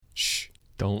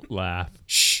Don't laugh.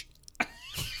 Shh.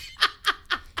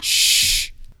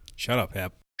 Shh. Shut up,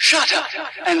 Hep. Shut up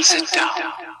and sit down.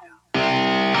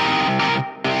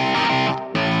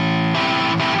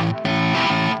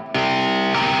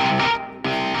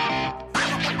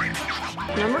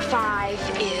 Number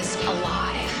 5 is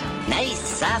Alive. Nice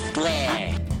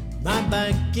software. My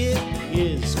blanket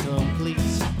is complete.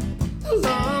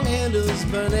 Long handles,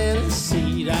 banana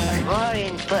seat. More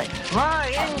input.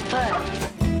 I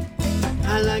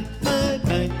like my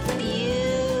bike.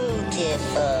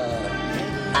 Beautiful.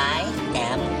 I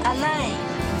am alive.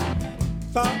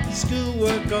 For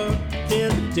schoolwork or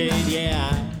in the day,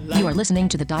 yeah. You are listening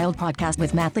to the Dialed Podcast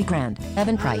with Matt Legrand,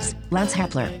 Evan Price, Lance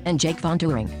Hapler, and Jake Von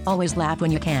Turing. Always laugh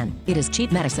when you can. It is cheap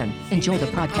medicine. Enjoy the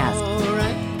podcast. All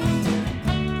right.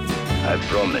 I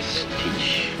promise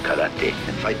teach karate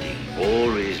and fighting.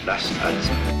 Always last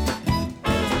answer.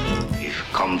 If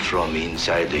come from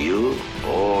inside you,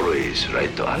 always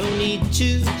right to No answer. need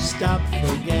to stop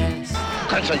for gas.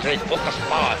 Concentrate, focus,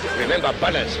 power. Remember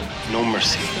balance. No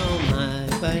mercy. On my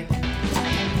bike.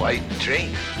 White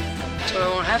train. So I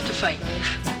won't have to fight.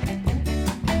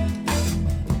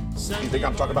 You think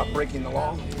I'm talking about breaking the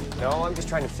law? No, I'm just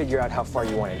trying to figure out how far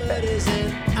you want to bet. Is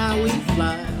it how we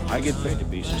fly? I get paid to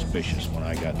be suspicious when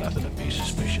I got nothing to be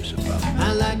suspicious about.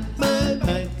 I like my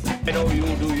bike. I know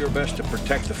you'll do your best to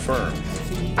protect the firm.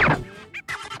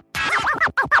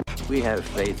 We have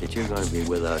faith that you're going to be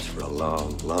with us for a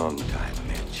long, long time,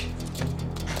 Mitch.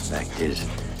 Fact is,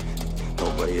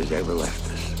 nobody has ever left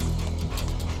us.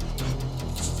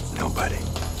 Nobody.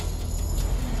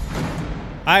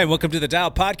 Hi, and welcome to the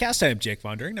Dial Podcast. I am Jake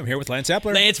Von Turing. I'm here with Lance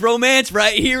Epler. Lance Romance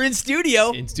right here in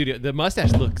studio. In studio, the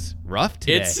mustache looks rough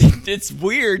today. It's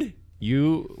weird.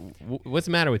 What's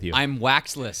the matter with you? I'm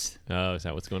waxless. Oh, is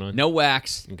that what's going on? No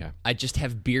wax. Okay. I just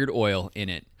have beard oil in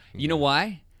it. You know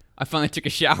why? I finally took a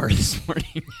shower this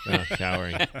morning.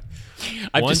 Showering.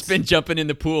 I've just been jumping in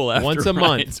the pool after Once a rides.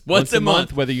 month. Once a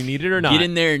month, whether you need it or not. Get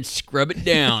in there and scrub it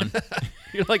down.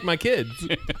 You're like my kids.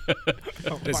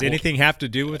 Does anything have to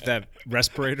do with that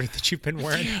respirator that you've been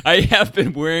wearing? I have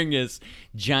been wearing this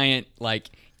giant,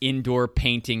 indoor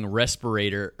painting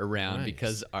respirator around Nice.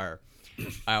 because our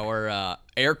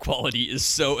air quality is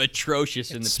so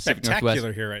atrocious in the Pacific Spectacular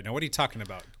Northwest. here right now. What are you talking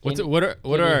about? What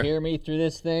Can are you hear me through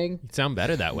this thing? you sound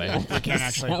better that way. I can't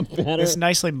actually. Sound better? It's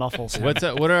nicely muffled. What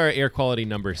are our air quality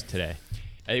numbers today?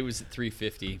 It was at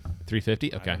 350.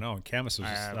 350? I Okay. don't know. And Camus was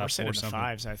We're sitting in the 4-something.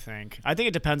 5s, I think. I think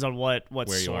it depends on what Where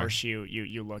you source you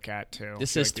look at too.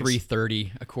 This I feel says like these-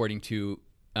 330 according to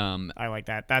I like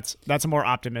that. That's a more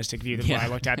optimistic view than Yeah. what I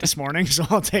looked at this morning, so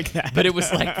I'll take that. but it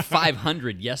was like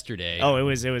 500 yesterday. oh, it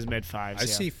was mid 5s. I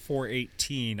see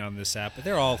 418 on this app, but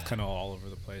they're all kind of all over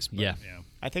the place. But, Yeah.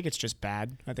 I think it's just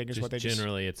bad. I think is Just what they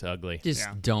generally, it's ugly. Just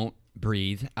Yeah. don't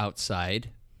breathe outside.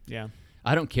 Yeah.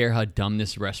 I don't care how dumb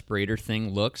this respirator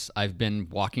thing looks. I've been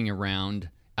walking around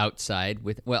outside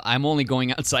with. Well, I'm only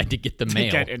going outside to get the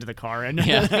mail. Get into the car and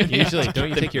Yeah. Usually, don't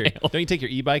you take your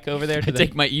e-bike over there to I the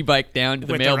take my e-bike down to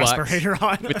the with the mailbox respirator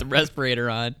on. with the respirator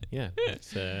on. Yeah,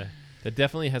 it's, that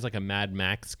definitely has like a Mad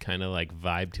Max kind of like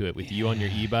vibe to it with you on your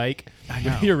e-bike. I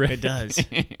know. You're It does.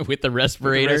 with the the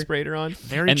respirator. respirator on.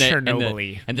 Very And the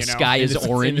Chernobyl-y. and the you know? sky is And the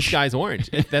orange. sky's orange.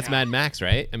 That's Mad Max,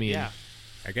 right? I mean, Yeah.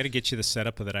 I got to get you the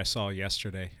setup that I saw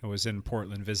yesterday. I was in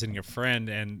Portland visiting a friend,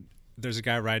 and there's a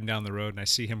guy riding down the road, and I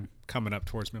see him coming up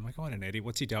towards me. I'm like, oh, what an idiot.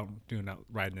 What's he doing out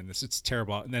riding in this? It's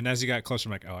terrible. And then as he got closer,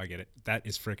 I'm like, oh, I get it. That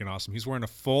is freaking awesome. He's wearing a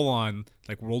full-on,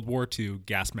 like, World War II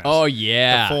gas mask. Oh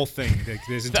yeah, The full thing. Like,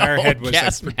 his The entire whole head was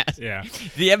gas like, mask. yeah.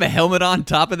 Do you have a helmet on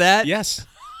top of that? Yes.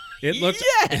 It looked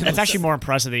It's actually more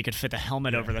impressive that you could fit the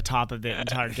helmet over the top of the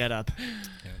entire getup.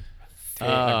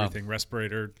 everything.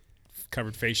 Respirator,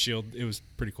 covered face shield. It was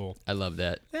pretty cool. I love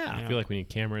that. I feel like we need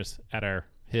cameras at our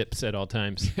hips at all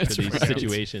times for these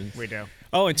situations. We do.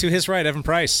 Oh, and to his right, Evan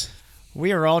Price.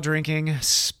 We are all drinking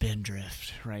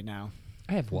Spindrift right now.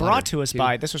 I have water. Brought to us too.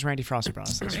 by, this was Randy Frosty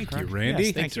Bros. Thank you, Randy.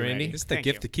 Yes, thank you, Randy. It's the Thank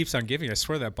gift you. that keeps on giving. I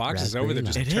swear that box is over there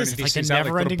just It turning is. It's these like things the out like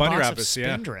little never-ending bunny box rabbits. of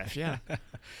Yeah. Spindrift. Yeah.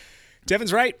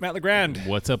 Devin's right. Matt Legrand.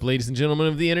 What's up, ladies and gentlemen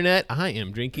of the internet? I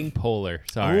am drinking Polar.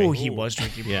 Sorry. Oh, he was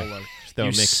drinking Yeah. Polar. Just throw a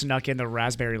You mix. snuck in the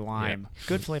raspberry lime.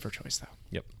 Good flavor choice, though.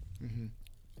 Yep.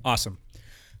 Awesome.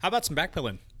 How about some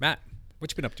backpilling? Matt,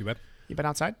 what you been up to, bud? You been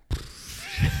outside?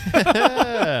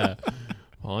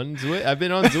 On Zwift. I've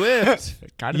been on Zwift.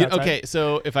 Kind of outside. Okay,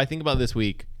 so if I think about this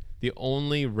week, the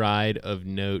only ride of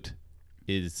note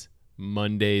is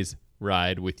Monday's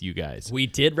ride with you guys. We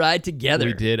did ride together.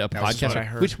 We did a was what I podcast,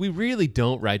 heard. which we really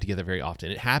don't ride together very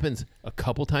often. It happens a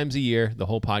couple times a year. The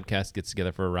whole podcast gets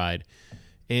together for a ride.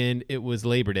 And it was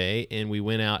Labor Day, and we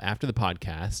went out after the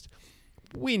podcast.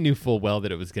 we knew full well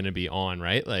that it was going to be on,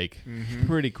 right? Like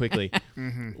pretty quickly.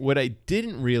 What I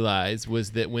didn't realize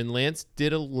was that when Lance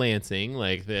did a lancing,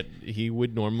 like that he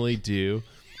would normally do,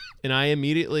 and I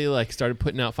immediately like started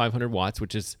putting out 500 watts,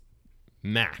 which is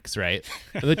max, right?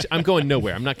 Which I'm going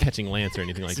nowhere. I'm not catching Lance or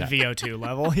anything like that. VO2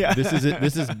 level. Yeah. This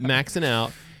is maxing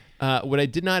out. What I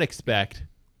did not expect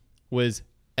was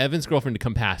Evan's girlfriend to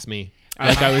come past me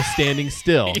like I was standing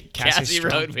still.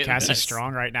 Cassie's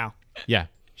strong right now. Yeah.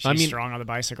 She's strong on the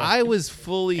bicycle. I was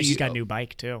fully... And she's got a new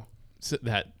bike, too. So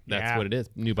that's what it is.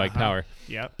 New bike power.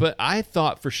 Yep. But I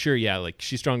thought for sure, like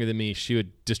she's stronger than me. She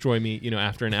would destroy me,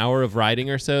 after an hour of riding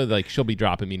or so. Like she'll be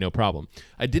dropping me, no problem.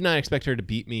 I did not expect her to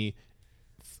beat me,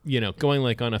 going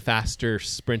like on a faster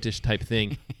sprintish type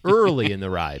thing early in the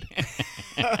ride.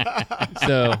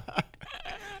 So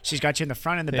she's got you in the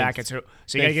front and the back, so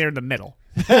you gotta get her in the middle.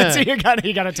 So you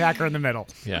gotta attack her in the middle.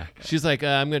 Yeah. She's like,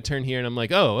 I'm gonna turn here, and I'm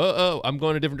like, oh, I'm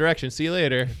going a different direction. See you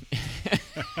later.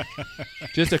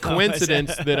 Just a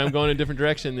coincidence that I'm going a different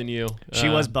direction than you. She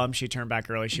was bummed she turned back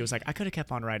early. She was like, I could have kept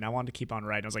on riding. I wanted to keep on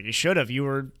riding. I was like, you should have. You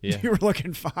were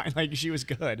looking fine. Like she was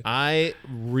good. I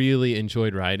really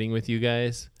enjoyed riding with you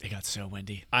guys. It got so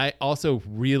windy. I also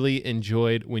really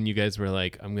enjoyed when you guys were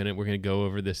like, we're gonna go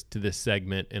over this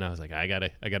segment, and I was like, I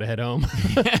gotta head home.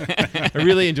 I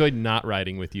really enjoyed not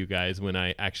riding with you guys when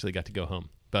I actually got to go home.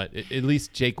 But at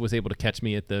least Jake was able to catch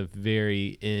me at the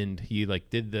very end. He like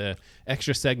did the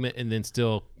extra segment and then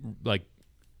still like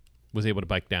was able to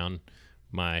bike down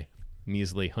my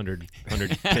measly 100 to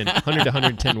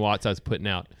 110 watts I was putting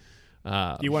out.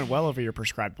 You went well over your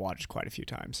prescribed wattage quite a few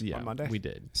times on Monday. We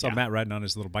did. Saw Matt riding on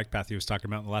his little bike path he was talking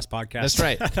about in the last podcast. That's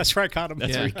right. That's where I caught him.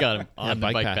 That's where you got him on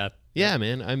the bike path. Yeah,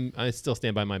 man. I still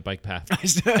stand by my bike path. I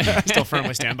still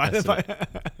firmly stand by the bike.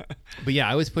 But yeah,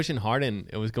 I was pushing hard and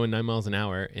it was going 9 miles an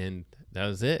hour, and that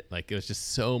was it. Like it was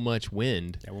just so much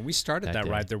wind. Yeah, when we started that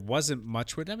ride, there wasn't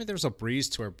much wind. I mean, there was a breeze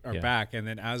to our back, and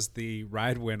then as the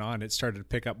ride went on, it started to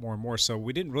pick up more and more. So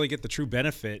we didn't really get the true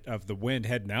benefit of the wind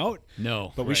heading out.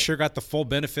 No, but we sure got the full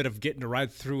benefit of getting to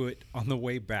ride through it on the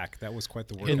way back. That was quite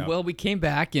the workout. And well, we came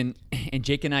back, and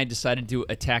Jake and I decided to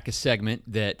attack a segment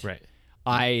that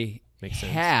I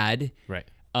had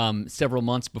several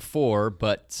months before,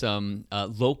 but some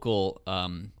local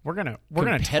we're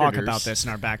gonna talk about this in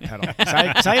our back pedal.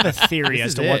 I have a theory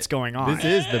as to what's going on. This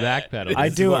is the back pedal. I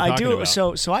do.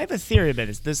 So I have a theory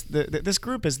that this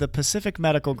group is the Pacific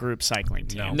Medical Group Cycling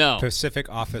Team. No. Pacific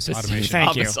Office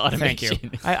Automation. Thank you.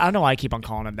 I don't know why I keep on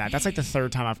calling him that. That's like the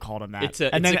third time I've called him that. It's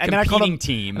a competing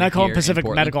team. And I called him Pacific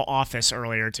Medical Office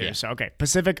earlier too. Yeah. So okay,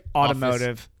 Pacific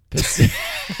Automotive.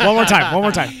 One more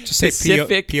time. Just say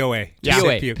Pacific POA.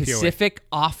 POA. Pacific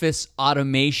Office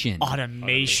Automation.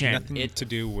 Nothing to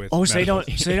do with. Oh, so they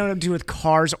don't do with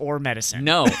cars or medicine.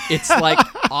 No, it's like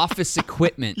office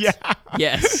equipment. Yeah.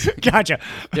 Yes. Gotcha.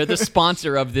 They're the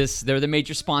sponsor of this. They're the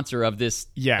major sponsor of this.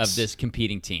 Yes. Of this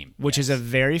competing team, which is a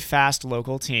very fast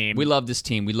local team. We love this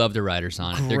team. We love the riders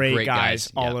on it. They're great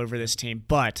guys all over this team,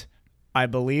 but I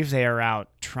believe they are out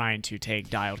trying to take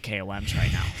dialed KOMs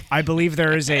right now. I believe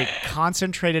there is a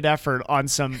concentrated effort on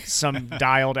some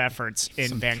dialed efforts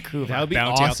in Vancouver. That would be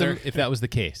awesome if that was the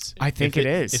case. I think it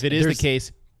is. If it is the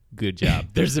case, good job.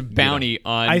 There's a bounty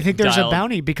on. I think there's a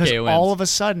bounty because KOMs. all of a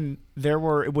sudden there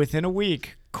were within a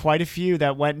week quite a few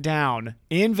that went down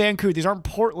in Vancouver. These aren't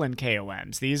Portland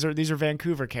KOMs. These are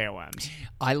Vancouver KOMs.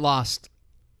 I lost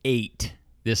 8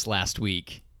 this last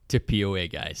week to POA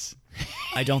guys.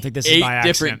 I don't think this is by accident.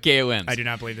 8 different KOMs. I do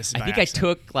not believe this is by accident. accident.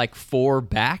 I took like 4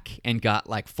 back and got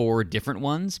like 4 different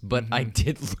ones, but I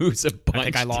did lose a bunch. I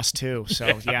think I lost 2,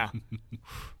 so yeah.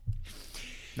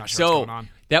 Not sure what's going on.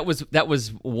 That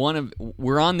was one of.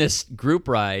 We're on this group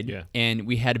ride, and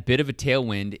we had a bit of a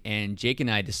tailwind, and Jake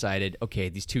and I decided, okay,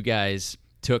 these 2 guys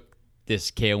took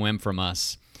this KOM from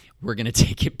us. We're going to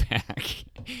take it back.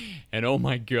 And oh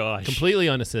my gosh. Completely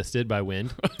unassisted by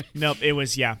wind. Nope, it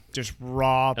was, just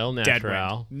raw, El dead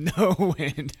Natural. wind. No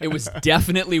wind. It was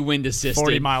definitely wind assisted.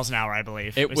 40 miles an hour, I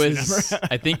believe. It was,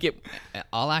 I think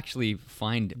I'll actually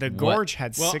find. The Gorge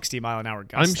had 60 mile an hour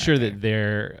gusts. I'm sure that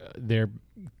theirs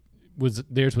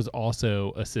was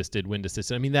also assisted, wind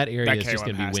assisted. I mean, that area is just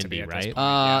going to be windy, right?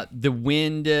 The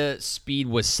wind speed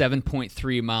was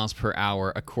 7.3 miles per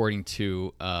hour, according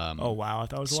to oh wow, I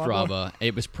thought it was Strava. A lot more.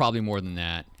 It was probably more than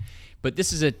that. But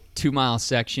this is a 2-mile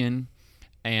section,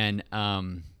 and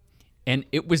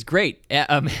it was great.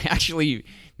 Actually,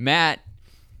 Matt,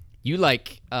 you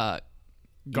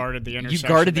guarded the intersection. You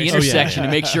guarded the intersection to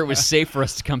make sure it was safe for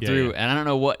us to come through. And I don't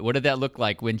know what did that look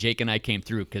like when Jake and I came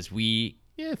through, because we.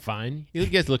 Yeah, fine. You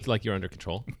guys looked like you're under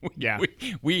control. Yeah.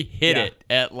 We hit it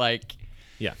at like.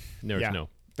 Yeah. No.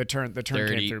 The turn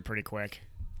 30. came through pretty quick.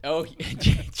 Oh,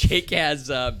 Jake has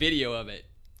video of it.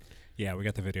 Yeah, we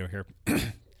got the video here.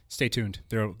 Stay tuned.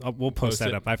 We'll post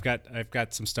that up. I've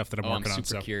got some stuff that I'm working on. I'm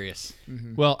super curious.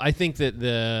 Mm-hmm. Well, I think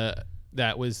that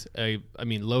that was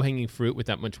low hanging fruit with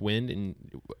that much wind, and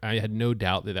I had no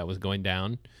doubt that was going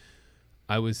down.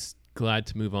 I was glad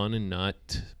to move on and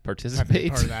not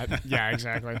participate. Part of that. Yeah,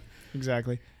 exactly.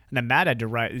 And then Matt had to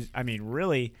write. I mean,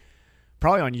 really,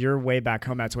 probably on your way back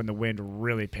home, that's when the wind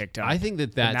really picked up. I think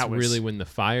that's really when the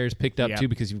fires picked up too,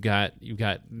 because you've got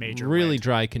major really wind.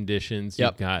 dry conditions.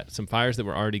 You've got some fires that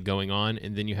were already going on,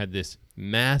 and then you had this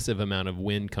massive amount of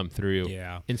wind come through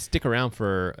and stick around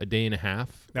for a day and a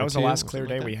half. That was the last clear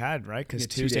day we had, right? Because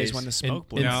Tuesday's when the smoke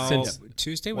blew. No,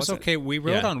 Tuesday was okay. We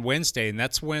rode on Wednesday, and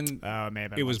that's when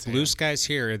it was blue skies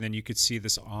here, and then you could see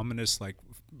this ominous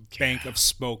bank of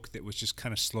smoke that was just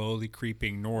kind of slowly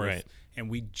creeping north. Right. And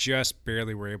we just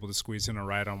barely were able to squeeze in a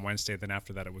ride on Wednesday. Then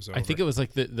after that, it was over. I think it was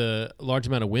like the large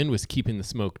amount of wind was keeping the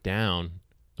smoke down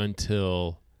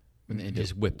until it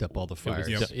just whipped up all the fires.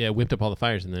 Whipped up all the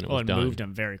fires, and then it was done. It moved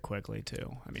them very quickly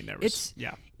too. I mean, there was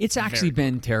It's actually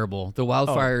been terrible. The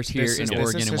wildfires here in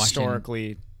Oregon and Washington,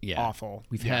 historically awful.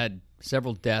 We've had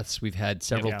several deaths. We've had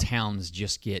several towns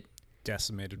just get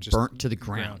decimated, just burnt to the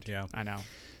ground. Yeah, I know.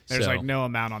 There's no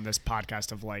amount on this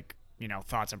podcast of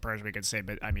thoughts and prayers we could say,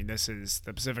 but I mean,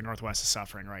 the Pacific Northwest is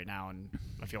suffering right now, and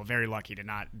I feel very lucky to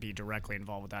not be directly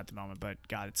involved with that at the moment. But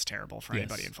God, it's terrible for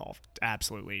anybody involved.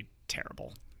 Absolutely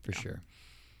terrible, for sure.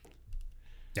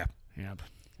 Yeah. Yep.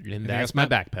 And that's my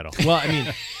back pedal. Well, I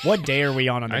mean, what day are we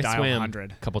on the I dial swam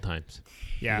 100? A couple times.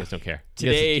 Yeah. You guys don't care.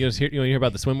 Today, you want to hear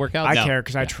about the swim workouts? I care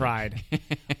because I tried.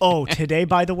 Today,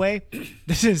 by the way,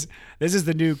 this is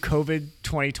the new COVID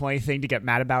 2020 thing to get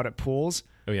mad about at pools.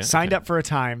 Oh yeah. Signed up for a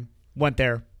time, went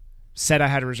there, said I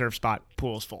had a reserve spot.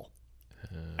 Pool's full.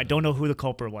 I don't know who the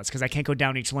culprit was because I can't go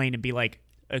down each lane and be like,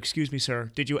 "Excuse me,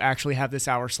 sir, did you actually have this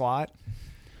hour slot?"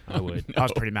 I would. I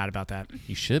was pretty mad about that.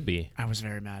 You should be. I was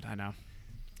very mad. I know.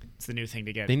 It's the new thing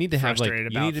to get. They need to have you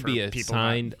need to be people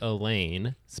assigned a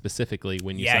lane specifically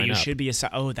when you sign up. Yeah, you should be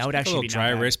assigned. Oh, that would actually be dry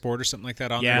erase board or something like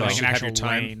that on there. Yeah, like an have actual your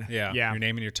time. lane. Yeah, your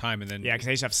name and your time, and then because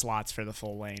they used to have slots for the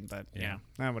full lane. But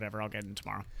whatever. I'll get in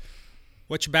tomorrow.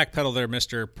 What's your back pedal there,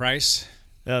 Mr. Price?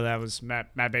 Oh, that was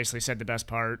Matt. Matt basically said the best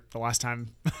part the last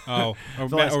time. Matt,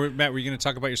 were you going to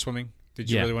talk about your swimming? Did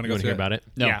you really want to go hear about it?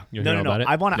 No. Yeah. No. About it?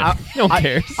 I want to. No. No one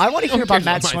cares. I want to hear about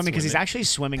Matt swimming swimming because he's actually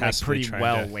swimming pretty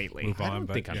well lately. Move on,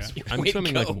 I'm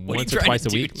swimming once or twice a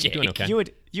week. I'm doing okay.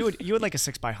 You had like a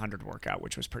 6x100 workout,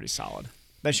 which was pretty solid.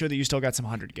 That showed that you still got some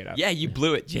 100 get up. Yeah, you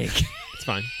blew it, Jake. It's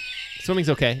fine. Swimming's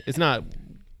okay. It's not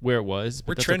where it was.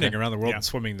 We're trending around the world in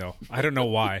swimming, though. I don't know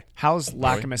why. How's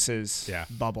Lacamus's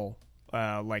bubble?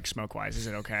 Like smoke wise, is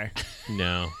it okay?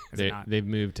 No, they've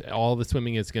moved. All the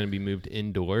swimming is going to be moved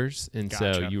indoors, and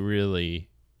so I'm really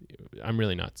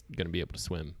not going to be able to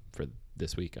swim for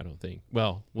this week. I don't think.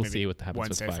 Well, we'll see what happens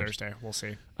Wednesday, with fires. Thursday. We'll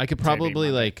see. I could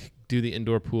probably do the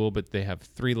indoor pool, but they have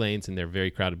 3 lanes and they're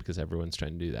very crowded because everyone's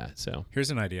trying to do that. So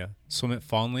here's an idea: swim at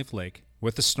Fallen Leaf Lake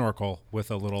with a snorkel,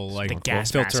 with a little gas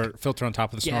filter on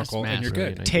top of the snorkel, and you're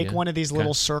good. Take one of these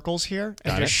little circles here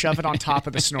and just shove it on top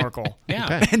of the snorkel.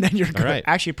 Yeah, and then you're good. Right.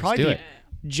 Actually, probably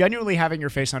genuinely having your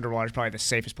face underwater is probably the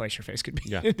safest place your face could be.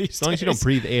 Yeah, as long as you don't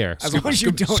breathe air. As long as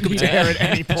you don't need air at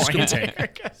any point. Scuba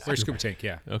tank. Or scuba tank.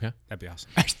 Yeah. Okay, that'd be awesome.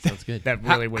 Sounds good. That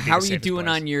really would be. How are you doing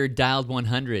on your dialed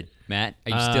 100, Matt?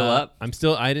 Are you still up? I'm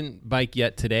still. I didn't bike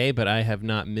yet today, but I have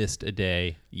not missed a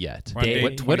day yet. What are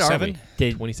we? 27.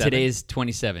 Today is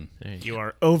 27. You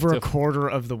are over a quarter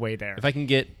of the way there. If I can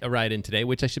get a ride in today,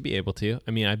 which I should be able to.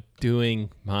 I mean, I'm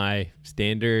doing my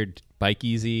standard bike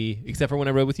easy, except for when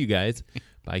I rode with you guys.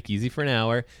 Bike easy for an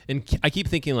hour, and I keep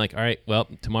thinking all right, well,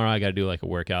 tomorrow I got to do a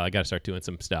workout. I got to start doing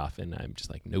some stuff, and I'm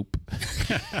just like, nope.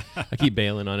 I keep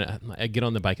bailing on it. I get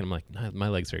on the bike, and I'm like, my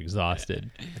legs are exhausted.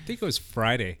 I think it was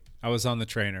Friday. I was on the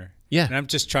trainer. Yeah, and I'm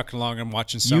just trucking along. I'm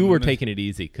watching something. You were taking it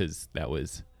easy because that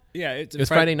was. Yeah, it was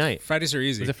Friday night. Fridays are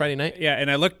easy. Was it Friday night? Yeah,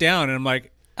 and I looked down, and I'm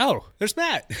like, oh, there's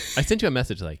Matt. I sent you a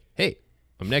message like, hey.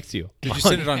 I'm next to you. Did you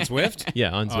send it on Zwift?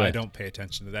 Yeah, on Zwift. Oh, I don't pay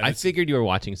attention to that. I figured you were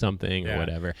watching something or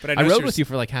whatever. But I rode with you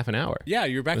for half an hour. Yeah,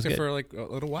 you were back there for a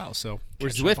little while. So we're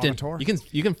Zwift, and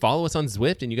you can follow us on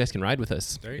Zwift, and you guys can ride with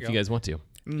us if you guys want to.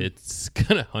 It's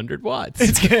kind of 100 watts.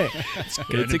 It's good. It's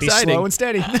exciting. Be slow and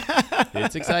steady.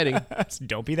 It's exciting.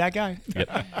 Don't be that guy.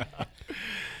 Yep.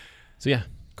 So yeah,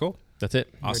 cool. That's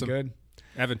it. Awesome. Good.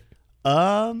 Evan.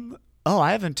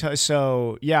 I haven't.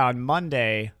 So yeah, on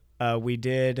Monday we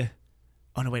did.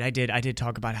 Oh no! Wait, I did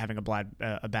talk about having a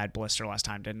bad blister last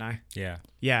time, didn't I? Yeah.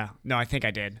 Yeah. No, I think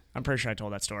I did. I'm pretty sure I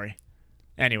told that story.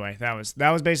 Anyway, that was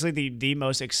basically the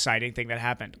most exciting thing that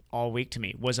happened all week to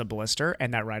me was a blister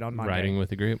and that ride on Monday. Riding with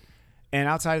the group. And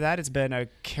outside of that, it's been a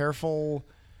careful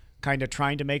kind of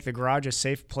trying to make the garage a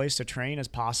safe place to train as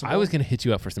possible. I was going to hit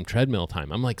you up for some treadmill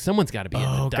time. I'm like, someone's got to be in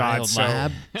the dialed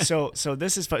lab. So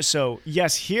this is fun. So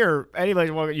yes, here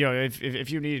anybody, well,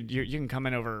 if you need, you can come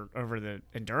in over the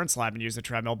endurance lab and use the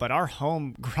treadmill. But our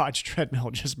home garage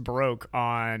treadmill just broke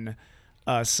on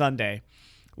Sunday,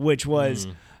 which was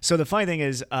so. The funny thing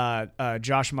is,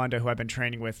 Josh Munda, who I've been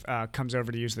training with, comes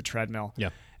over to use the treadmill. Yeah.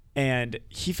 And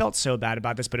he felt so bad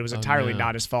about this, but it was entirely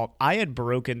not his fault. I had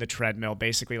broken the treadmill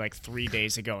basically like 3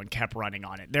 days ago and kept running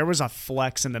on it. There was a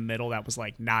flex in the middle that was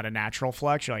like not a natural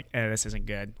flex. You're like, this isn't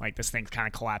good. Like this thing's kind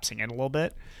of collapsing in a little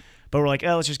bit. But we're like,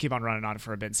 let's just keep on running on it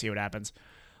for a bit and see what happens.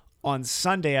 On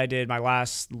Sunday, I did my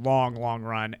last long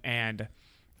run, and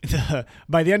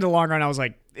by the end of the long run, I was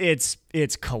like, it's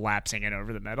collapsing in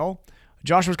over the middle.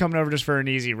 Josh was coming over just for an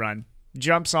easy run.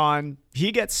 Jumps on.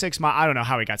 He gets 6 miles. I don't know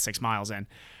how he got 6 miles in.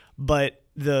 But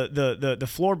the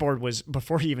floorboard was,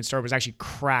 before he even started, was actually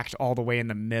cracked all the way in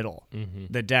the middle,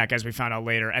 the deck, as we found out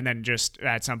later. And then just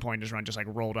at some point, his run just like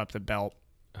rolled up the belt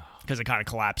because it kind of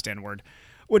collapsed inward,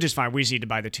 which is fine. We just need to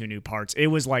buy the 2 new parts. It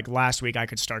was like last week I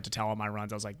could start to tell on my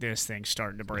runs. I was like, this thing's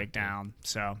starting to break down.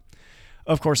 So,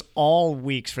 of course, all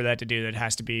weeks for that to do that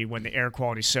has to be when the air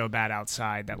quality's so bad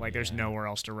outside that like there's nowhere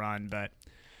else to run. But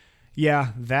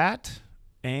yeah, that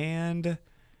and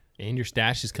your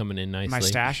stash is coming in nicely. My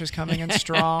stash is coming in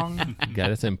strong.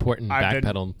 That's an important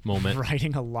backpedal moment.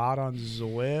 Riding a lot on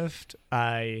Zwift.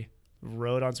 I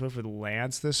rode on Zwift with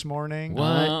Lance this morning.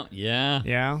 What?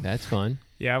 Yeah. That's fun.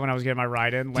 Yeah, when I was getting my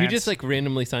ride in. Do you just like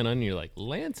randomly sign on and you're like,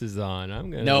 Lance is on. I'm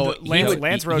going to. No,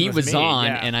 Lance rode he with was me, on,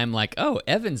 yeah. and I'm like, oh,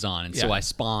 Evan's on. And so I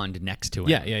spawned next to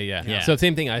him. Yeah. So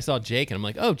same thing. I saw Jake, and I'm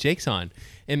like, oh, Jake's on.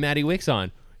 And Maddie Wick's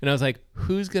on. And I was like,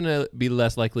 who's going to be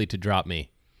less likely to drop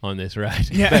me on this ride?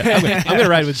 Yeah. I'm going to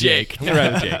ride with Jake. I'm going to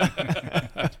ride with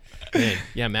Jake. Man,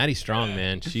 yeah, Maddie's strong,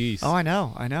 man. She's. Oh, I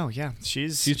know. Yeah,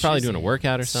 she's probably doing a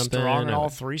workout or something. Strong in all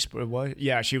three.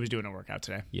 Yeah, she was doing a workout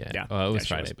today. Yeah. Oh, it was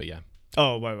Friday, but yeah.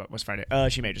 Oh, what was Friday?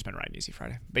 She may have just been riding easy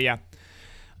Friday, but yeah.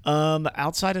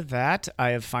 Outside of that, I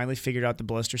have finally figured out the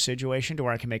blister situation to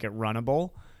where I can make it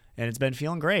runnable, and it's been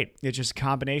feeling great. It's just a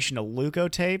combination of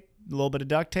Leuko tape, a little bit of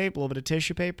duct tape, a little bit of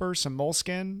tissue paper, some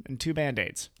moleskin, and 2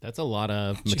 Band-Aids. That's a lot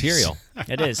of material.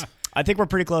 It is. I think we're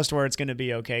pretty close to where it's going to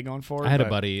be okay going forward. I had a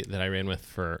buddy that I ran with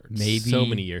for so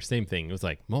many years. Same thing. It was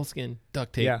like moleskin,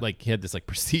 duct tape. Yeah. Like he had this like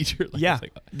procedure. Like, yeah. I was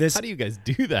like, how do you guys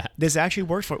do that? This actually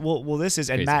works for well. This is,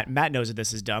 and Matt knows that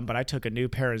this is dumb, but I took a new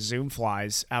pair of Zoom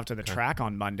flies out to the track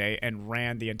on Monday and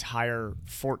ran the entire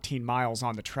 14 miles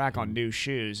on the track on new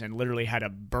shoes and literally had a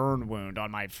burn wound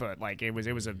on my foot. Like it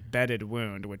was a bedded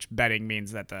wound, which bedding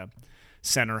means that the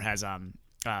center has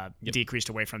decreased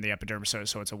away from the epidermis,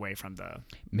 so it's away from the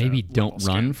maybe don't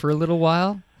run for a little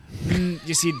while.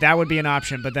 You see, that would be an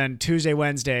option, but then Tuesday,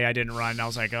 Wednesday, I didn't run. And I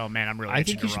was like, oh man, I'm really. I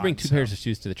think you should bring 2 pairs of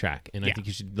shoes to the track, and I think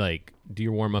you should like do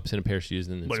your warm ups in a pair of shoes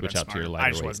and then switch out to your lighter weight.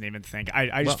 I just wasn't even thinking.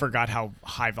 I just forgot how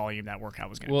high volume that workout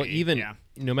was going to be. Well, even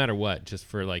no matter what, just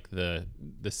for like the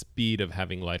speed of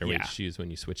having lighter weight shoes when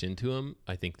you switch into them,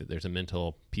 I think that there's a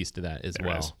mental piece to that as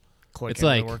well. Is. It's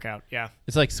like the workout. Yeah,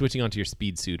 it's like switching onto your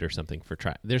speed suit or something for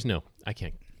track. I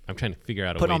can't. I'm trying to figure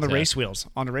out a way put on the to race wheels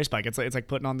on the race bike. It's like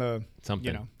putting on the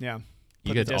something. Yeah.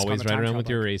 You guys always ride around with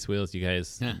your race wheels. You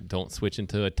guys don't switch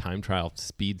into a time trial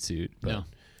speed suit. But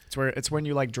no. It's when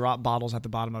you like drop bottles at the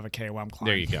bottom of a KOM climb.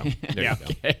 There you go. There you go.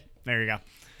 Okay. There you go.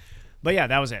 But yeah,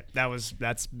 that was it.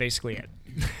 That's basically it.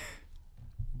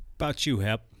 About you,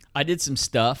 Hep? I did some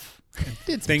stuff.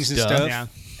 Did things and stuff. Yeah.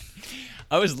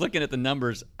 I was looking at the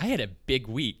numbers. I had a big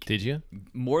week. Did you?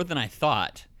 More than I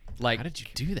thought. Like, how did you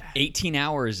do that? 18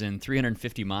 hours and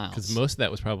 350 miles. Because most of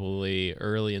that was probably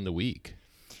early in the week.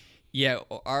 Yeah,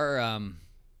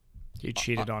 he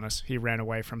cheated on us. He ran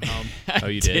away from home. Oh,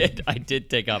 you did? I did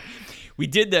take off. We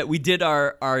did that. We did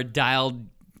our dialed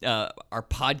our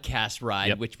podcast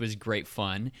ride, which was great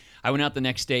fun. I went out the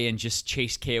next day and just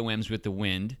chased KOMs with the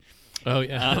wind. Oh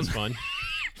yeah, that was fun.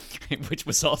 Which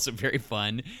was also very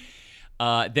fun.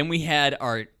 Then we had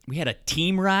a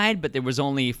team ride, but there was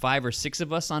only 5 or 6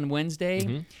 of us on Wednesday.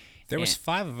 Mm-hmm. There was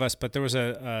 5 of us, but there was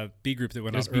a B group that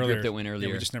went out earlier. Group that went earlier.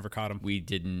 Yeah, we just never caught them. We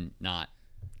did not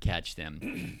catch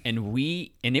them, and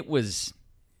it was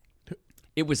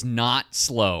not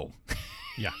slow.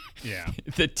 Yeah.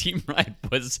 The team ride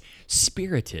was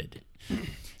spirited.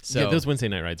 So those Wednesday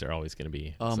night rides are always going to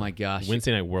be. Oh my gosh!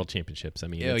 Wednesday night World Championships. I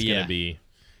mean, it's going to be.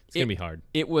 It's going to be hard.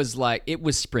 It was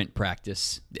sprint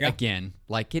practice again,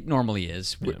 like it normally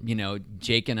is. Yeah. You know,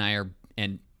 Jake and I are,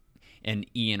 and and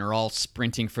Ian are all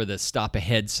sprinting for the stop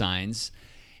ahead signs.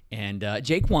 And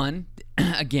Jake won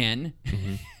again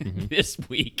this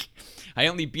week. I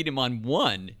only beat him on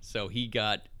 1, so he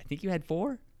got, I think you had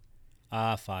 4?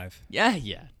 5. Yeah.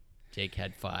 Jake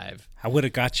had 5. I would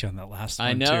have got you on that last one,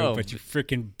 I know. too, but you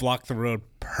freaking blocked the road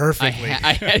perfectly.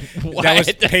 I had that was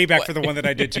payback for the one that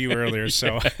I did to you earlier.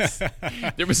 So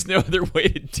there was no other way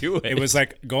to do it. It was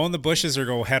like, go in the bushes or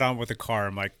go head on with a car.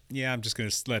 I'm like, yeah, I'm just going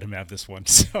to let him have this one.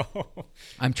 So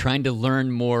I'm trying to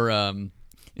learn more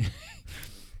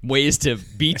ways to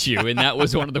beat you, and that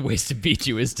was one of the ways to beat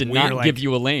you, is to not give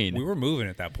you a lane. We were moving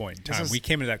at that point in time. We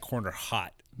came into that corner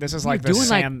hot. This is like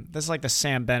the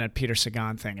Sam Bennett, Peter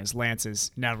Sagan thing. Is Lance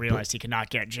has now realized he cannot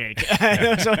get Jake.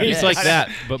 So he's like that,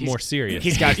 but more serious.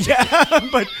 He's got,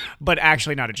 but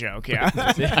actually not a joke.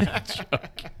 Yeah,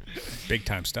 big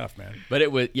time stuff, man. But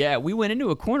it was, we went into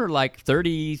a corner like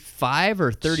 35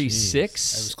 or 36.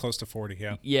 Jeez. It was close to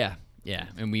 40. Yeah,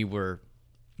 and we were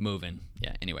moving.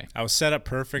 Yeah. Anyway, I was set up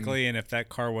perfectly, and if that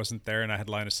car wasn't there and I had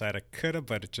line of sight, I could have,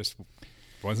 but it just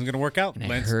wasn't going to work out.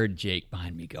 And I heard Jake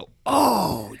behind me go,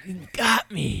 "Oh, you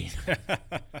got me!"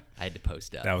 I had to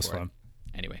post up. That was fun.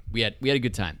 Anyway, we had a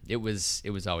good time. It was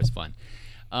always fun.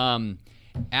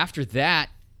 After that,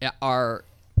 our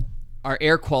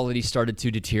air quality started to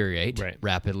deteriorate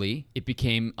rapidly. It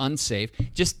became unsafe.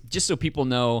 Just so people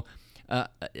know,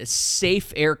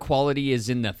 safe air quality is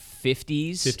in the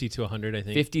 50s. 50 to 100, I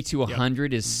think. 50 to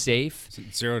 100 is safe.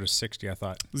 0 to 60, I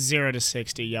thought. 0 to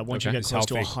 60, yeah. Once you get close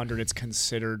to 100, it's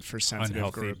considered for sensitive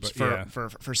unhealthy, groups. But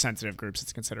For sensitive groups,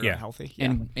 it's considered unhealthy.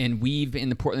 Yeah. And we've, in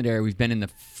the Portland area, we've been in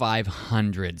the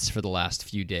 500s for the last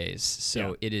few days.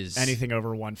 So it is... Anything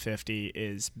over 150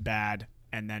 is bad.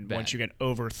 And then once you get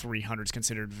over 300, it's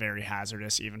considered very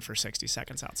hazardous, even for 60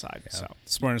 seconds outside. Yeah. So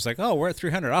this morning it's like, oh, we're at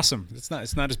 300. Awesome. It's not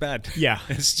as bad. Yeah.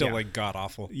 It's still like god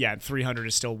awful. Yeah, 300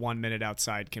 is still 1 minute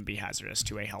outside can be hazardous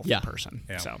to a healthy person.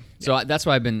 Yeah. So that's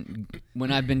why when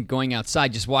I've been going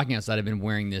outside, just walking outside, I've been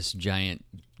wearing this giant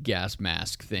gas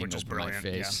mask thing over my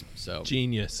face. Yeah. So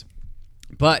genius.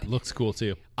 But looks cool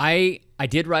too. I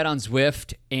did ride on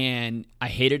Zwift, and I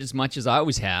hate it as much as I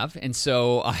always have, and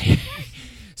so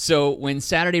So when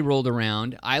Saturday rolled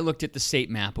around, I looked at the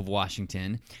state map of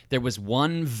Washington. There was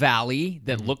one valley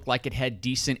that looked like it had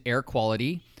decent air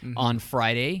quality on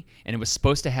Friday, and it was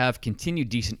supposed to have continued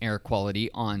decent air quality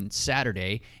on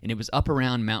Saturday, and it was up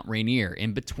around Mount Rainier,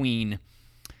 in between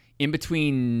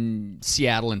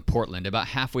Seattle and Portland, about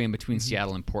halfway in between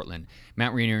Seattle and Portland.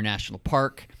 Mount Rainier National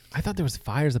Park. I thought there was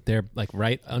fires up there, like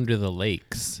right under the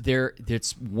lakes.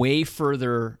 It's way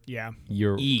further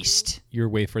east. You're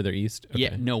way further east? Okay.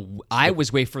 Yeah, no, I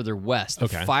was way further west. The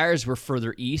fires were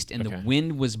further east, and the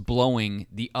wind was blowing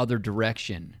the other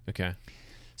direction. Okay.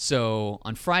 So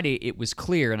on Friday, it was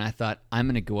clear, and I thought, I'm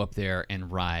going to go up there and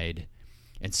ride.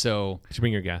 And so... Did you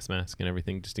bring your gas mask and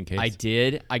everything just in case? I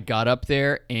did. I got up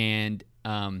there, and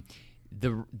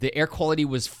the air quality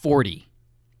was 40.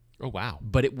 Oh, wow.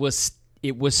 But it was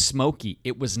smoky.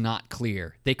 It was not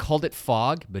clear. They called it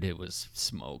fog, but it was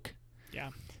smoke. Yeah.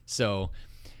 So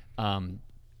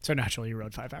naturally you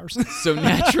rode 5 hours. So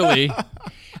naturally,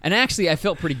 and actually I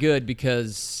felt pretty good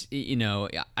because,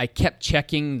 I kept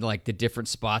checking like the different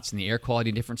spots and the air quality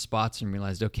in different spots and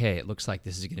realized, okay, it looks like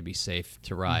this is going to be safe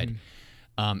to ride.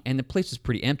 And the place was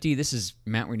pretty empty. This is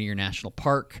Mount Rainier National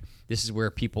Park. This is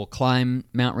where people climb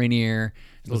Mount Rainier,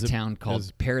 a little town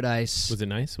called Paradise. Was it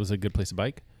nice? Was it a good place to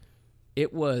bike?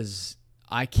 It was.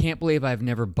 I can't believe I've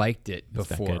never biked it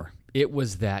before. It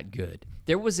was that good.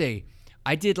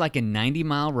 I did like a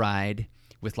 90-mile ride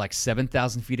with like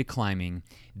 7,000 feet of climbing.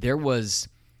 There was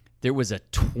a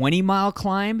 20-mile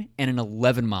climb and an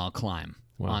 11-mile climb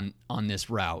on this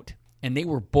route, and they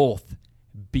were both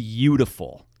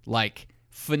beautiful, like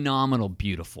phenomenal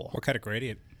beautiful. What kind of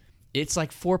gradient? It's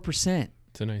like 4%.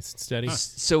 It's a nice steady.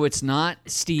 So it's not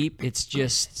steep. It's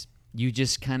just. You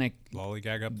just kind of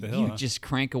lollygag up the hill. You just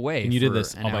crank away. And you did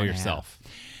this all by yourself.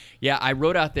 Yeah, I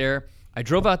rode out there. I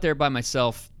drove out there by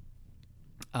myself.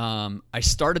 I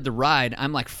started the ride.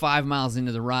 I'm like 5 miles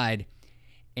into the ride,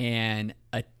 and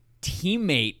a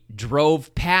teammate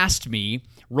drove past me,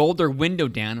 rolled their window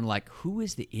down, and like, who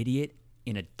is the idiot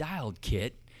in a dialed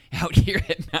kit out here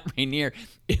at Mount Rainier?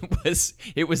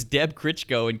 It was Deb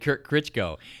Critchko and Kurt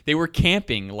Critchko. They were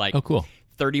camping like. Oh, cool.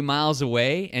 30 miles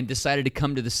away and decided to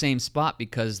come to the same spot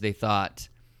because they thought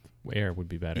air would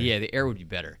be better. Yeah, the air would be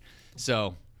better.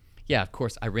 So, yeah, of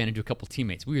course, I ran into a couple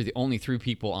teammates. We were the only 3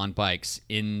 people on bikes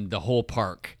in the whole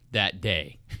park that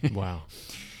day. Wow.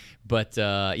 But,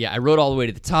 I rode all the way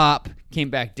to the top, came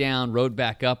back down, rode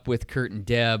back up with Kurt and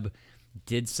Deb,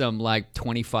 did some like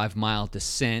 25-mile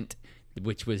descent,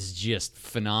 which was just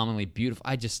phenomenally beautiful.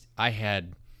 I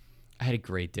had a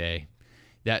great day.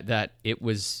 That it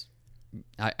was.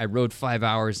 I rode 5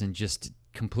 hours and just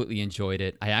completely enjoyed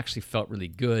it. I actually felt really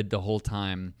good the whole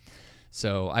time.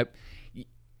 So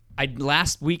I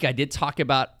last week I did talk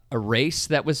about a race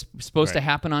that was supposed to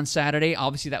happen on Saturday.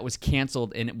 Obviously that was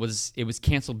canceled, and it was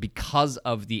canceled because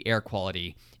of the air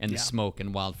quality and the smoke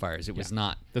and wildfires. It was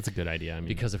not. That's a good idea. I mean,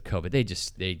 because of COVID, they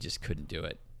just couldn't do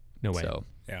it. No way. So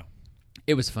yeah,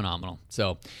 it was phenomenal.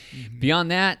 So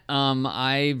beyond that,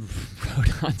 I rode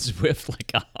on Zwift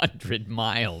like 100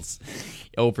 miles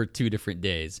over 2 different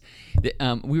days.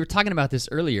 We were talking about this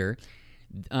earlier.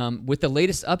 With the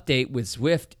latest update with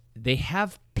Zwift, they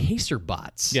have pacer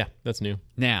bots. Yeah, that's new.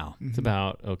 Now it's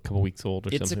about a couple weeks old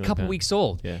or something. It's a couple weeks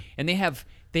old. Yeah, and they have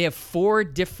 4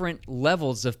 different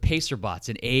levels of pacer bots: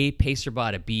 an A pacer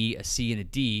bot, a B, a C, and a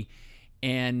D,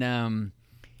 and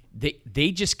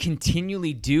they just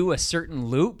continually do a certain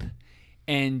loop,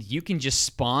 and you can just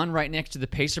spawn right next to the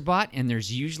pacer bot, and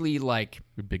there's usually like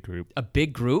a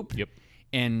big group. Yep.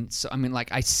 And so I mean,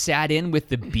 like I sat in with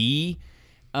the B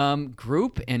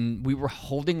group, and we were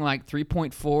holding like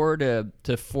 3.4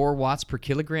 to 4 watts per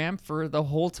kilogram for the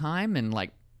whole time, and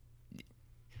like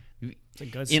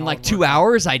in like 2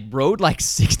 hours I rode like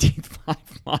 65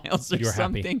 miles or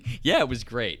something. Happy. Yeah, it was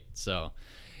great. So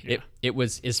it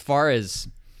was, as far as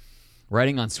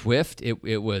riding on Zwift,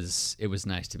 it was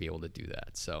nice to be able to do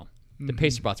that. So the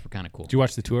pacer bots were kind of cool. Did you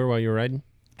watch the tour while you were riding?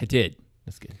 I did.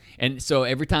 That's good. And so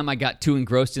every time I got too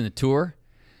engrossed in the tour,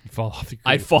 you fall off the group.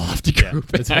 I'd fall off the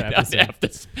group. Yeah,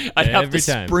 that's what I'd have to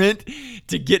sprint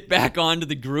to get back onto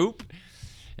the group.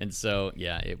 And so,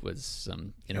 yeah, it was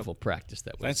some interval practice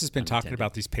that was. Lance has been talking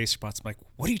about these pacer bots. I'm like,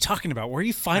 what are you talking about? Where are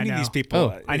you finding these people?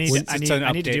 Oh, I need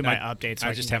to do my updates. So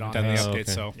I just haven't done the update,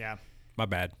 so yeah, my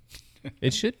bad.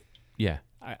 It should, yeah.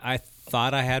 I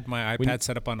thought I had my iPad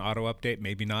set up on auto update.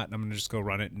 Maybe not. I'm going to just go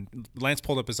run it. And Lance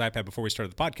pulled up his iPad before we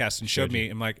started the podcast and showed me.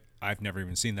 I'm like, I've never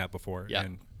even seen that before. Yeah.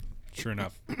 And sure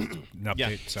enough, an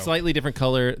update. So. Slightly different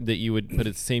color that you would, but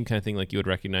it's the same kind of thing. Like you would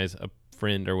recognize a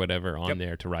friend or whatever on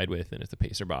there to ride with, and it's a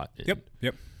pacer bot.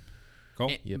 Yep. Cool.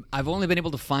 I've only been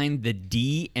able to find the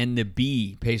D and the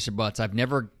B pacer bots. I've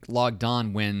never logged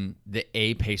on when the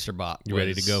A pacer bot. You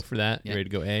ready to go for that? You ready to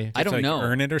go A? I don't know.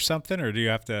 Earn it or something, or do you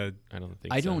have to? I don't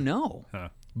think. I don't know. Huh.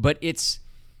 But it's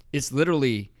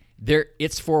literally there.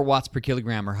 It's 4 watts per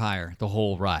kilogram or higher the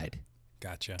whole ride.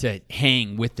 Gotcha. To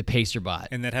hang with the pacer bot.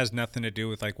 And that has nothing to do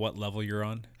with like what level you're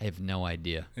on? I have no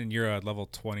idea. And you're at level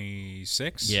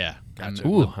 26? Yeah. Gotcha.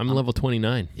 I'm level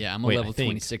 29. Yeah, I'm a level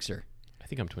 26er. I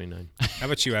think I'm 29. How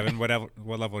about you, Evan? What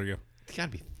level are you? It's got to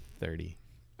be 30.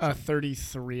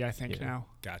 33, I think now.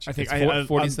 Gotcha. I think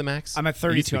 40 is the max. I'm at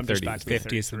 32. I'm just back to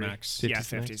 50 is the max. Yeah,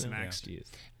 50 is the max.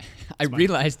 I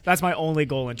realized that's my only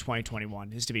goal in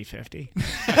 2021 is to be 50.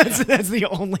 that's the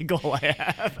only goal I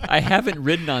have. I haven't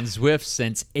ridden on Zwift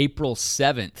since April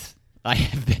 7th. I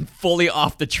have been fully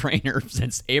off the trainer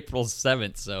since April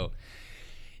 7th, so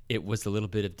it was a little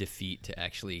bit of defeat to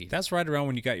actually. That's right around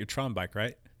when you got your Tron bike,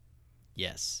 right?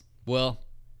 Yes. Well,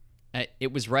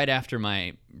 it was right after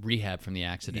my rehab from the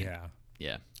accident.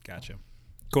 Yeah. Gotcha.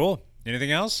 Cool.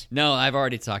 Anything else? No, I've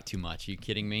already talked too much. Are you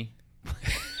kidding me?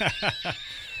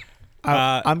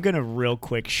 I'm going to real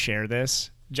quick share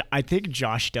this. I think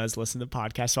Josh does listen to the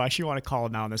podcast, so I actually want to call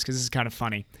him out on this because this is kind of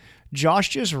funny. Josh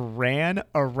just ran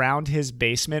around his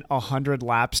basement 100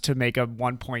 laps to make a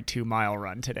 1.2 mile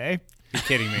run today. You're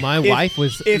kidding me. My wife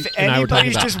was. If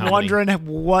anybody's just wondering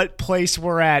what place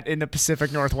we're at in the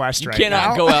Pacific Northwest right now, you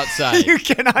cannot go outside. You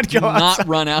cannot go outside. Not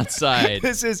run outside.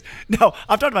 I've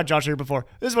talked about Josh here before.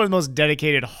 This is one of the most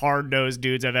dedicated, hard-nosed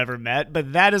dudes I've ever met.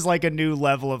 But that is like a new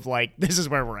level of like, this is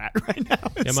where we're at right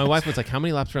now. Yeah, my wife was like, "How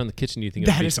many laps around the kitchen do you think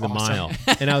that is is a awesome. mile?"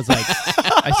 And I was like,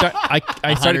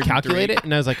 I started calculating it,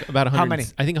 and I was like, about 100. How many?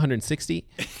 I think 160.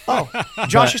 Oh,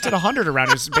 Josh just did 100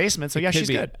 around his basement, so yeah, she's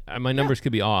good. My numbers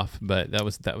could be off, but that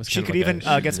was. She could even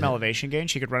get some elevation gain.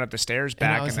 She could run up the stairs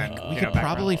back, and then we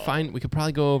could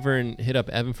probably go over and hit up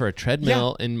Evan for a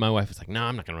treadmill. Yeah. And my wife was like, "No,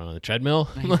 I'm not going to run on the treadmill."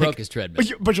 He broke his treadmill.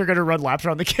 But you're going to run laps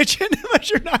around the kitchen, but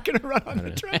you're not going to run on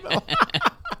the treadmill.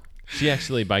 She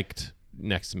actually biked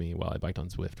next to me while I biked on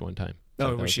Zwift one time.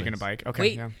 So was she going to bike?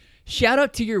 Okay. Wait, shout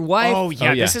out to your wife. Oh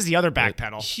yeah, this is the other back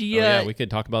pedal. We could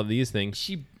talk about these things.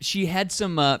 She had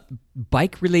some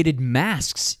bike-related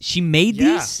masks. She made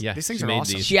these? Yeah, these things are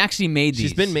awesome. She actually made these.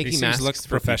 She's been making masks looks for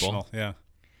professional. People. Yeah.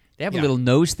 They have a little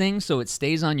nose thing, so it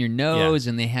stays on your nose,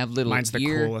 and they have little Mine's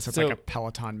ear. the coolest. It's like a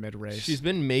Peloton mid-race. She's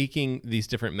been making these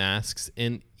different masks,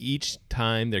 and each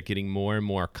time they're getting more and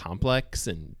more complex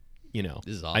and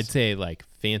This is I'd awesome. say like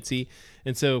fancy.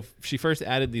 And so she first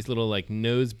added these little like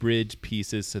nose bridge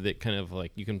pieces so that kind of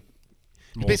like you can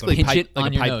basically Pinch pipe, it like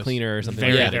on a your pipe nose. cleaner or something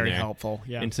Very, like that. very in there. helpful.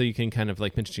 Yeah. And so you can kind of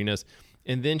like pinch it to your nose.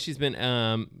 And then she's been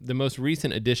the most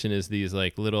recent addition is these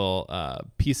like little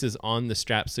pieces on the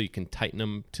strap so you can tighten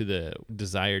them to the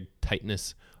desired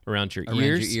tightness around your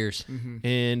ears.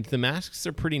 And the masks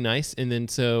are pretty nice. And then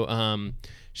so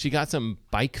she got some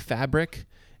bike fabric,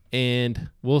 and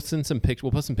we'll send some pictures.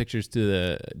 We'll post some pictures to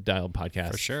the Dialed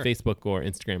Podcast, For sure. Facebook or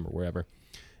Instagram or wherever.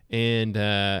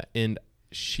 And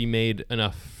she made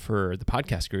enough for the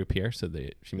podcast group here, so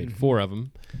she made 4 of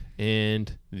them,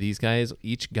 and these guys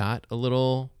each got a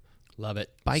little Love it.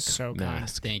 bike So kind.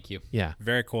 mask. Thank you. Yeah.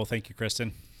 Very cool. Thank you,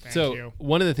 Kristen. So you.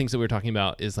 one of the things that we were talking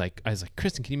about is like, I was like,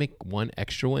 Kristen, can you make one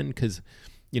extra one? Because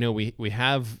we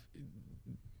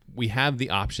have the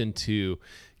option to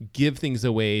give things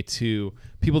away to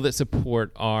people that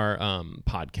support our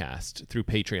podcast through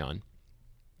Patreon.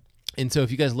 And so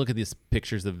if you guys look at these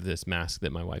pictures of this mask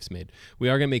that my wife's made, we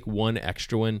are going to make one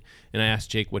extra one. And I asked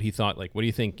Jake what he thought. Like, what do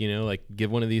you think? Like give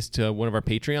one of these to one of our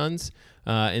Patreons.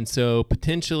 And so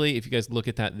potentially, if you guys look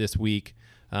at that this week,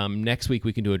 next week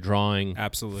we can do a drawing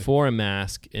Absolutely. for a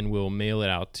mask, and we'll mail it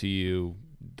out to you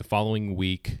the following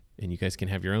week. And you guys can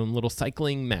have your own little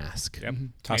cycling mask. Yep.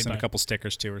 Toss in Made a by- couple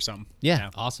stickers too or something. Yeah.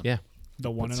 Awesome. Yeah. The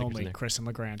one and stickers in only there. Kristen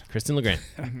LeGrand. Kristen LeGrand,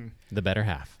 the better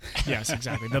half. Yes,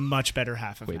 exactly. The much better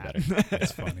half of Way Matt. better.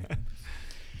 That's funny.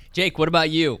 Jake, what about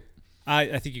you?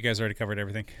 I think you guys already covered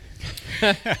everything.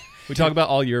 We talk about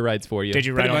all your rides for you. Did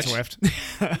you ride Pretty on much.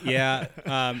 Zwift? Yeah.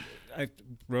 I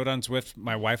rode on Zwift.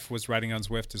 My wife was riding on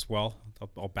Zwift as well.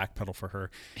 I'll backpedal for her.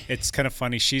 It's kind of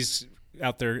funny. She's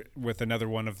out there with another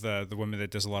one of the women that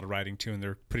does a lot of riding too, and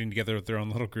they're putting together their own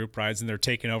little group rides, and they're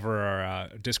taking over our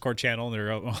Discord channel,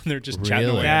 and they're just chatting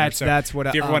Really? away. That's what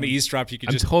If you ever want to eavesdrop, you could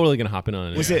I'm just totally going to hop in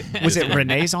on it. Was it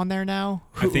Renee's on there now?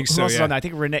 I think who so, else is yeah. on there? I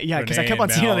think Renee. Yeah, because I Renee kept on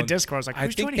and seeing on the Mel. Discord. I was like, I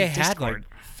who's think joining they had Discord?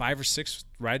 like 5 or 6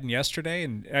 riding yesterday,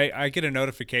 and I get a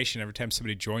notification every time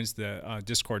somebody joins the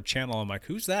Discord channel. I'm like,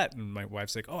 who's that? And my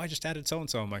wife's like, oh, I just added so and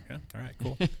so. I'm like, all right,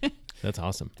 cool. That's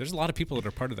awesome. There's a lot of people that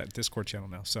are part of that Discord channel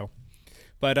now. So,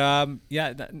 but you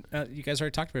guys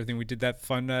already talked about everything. We did that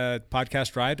fun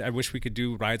podcast ride. I wish we could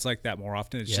do rides like that more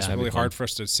often. It's Yeah, just that'd be really fun. hard for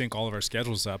us to sync all of our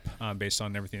schedules up based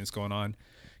on everything that's going on.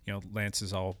 Lance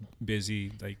is all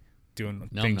busy, like doing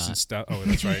No, I'm things not. and stuff. Oh,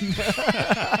 that's right.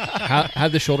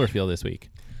 How'd the shoulder feel this week?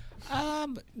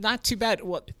 Not too bad.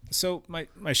 Well, so my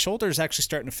shoulder is actually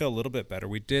starting to feel a little bit better.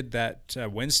 We did that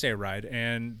Wednesday ride,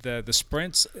 and the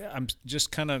sprints, I'm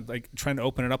just kind of like trying to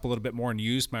open it up a little bit more and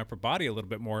use my upper body a little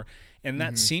bit more, and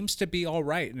that seems to be all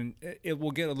right. And it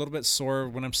will get a little bit sore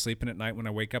when I'm sleeping at night. When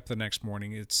I wake up the next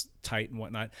morning, it's tight and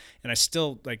whatnot, and I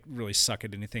still like really suck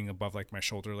at anything above like my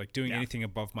shoulder. Like doing anything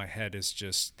above my head is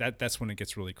just that's when it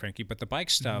gets really cranky. But the bike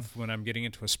stuff, when I'm getting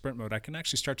into a sprint mode, I can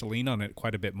actually start to lean on it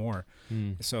quite a bit more.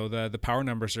 So the power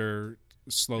numbers are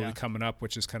slowly coming up,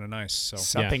 which is kind of nice. So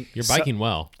Something- You're biking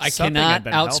well. I Something cannot had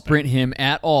been outsprint him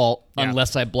at all Yeah.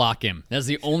 unless I block him. That's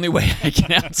the only way I can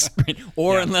outsprint,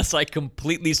 or unless I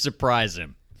completely surprise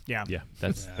him. Yeah. Yeah,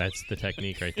 that's the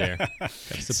technique right there.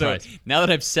 So Surprise. now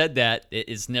that I've said that,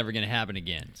 it's never going to happen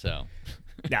again. So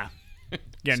Yeah.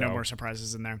 Yeah, no So- more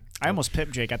surprises in there. I almost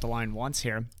pipped Jake at the line once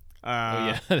here. Oh,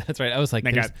 yeah, that's right. I was like,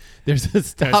 They there's a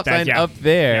stop bad, sign yeah. up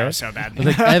there. Yeah, it was so bad. I was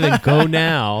like, Evan, go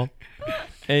now.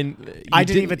 And I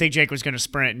didn't even think Jake was going to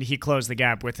sprint, and he closed the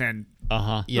gap within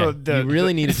Yeah, the- you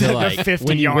really needed to like the 50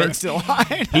 when you yards went, to the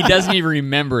line. he doesn't even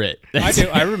remember it. I do.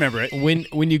 I remember it.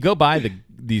 when you go by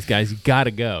these guys, you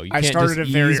gotta go. You I can't started just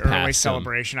a very ease early past them.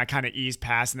 celebration. I kind of eased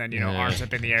past, and then Yeah. arms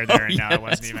up in the air there. And no, yeah, it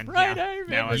wasn't that's even. right, Yeah, I no, it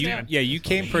remember wasn't that. even. Yeah, you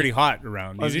came pretty hot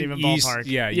around. You Wasn't didn't even ease- ballpark.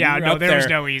 Yeah, you were no, up there was there.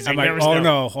 no easing. I'm like, there was oh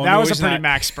no. no, that was a he's pretty not.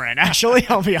 max sprint. Actually,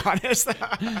 I'll be honest.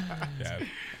 Yeah.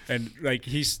 And like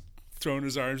he's throwing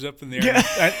his arms up in the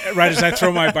air. Right as I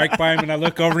throw my bike by him, and I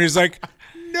look over, and he's like,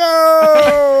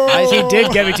 "No!" He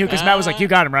did get me too, because Matt was like, "You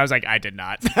got him." I was like, "I did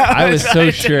not." I was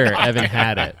so sure Evan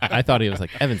had it. I thought he was like,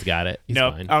 Evan's got it. He's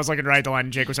Nope. fine. I was looking right at the line,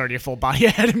 and Jake was already a full body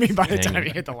ahead of me by the Dang time it.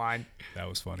 he hit the line. That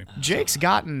was funny. Jake's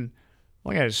gotten.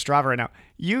 Look at his Strava right now.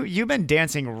 You've been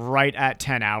dancing right at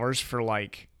 10 hours for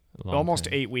like Long almost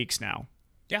time. 8 weeks now.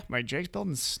 Yeah. Like Jake's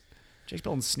building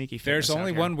sneaky. There's fitness out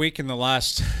only here. 1 week in the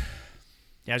last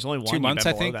Yeah, there's only 2 one. months,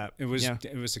 you've I been think. below that. It was Yeah.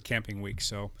 it was a camping week,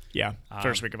 so Yeah.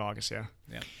 First week of August. Yeah.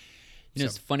 yeah. You know,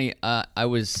 it's funny. I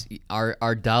was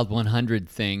our dialed 100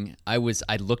 thing. I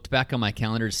looked back on my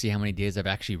calendar to see how many days I've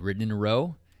actually ridden in a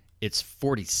row. It's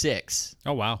 46,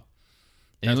 Oh wow.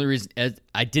 And the only reason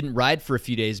I didn't ride for a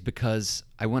few days because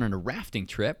I went on a rafting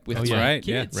trip with my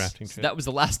kids. Rafting trip. So that was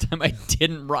the last time I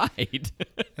didn't ride.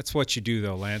 That's what you do,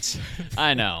 though, Lance.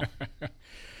 I know.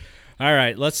 All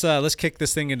right, let's kick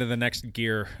this thing into the next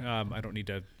gear. I don't need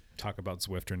to talk about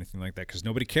Zwift or anything like that because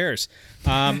nobody cares.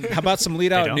 How about some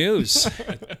lead-out news?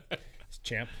 Is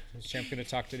Champ going to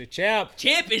talk to the Champ?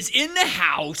 Champ is in the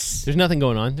house. There's nothing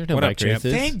going on. There's no bike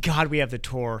races. Thank God we have the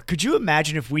tour. Could you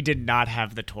imagine if we did not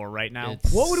have the tour right now?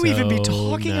 It's what would we even be so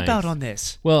talking nice. about on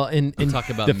this? Well, and talk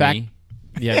about the me. fact,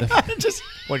 yeah, Just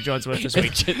what did you on Swift this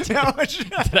week?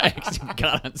 That I actually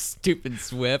got on stupid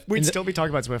Swift. We'd still be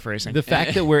talking about Swift racing. the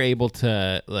fact that we're able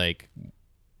to like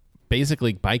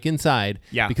basically bike inside,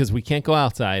 because we can't go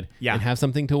outside, and have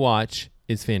something to watch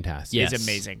is fantastic. Yes. It's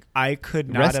amazing. I could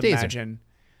not Rest days imagine.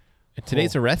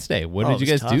 Today's a rest day. What did you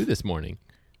guys do this morning?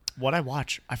 What I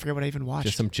watch? I forget what I even watched.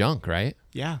 Just some junk, right?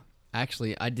 Yeah.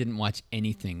 Actually, I didn't watch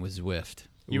anything with Zwift.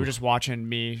 You were just watching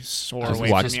me soar Just away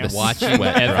from you. watching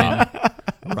Evan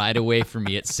ride away from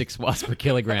me at 6 watts per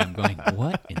kilogram, going,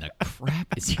 "What in the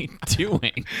crap is he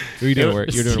doing?" You're doing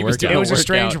a workout. It was a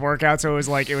strange workout, so it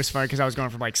was fun because I was going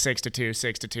from like 6 to 2,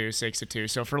 6 to 2, 6 to 2.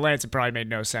 So for Lance, it probably made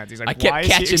no sense. He's like, I kept why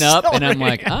catching is he up, and I'm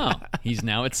accelerating? like, "Oh, he's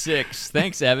now at 6.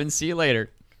 Thanks, Evan. See you later."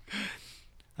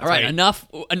 All right, right. enough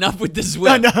with the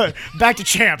Zwift. No, back to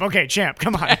Champ. Okay, Champ,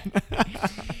 come on.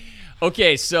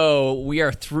 Okay, so we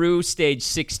are through stage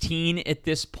 16 at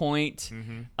this point.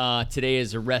 Today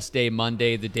is a rest day,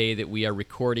 Monday, the day that we are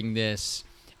recording this.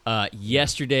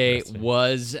 Yesterday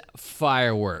was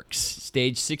fireworks.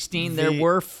 Stage 16, there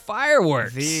were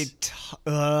fireworks.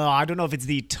 I don't know if it's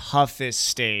the toughest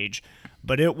stage,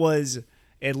 but it was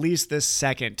at least the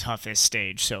second toughest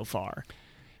stage so far.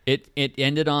 It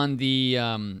ended on the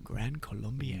Grand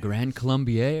Colombier. Grand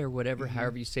Colombier or whatever,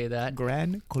 however you say that.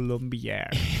 Grand Colombier.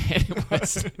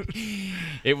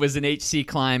 It was an HC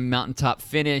climb, mountaintop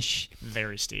finish.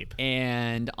 Very steep.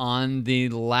 And on the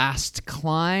last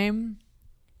climb,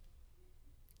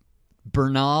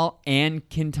 Bernal and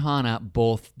Quintana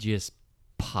both just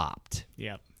popped.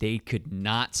 Yep. They could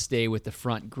not stay with the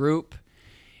front group.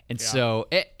 And so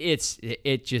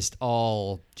it just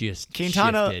all just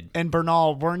Quintana shifted. and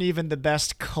Bernal weren't even the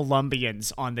best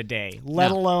Colombians on the day,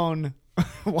 let alone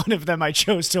one of them I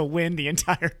chose to win the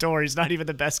entire tour. He's not even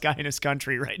the best guy in his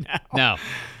country right now. No,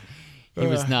 he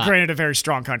was not. Granted, a very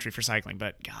strong country for cycling,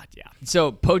 but God, yeah.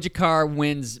 So Pogacar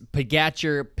wins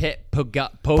Pogacar,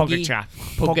 Pogacar.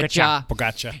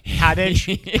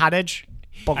 Tadej.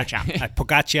 Pogacar.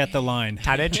 Pogacar at the line.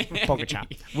 Tadej. Pogacar.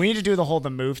 We need to do the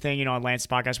move thing, on Lance's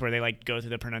podcast where they like go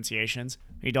through the pronunciations.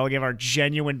 We need to all give our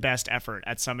genuine best effort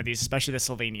at some of these, especially the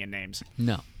Slovenian names.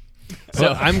 No. So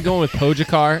I'm going with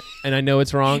Pogacar, and I know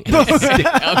it's wrong. And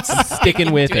I'm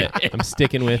sticking with it. I'm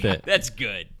sticking with it. That's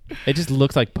good. It just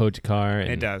looks like Pogacar.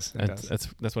 And it does. That's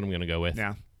what I'm going to go with.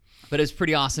 Yeah. But it's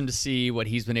pretty awesome to see what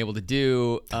he's been able to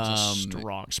do. A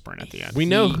strong sprint at the end. We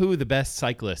know who the best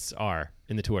cyclists are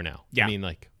in the tour now. Yeah. I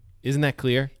mean, isn't that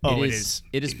clear? Oh, it is.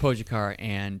 It is Pogacar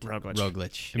and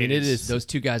Roglic. I mean, it is. Those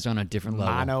two guys are on a different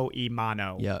level. Mano y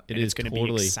mano. Yeah, it's going to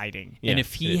be exciting. Yeah, and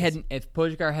if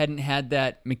Pogacar hadn't had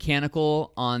that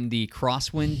mechanical on the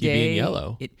crosswind day, he'd be in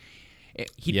yellow.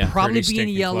 He'd probably be in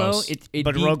yellow.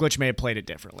 But Roglic may have played it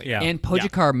differently. Yeah. And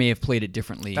Pogacar may have played it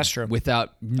differently. That's true.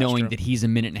 Without knowing that he's a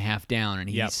minute and a half down and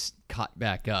he's caught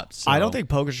back up. So. I don't think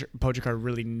Pogacar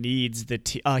really needs the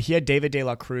he had David De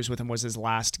La Cruz with him, was his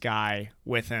last guy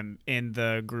with him in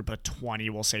the group of 20,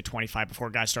 we'll say 25, before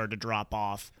guys started to drop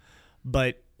off.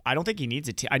 But I don't think he needs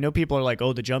a team. I know people are like,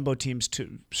 oh, the Jumbo team's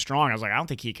too strong. I was like, I don't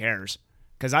think he cares.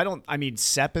 Because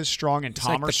Sepp is strong and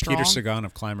Tom are strong. Peter Sagan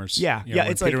of climbers. Yeah.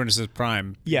 It's Peter was his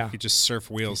prime. Yeah. He could just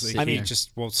surf wheels. He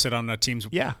just will sit on a team's.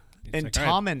 Yeah. And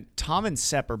like, Tom and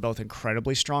Sepp are both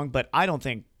incredibly strong, but I don't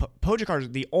think Pogacar is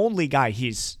the only guy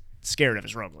he's scared of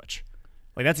is Roglic.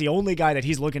 Like that's the only guy that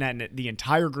he's looking at in the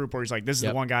entire group where he's like, this is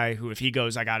the one guy who, if he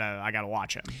goes, I gotta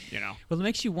watch him. Well, it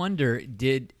makes you wonder: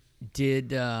 did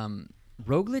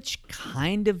Roglic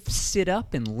kind of sit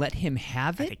up and let him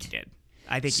have it?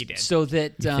 I think he did. So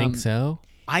that you think so?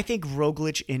 I think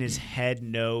Roglic in his head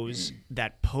knows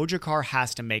that Pogacar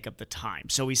has to make up the time.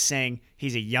 So he's saying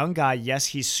he's a young guy. Yes,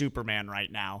 he's Superman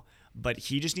right now, but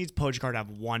he just needs Pogacar to have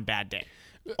one bad day.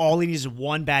 All he needs is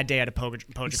one bad day out of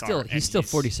Pogacar. He's still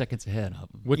 40 seconds ahead of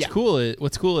him. What's cool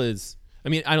is, I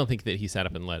mean, I don't think that he sat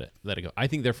up and let it go. I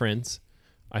think they're friends.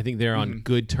 I think they're on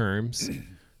good terms.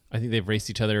 I think they've raced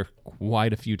each other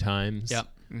quite a few times. Yep.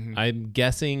 I'm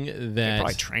guessing They that.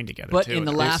 probably trained together. But too, in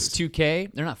the at last places.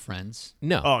 2K, they're not friends.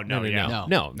 No. Oh, no, yeah.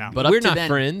 No. But up we're to not then-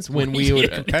 friends when we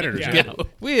would competitors. Yeah.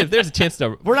 If there's a chance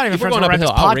to, We're not even if we're friends going when up a we're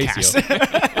hill, at I'll this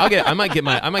race you.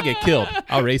 I might get killed.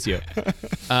 I'll race you.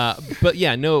 But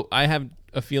yeah, no, I have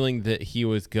a feeling that he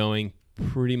was going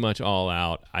pretty much all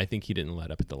out. I think he didn't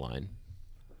let up at the line.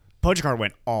 Pogacar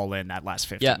went all in that last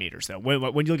 50 Yeah. meters, though.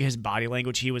 When you look at his body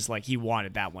language, he was like, he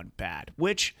wanted that one bad.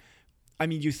 Which, I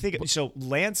mean, you think so.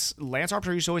 Lance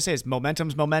Armstrong used to always say, "Is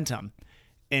momentum's momentum,"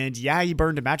 and yeah, he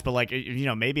burned a match, but like, you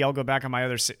know, maybe I'll go back on my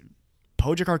other.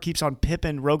 Pogacar keeps on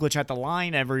pipping Roglic at the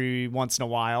line every once in a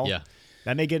while. Yeah,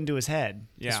 that may get into his head.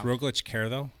 Yeah, Does Roglic care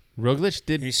though? Roglic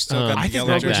did. He's still got the I think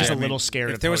yellow Roglic jersey. is a I mean, little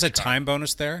scared If of there was a Pogacar. time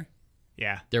bonus there,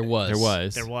 yeah, there was.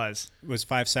 There was. it was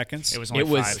 5 seconds. It was only It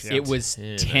was. 5. Yeah. It was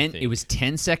 10, I 10. think. It was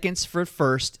 10 seconds for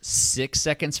first, 6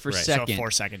 seconds for Right. So a second.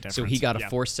 4-second So he difference. got a Yeah.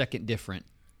 4-second different.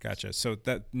 Gotcha. So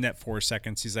that net 4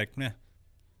 seconds. He's like, meh.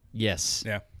 Yes.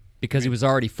 Yeah. Because he was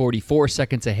already 44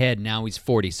 seconds ahead. Now he's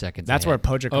 40 seconds. That's where ahead.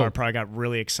 Pogacar probably got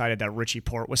really excited that Richie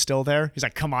Port was still there. He's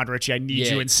like, "Come on, Richie, I need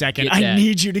Yeah, you in second. get I that."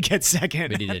 need you to get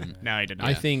second." But he didn't. No, he didn't.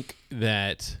 I think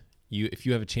that if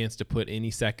you have a chance to put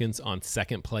any seconds on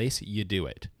second place, you do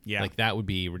it. Yeah. Like that would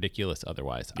be ridiculous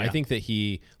otherwise. I Yeah. think that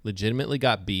he legitimately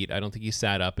got beat. I don't think he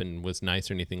sat up and was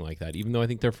nice or anything like that, even though I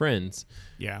think they're friends.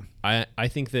 Yeah. I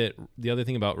think that the other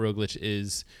thing about Roglic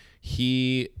is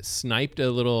he sniped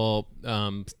a little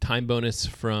time bonus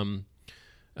from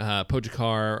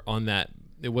Pogacar on that.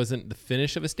 It wasn't the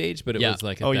finish of a stage, but it Yeah. was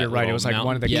like Oh, you're right. It was like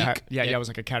one of the peak. it was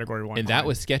like a category 1. And that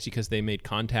was sketchy because they made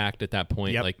contact at that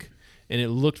point. Yep. Like, and it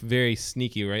looked very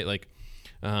sneaky, right? Like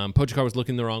Pogacar was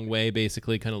looking the wrong way,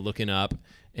 basically, kind of looking up,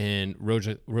 and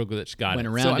Roglic got Went it.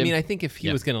 around So I him. mean, I think if he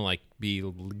Yeah. was gonna like be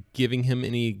giving him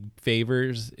any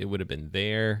favors, it would have been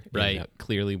there. and Right. that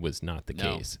clearly was not the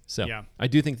No. case. So Yeah. I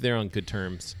do think they're on good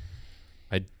terms.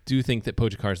 I do think that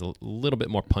Pogacar is a little bit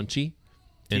more punchy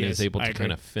and He is is. able I to agree.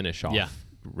 kind of finish off Yeah.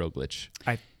 Roglic.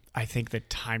 I think the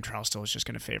time trial still is just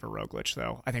going to favor Roglic,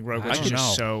 though. I think Roglic I is don't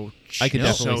just know. so I could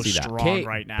definitely so see that. strong Okay,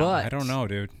 right now. but I don't know,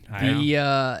 dude.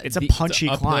 it's a the- punchy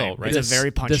it's uphill, climb. right? It's a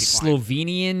very punchy the climb.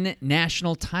 Slovenian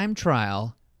national time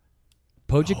trial.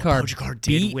 Pogacar, Pogacar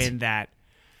did beat win that.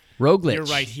 Roglic You're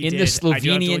right, he in did. the I do have to look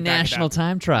Slovenian back at national that.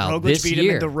 time trial Roglic this beat year.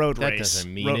 him in the road That race.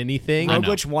 doesn't mean anything.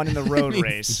 Roglic won in the road means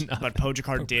race, but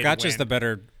Pogacar did Pogacar's win. the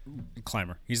better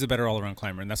climber. He's the better all-around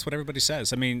climber, and that's what everybody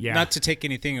says. I mean, Yeah. not to take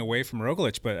anything away from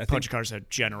Roglic, but I think Pogacar's a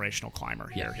generational climber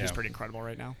here. He's Yeah. pretty incredible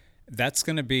right now. that's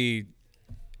going to be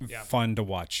fun to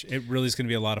watch. It really is going to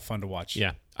be a lot of fun to watch.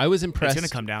 Yeah, I was impressed. gonna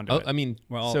come down to it. I mean,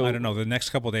 Well, so I don't know. The next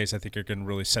couple of days, I think, are going to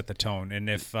really set the tone. And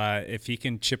if he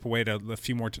can chip away to a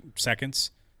few more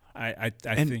seconds, I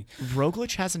And think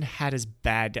Roglic hasn't had as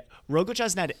bad. Roglic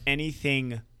hasn't had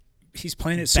anything. he's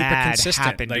playing it super bad consistent.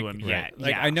 happened to him yet.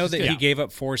 Like Yeah. I know that Yeah. he gave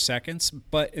up 4 seconds,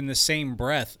 but in the same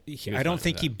breath, I was don't fine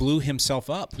think with he that. blew himself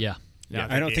up. Yeah. Yeah,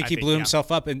 I don't think he blew yeah.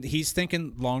 himself up, and he's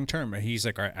thinking long term. He's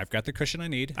like, all right, I've got the cushion I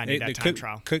need. I need that It time could,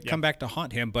 trial. Could Yep. come back to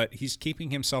haunt him, but he's keeping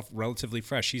himself relatively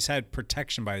fresh. He's had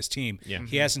protection by his team. Yeah.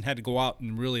 He hasn't had to go out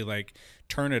and really like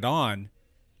turn it on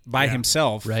by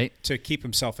himself, Right. to keep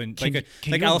himself in. Can, like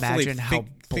can like you Alaphilippe, imagine how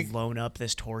think blown up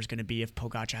this tour is going to be if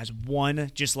Pogacar has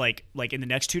one just like in the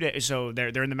next 2 days? So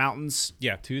they're in the mountains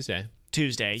yeah. Tuesday.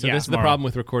 Tuesday. So yeah, this is the tomorrow. problem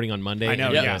with recording on Monday. I know,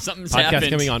 and yeah. Something's podcast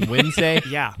happened. coming on Wednesday.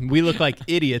 Yeah. we look like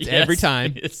idiots Yes, every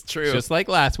time. it's true. Just like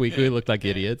last week, we looked like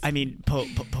idiots. I mean,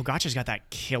 Pogacar's got that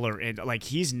killer. Like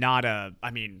he's not a.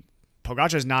 I mean,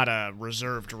 Pogacar's not a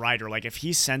reserved rider. Like if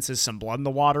he senses some blood in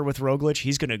the water with Roglic,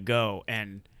 he's gonna go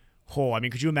and. Oh, I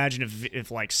mean, could you imagine if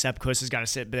like Sepp Kuss has got to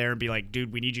sit there and be like,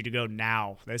 dude, we need you to go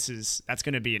now. That's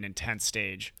going to be an intense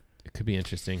stage. it could be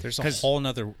interesting. There's a whole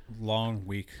nother long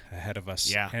week ahead of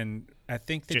us. Yeah. And I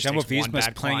think that Just Jumbo takes one Visma is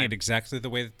bad playing climb. it exactly the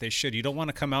way that they should. You don't want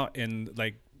to come out and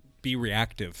like be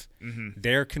reactive. Mm-hmm.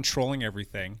 They're controlling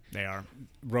everything. They are.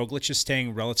 Roglic is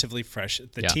staying relatively fresh.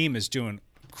 The Yeah. team is doing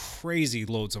crazy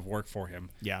loads of work for him.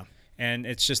 Yeah. And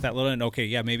it's just that little, and okay,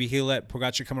 yeah, maybe he let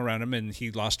Pogacar come around him and he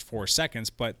lost 4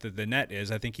 seconds, but the net is,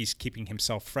 I think he's keeping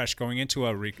himself fresh going into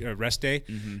a rest day.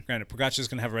 Mm-hmm. Granted, Pogacar's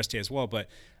going to have a rest day as well, but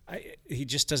he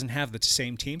just doesn't have the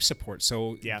same team support.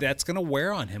 So Yeah. that's going to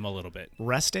wear on him a little bit.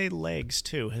 Rest day legs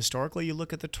too. Historically, you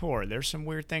look at the tour. There's some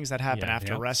weird things that happen Yeah,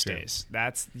 after yeah, rest sure. days.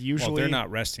 That's usually Well, they're not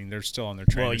resting. They're still on their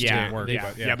Well, trainers yeah, doing work. yeah,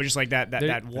 but yeah, but just like that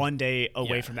They're- 1 day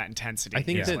away yeah. from that intensity. I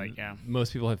think It's that like, yeah.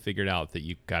 most people have figured out that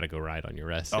you got to go ride on your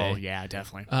rest day. Oh yeah,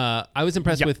 definitely. I was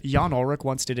impressed with. Jan Ulrich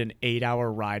once did an 8-hour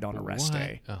ride on a rest What?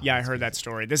 day. Oh, Yeah, I heard that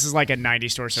story. This is like a 90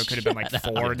 story, so it could have been like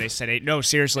 4. And they said 8. No,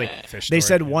 seriously. Fish They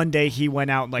story, said yeah. one day he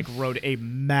went out like rode a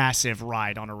massive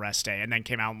ride on a rest day, and then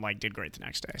came out and like did great the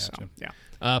next day. Gotcha. So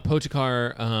yeah.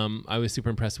 Pogacar, I was super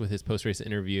impressed with his post-race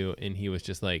interview, and he was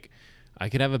just like, I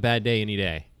could have a bad day any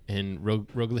day, and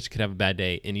Roglic could have a bad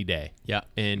day any day. Yeah.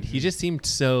 And he just seemed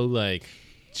so like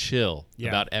chill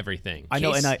about everything. I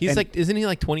know, he's like, isn't he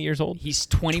like 20 years old? He's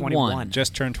 21.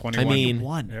 Just turned 21. I mean,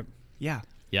 21. Yep. Yeah.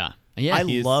 Yeah.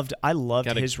 I loved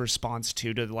his response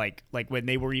too to like when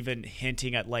they were even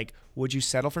hinting at like, would you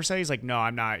settle for say? He's like, no,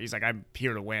 I'm not. He's like, I'm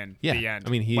here to win. Yeah. The end. I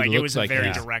mean, he like, looks it was like a very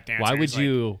he's- direct answer. Why would He's like,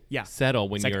 you yeah. settle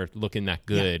when It's like- you're looking that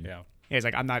good? Yeah. Yeah, he's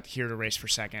like, I'm not here to race for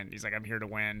second. He's like, I'm here to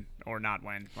win or not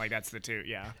win. Like that's the two.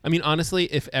 Yeah. I mean, honestly,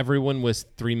 if everyone was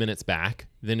 3 minutes back,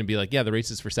 then it'd be like, yeah, the race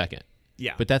is for second.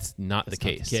 Yeah. But that's not the not the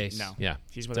case. case. No. Yeah.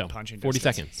 He's within punching 40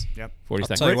 distance. seconds. Yep. 40 I'll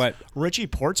seconds. tell you what. Richie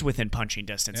Port's within punching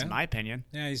distance, in my opinion.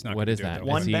 Yeah, he's not. What gonna is do it, that? though.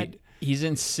 One Is he- bet. He's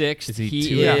in sixth. Is he he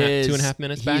two and a half- is 2.5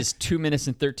 minutes he back? is 2 minutes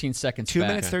and 13 seconds 2 back.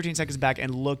 minutes, 13 seconds back,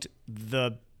 and looked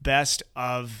the best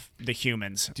of the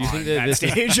humans. Do you think on that this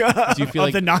is- stage do you feel of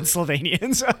like- the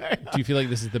non-Slovenians? Do you feel like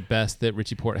this is the best that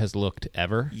Richie Port has looked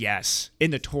ever? Yes, in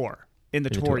the tour. In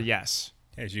the tour, yes.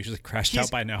 Yeah, he's usually crashed out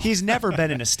by now. He's never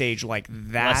been in a stage like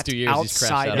that. Last 2 years, he's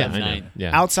crashed outside out of at night.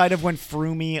 Yeah. outside of when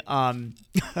Froome,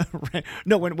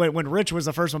 when Rich was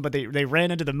the first one, but they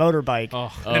ran into the motorbike,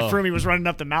 and then Froome was running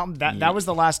up the mountain. That was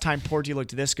the last time Porty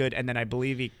looked this good, and then I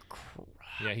believe he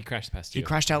crashed past you. he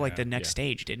crashed out like the next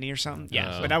stage, didn't he, or something?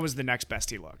 Yeah, but that was the next best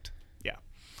he looked. Yeah.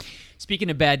 Speaking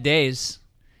of bad days,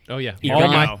 Oh, yeah.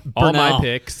 Bernal. All my Bernal.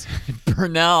 picks.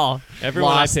 Bernal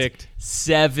Everyone lost I picked.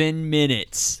 7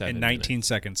 minutes. in 19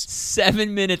 seconds.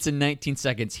 7 minutes and 19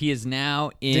 seconds. He is now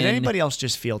in. Did anybody else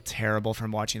just feel terrible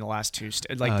from watching the last two?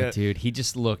 Dude, he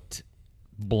just looked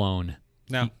blown.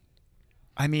 No.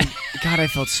 I mean, God, I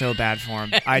felt so bad for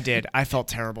him. I did. I felt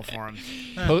terrible for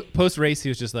him. Post race, he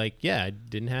was just like, "Yeah, I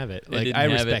didn't have it." Like, didn't I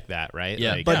have respect it. that, right?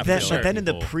 Yeah. Like, But for then in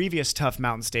the people- previous tough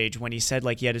mountain stage, when he said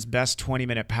like he had his best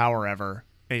 20-minute power ever,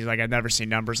 and he's like, I've never seen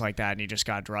numbers like that, and he just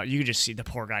got dropped. You could just see the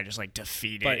poor guy just like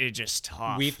defeated. But It just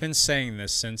tough. We've been saying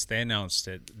this since they announced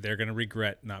it. They're going to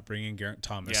regret not bringing Geraint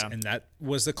Thomas. Yeah. And that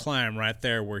was the climb right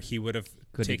there where he would have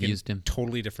Could have taken used him.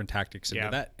 totally different tactics into Yeah.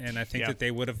 that. And I think Yeah. that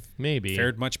they would have Maybe.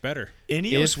 fared much better.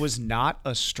 Ineos was not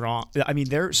a strong. I mean,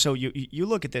 so you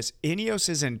look at this.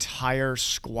 Ineos's entire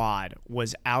squad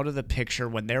was out of the picture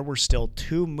when there were still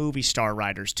 2 movie star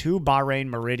riders, 2 Bahrain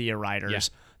Meridia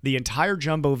riders, the entire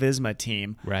Jumbo Visma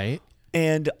team, right?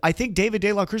 And I think David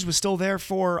De La Cruz was still there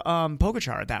for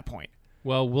Pogacar at that point.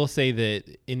 Well, we'll say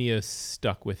that Ineos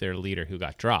stuck with their leader who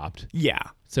got dropped. Yeah.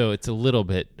 So it's a little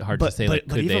bit hard to say, like, but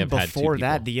could they even have had 2 before people?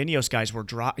 that, the Ineos guys were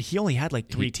dropped. He only had like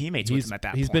 3 teammates with him at that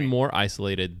point. He's been more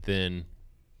isolated than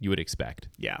you would expect.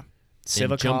 Yeah.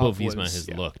 And Jumbo Sivakov Visma was- has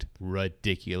yeah. looked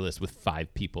ridiculous with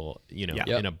 5 people,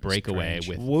 Yeah. in a breakaway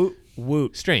Strange. with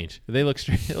Woot. strange. They look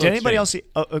strange. Did anybody else see?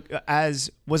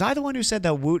 Was I the one who said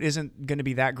that Woot isn't going to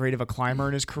be that great of a climber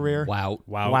in his career?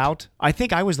 Wout. I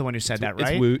think I was the one who said that,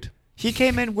 right? It's Woot. He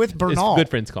came in with Bernal. His good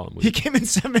friends call him Woot. He came in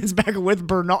 7 minutes back with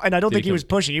Bernal, and I don't Did think he he was come-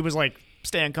 pushing. He was like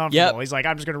staying comfortable. Yep. He's like,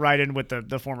 I'm just going to ride in with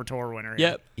the former tour winner. here.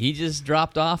 Yep. He just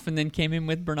dropped off and then came in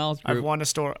with Bernal's group.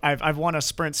 I've won a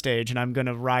sprint stage, and I'm going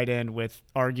to ride in with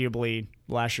arguably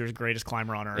last year's greatest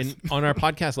climber on earth. And on our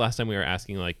podcast last time, we were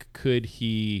asking, like, could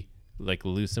he like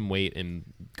lose some weight and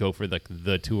go for like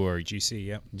the tour GC?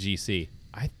 Yep. GC.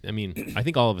 I mean, I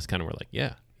think all of us kind of were like,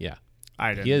 yeah.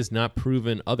 I did. He has not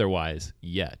proven otherwise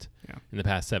yet Yeah. in the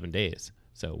past 7 days.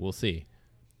 So we'll see.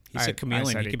 He's a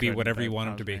chameleon. He could be whatever you want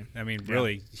him to be. me. I mean, Yeah.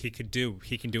 really, he can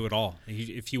do it all.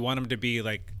 If you want him to be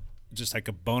like just like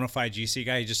a bona fide GC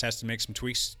guy, he just has to make some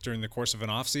tweaks during the course of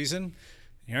an off season.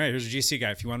 All right, here's a GC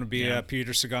guy. If you want to be a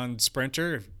Peter Sagan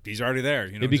sprinter, he's already there.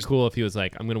 It'd be cool if he was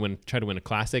like, I'm going to try to win a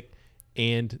classic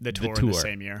and the tour in the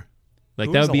same year. Like,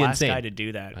 Who that was would the be last insane. guy to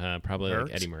do that? Probably like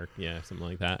Merckx? Eddie Merckx. Yeah, something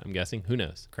like that. I'm guessing. Who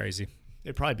knows? Crazy.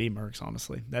 It'd probably be Merckx,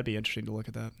 honestly. That'd be interesting to look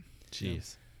at that.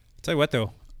 Jeez. Tell you what,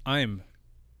 though, I'm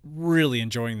really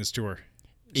enjoying this tour.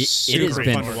 It has Super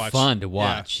been fun to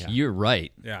watch. Yeah. You're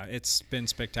right. Yeah, it's been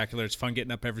spectacular. It's fun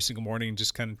getting up every single morning and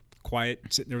just kind of quiet,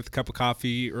 sitting there with a cup of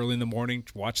coffee early in the morning,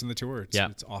 watching the tour.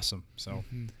 It's awesome. So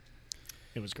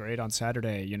It was great on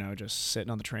Saturday, just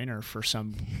sitting on the trainer for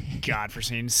some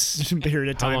godforeseen period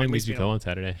of time. How long at did least, you go on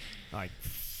Saturday? Like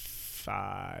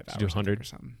 5 Did you do hours 100 or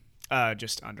something.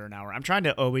 Just under an hour. I'm trying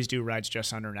to always do rides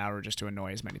just under an hour just to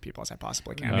annoy as many people as I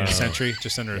possibly can. A century,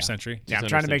 just under a century. Yeah, I'm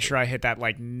trying to make sure I hit that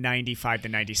like 95 to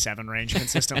 97 range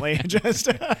consistently. Just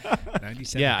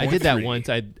 97. Yeah, I did that once.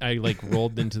 I like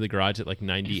rolled into the garage at like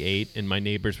 98, and my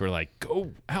neighbors were like,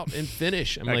 "Go out and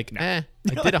finish." I'm like, no. I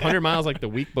did 100 miles like the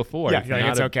week before. Yeah,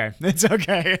 it's okay. It's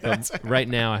okay. Right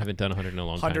now, I haven't done 100 in a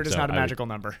long time. 100 is not a magical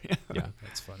number. Yeah,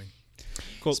 that's funny.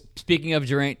 Cool. Speaking of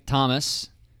Geraint Thomas,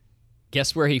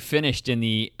 guess where he finished in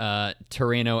the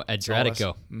Tirreno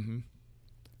Adriatico? Mm-hmm.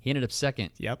 He ended up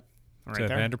second. Yep. Right to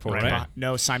there. Van der Poel, right?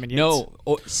 No, Simon Yates. No,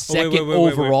 second wait,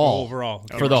 overall. Overall.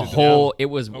 For the whole, it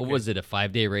was, what was it, a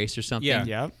 5-day race or something? Yeah.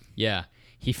 Yep. Yeah.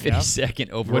 He finished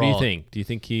second overall. What do you think? Do you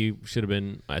think he should have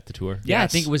been at the Tour? Yeah, Yes, I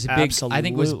think it was a big. absolutely. I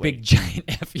think it was big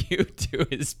giant fu to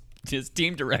his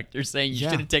team director saying you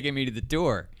should have taken me to the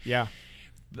Tour. Yeah.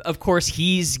 Of course,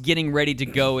 he's getting ready to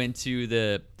go into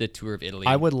the Tour of Italy.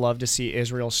 I would love to see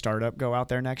Israel Startup go out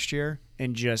there next year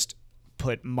and just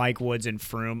put Mike Woods and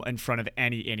Froome in front of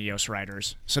any Ineos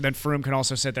riders. So then Froome can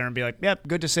also sit there and be like, "Yep,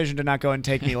 good decision to not go and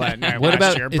take me last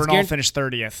year." Bernal finished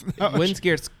 30th. When's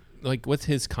Garrett's what's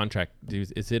his contract?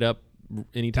 Is it up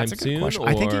anytime That's a good soon? question.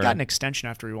 I think he got an extension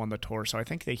after he won the Tour, so I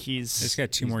think that he's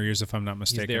got 2 more years if I'm not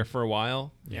mistaken. He's there for a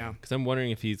while. Yeah, because I'm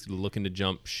wondering if he's looking to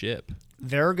jump ship.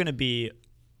 They're going to be.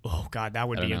 Oh, God, that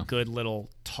would be know. a good little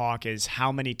talk is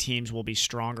how many teams will be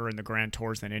stronger in the Grand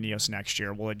Tours than Ineos next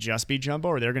year? Will it just be Jumbo,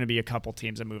 or are there going to be a couple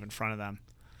teams that move in front of them?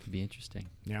 Could be interesting.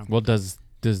 Yeah. Well,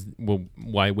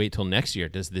 why wait till next year?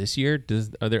 Does this year?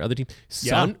 Are there other teams?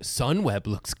 Sunweb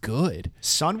looks good.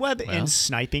 Sunweb in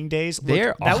sniping days.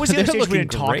 That was the other stage we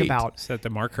didn't talk about. Is that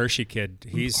the Mark Hershey kid?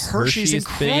 Hershey's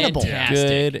incredible.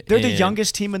 Good. They're the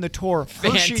youngest team in the Tour.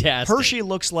 Fantastic. Hershey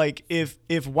looks like if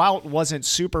Wout wasn't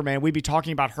Superman, we'd be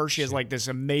talking about Hershey as like this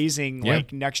amazing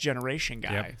like next generation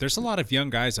guy. Yep. There's a lot of young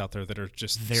guys out there that are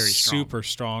just very super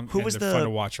strong. Who was fun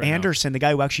to watch right Anderson, the guy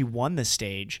who actually won the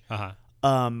stage?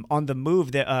 On the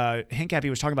move that Hincapie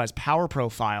was talking about his power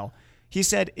profile. He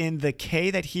said in the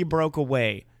K that he broke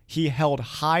away, he held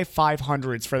high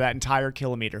 500s for that entire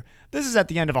kilometer. This is at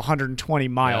the end of a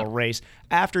 120-mile race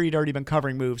after he'd already been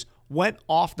covering moves. Went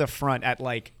off the front at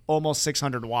like almost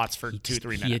 600 watts for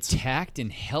 2-3 minutes. He attacked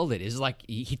and held it. It's like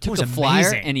he took was a flyer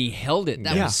amazing. and he held it.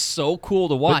 That was so cool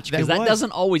to watch because that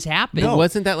doesn't always happen. No.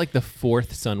 Wasn't that like the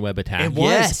 4th Sunweb attack? It was.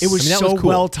 Yes. It was so cool.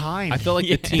 well timed. I felt like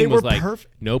the team They was were like,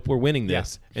 perfect. "Nope, we're winning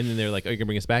this," and then they're like, "Are you gonna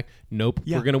bring us back?" "Nope,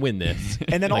 we're gonna win this."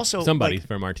 And then like, also somebody like,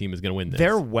 from our team is gonna win this.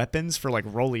 Their weapons for like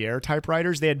Rollier type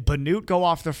riders, they had Benoot go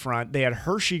off the front, they had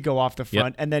Hershey go off the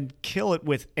front, and then kill it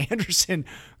with Anderson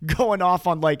going off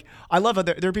on like. I love it.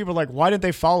 There are people like, why didn't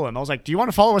they follow him? I was like, do you want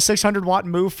to follow a 600-watt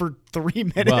move for 3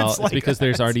 minutes? Well, it's because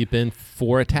there's already been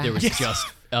 4 attacks. There was just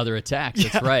other attacks.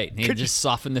 That's right. He just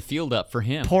softened the field up for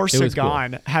him. Poor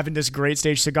Sagan having this great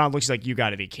stage. Sagan looks like, you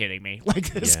got to be kidding me.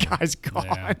 Like, this guy's gone.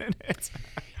 Yeah.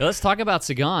 Let's talk about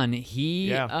Sagan.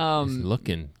 He's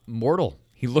looking mortal.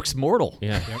 He looks mortal.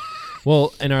 Yeah.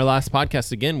 Well, in our last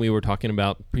podcast, again, we were talking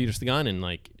about Peter Sagan and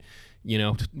like,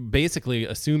 basically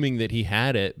assuming that he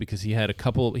had it because he had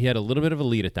a little bit of a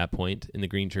lead at that point in the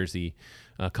green jersey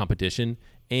competition,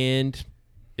 and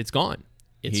it's gone.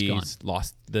 He's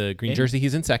lost the green jersey.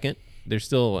 He's in second. There's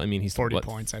still, he's 40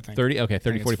 points, I think. 30, okay,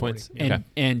 30, 40 points. Okay.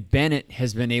 And Bennett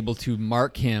has been able to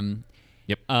mark him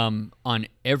on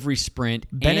every sprint.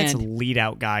 Bennett's lead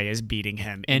out guy is beating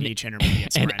him in each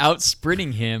intermediate sprint. And out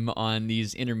sprinting him on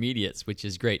these intermediates, which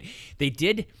is great. They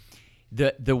did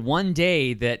the one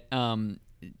day that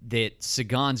that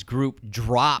Sagan's group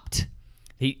dropped.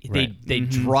 They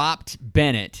dropped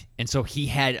Bennett, and so he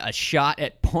had a shot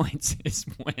at points is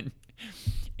when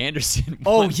Anderson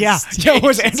won it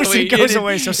was Anderson goes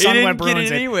away, so Sunweb ruins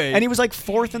it. Anyway. And he was like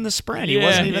 4th in the sprint. He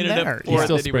wasn't even there. He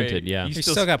still sprinted, He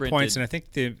still got points, and I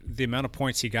think the amount of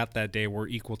points he got that day were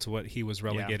equal to what he was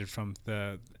relegated from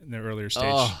the earlier stage.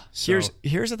 Oh,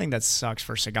 here's the thing that sucks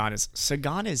for Sagan is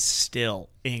Sagan is still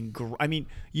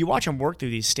you watch him work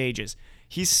through these stages.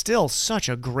 He's still such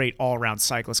a great all-around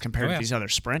cyclist compared to these other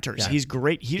sprinters. Yeah. He's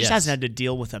great. He just hasn't had to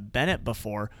deal with a Bennett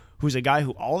before, who's a guy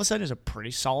who all of a sudden is a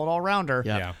pretty solid all-rounder.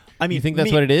 Yeah. You think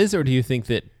that's what it is, or do you think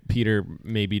that Peter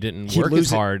maybe didn't work as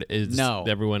hard as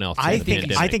everyone else? I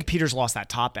think Peter's lost that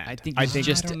top end. I think we're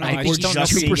just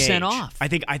 2% off. I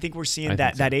think we're seeing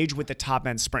that age with the top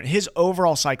end sprint. His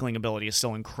overall cycling ability is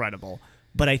still incredible.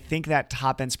 But I think that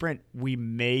top end sprint, we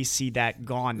may see that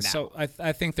gone now. So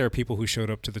I think there are people who showed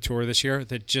up to the Tour this year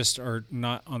that just are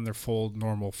not on their full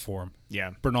normal form.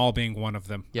 Yeah. Bernal being one of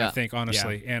them, Yeah. I think,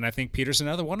 honestly. Yeah. And I think Peter's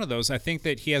another one of those. I think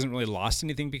that he hasn't really lost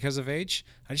anything because of age.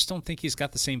 I just don't think he's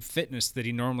got the same fitness that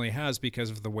he normally has because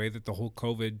of the way that the whole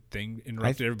COVID thing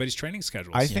interrupted everybody's training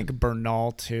schedules. I think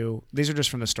Bernal, too. These are just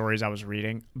from the stories I was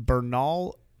reading.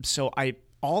 Bernal,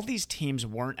 all these teams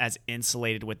weren't as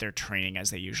insulated with their training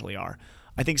as they usually are.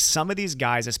 I think some of these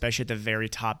guys, especially at the very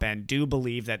top end, do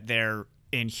believe that they're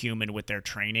inhuman with their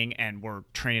training and were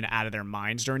training out of their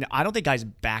minds during it. I don't think guys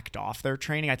backed off their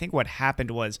training. I think what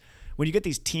happened was when you get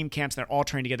these team camps and they're all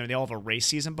trained together and they all have a race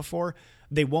season before,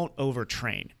 they won't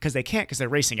overtrain because they can't because they're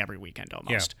racing every weekend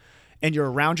almost. Yeah. And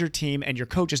you're around your team and your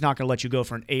coach is not going to let you go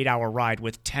for an 8-hour ride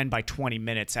with 10 by 20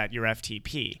 minutes at your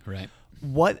FTP. Right.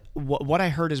 What I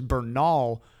heard is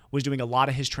Bernal was doing a lot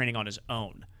of his training on his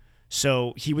own.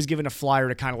 So he was given a flyer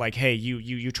to kind of like, hey,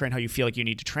 you train how you feel like you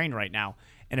need to train right now.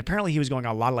 And apparently he was going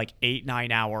on a lot of like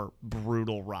 8-9 hour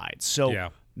brutal rides. So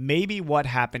maybe what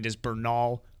happened is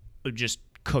Bernal just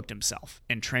cooked himself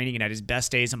in training and at his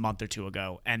best days a month or two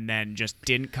ago and then just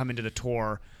didn't come into the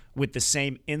Tour with the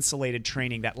same insulated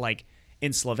training that like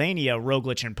in Slovenia,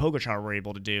 Roglic and Pogačar were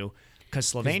able to do.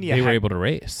 Because Slovenia they were able to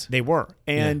race. They were.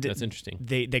 And that's interesting.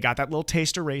 They got that little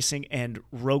taste of racing, and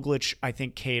Roglic, I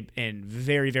think, came in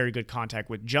very, very good contact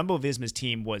with Jumbo-Visma's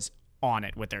team was on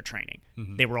it with their training.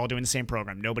 Mm-hmm. They were all doing the same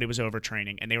program. Nobody was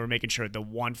overtraining, and they were making sure the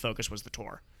one focus was the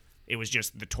Tour. It was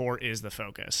just the Tour is the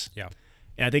focus. Yeah.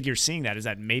 And I think you're seeing that is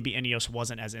that maybe Ineos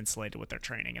wasn't as insulated with their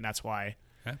training, and that's why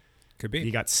could be.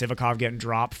 You got Sivakov getting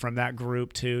dropped from that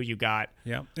group, too. You got...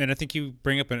 Yeah, and I think you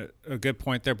bring up a good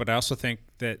point there, but I also think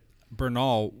that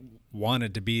Bernal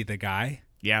wanted to be the guy.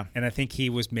 Yeah. And I think he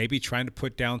was maybe trying to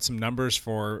put down some numbers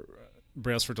for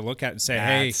Brailsford to look at and say,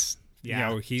 hey, you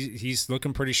know, he's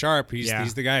looking pretty sharp.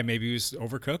 He's the guy. Maybe he was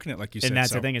overcooking it, like you said. And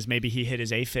that's the thing is maybe he hit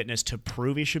his A fitness to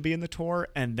prove he should be in the Tour.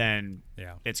 And then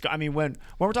it's, I mean, when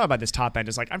we're talking about this top end,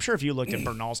 it's like, I'm sure if you looked at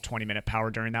Bernal's 20-minute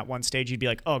power during that one stage, you'd be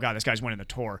like, oh, God, this guy's winning the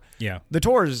Tour. Yeah. The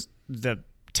Tour is the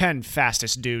 10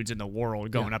 fastest dudes in the world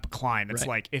going up a climb. It's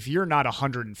like if you're not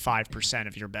 105%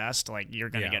 of your best, like you're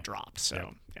going to get dropped.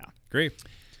 So, Great.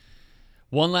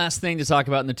 One last thing to talk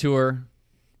about in the Tour.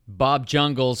 Bob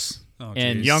Jungels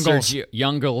and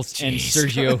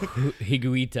Sergio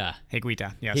Higuita.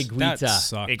 Higuita, yes.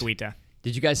 Higuita.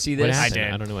 Did you guys see this? I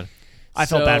did. I don't know what. I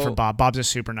felt bad for Bob. Bob's a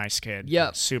super nice kid.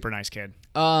 Yeah. Super nice kid.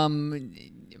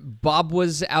 Bob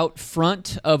was out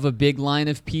front of a big line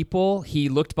of people. He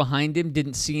looked behind him,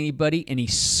 didn't see anybody, and he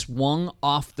swung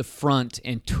off the front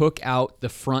and took out the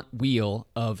front wheel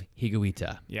of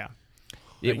Higuita. Yeah.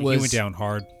 He went down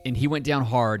hard. And he went down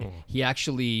hard. He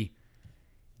actually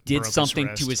did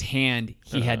something to his hand.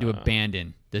 He had to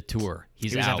abandon the Tour. He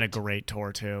was having a great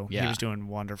tour, too. Yeah. He was doing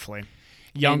wonderfully.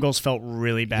 Jungels felt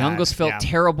really bad. Jungels felt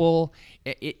terrible.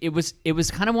 It was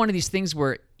kind of one of these things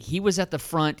where he was at the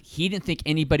front. He didn't think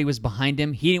anybody was behind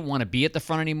him. He didn't want to be at the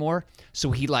front anymore.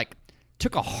 So he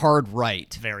took a hard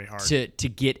right. Very hard. To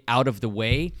get out of the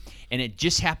way. And it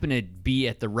just happened to be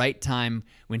at the right time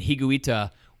when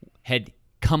Higuita had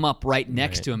come up right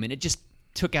next to him. And it just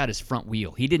took out his front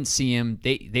wheel. He didn't see him.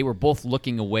 They were both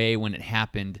looking away when it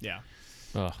happened. Yeah.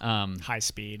 High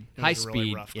speed. High speed.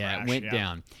 Really rough crash. It went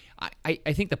down.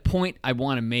 I think the point I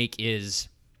want to make is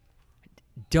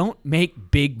don't make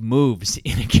big moves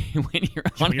when you're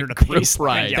on a group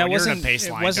ride. Yeah, it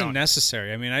wasn't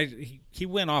necessary. I mean, he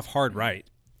went off hard right.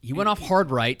 He went off hard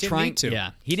right. Didn't need to.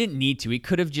 Yeah, he didn't need to. He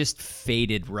could have just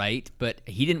faded right, but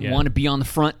he didn't want to be on the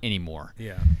front anymore.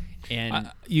 Yeah.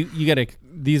 And you got to.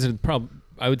 These are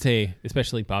I would say,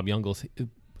 especially Bob Jungels,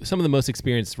 some of the most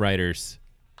experienced riders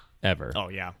ever. Oh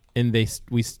yeah. And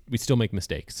we still make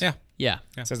mistakes. Yeah.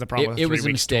 Says the problem. It was a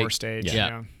mistake. Tour stage.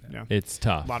 Yeah. It's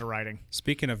tough. A lot of riding.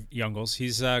 Speaking of Jungels,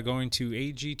 he's going to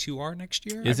AG2R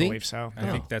next year. Is he? I believe so. I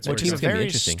think that's which is a very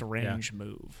interesting. strange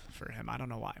move for him. I don't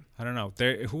know why. I don't know.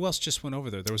 Who else just went over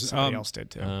there? There was somebody else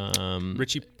did too.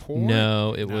 Richie Port?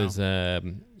 No, it was.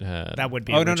 That would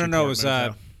be. Oh no! It was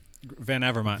Van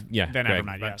Avermaet. Yeah, Van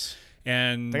Avermaet. Yes.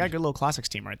 And they got a good little classics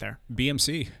team right there.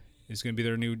 BMC is going to be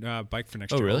their new bike for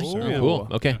next year. year. Oh, really? Cool.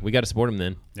 Okay, we got to support them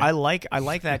then. Yeah. I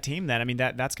like that team then. I mean,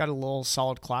 that's got a little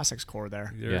solid classics core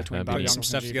there. They're putting some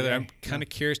stuff together. I'm kind of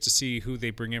curious to see who they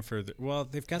bring in for.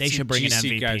 They've got. They some should bring GC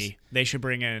in MVP. Guys. They should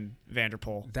bring in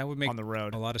Vanderpool. That would make on the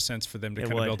road a lot of sense for them to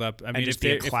kind of build up. I mean, just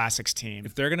be a classics team.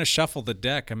 If they're going to shuffle the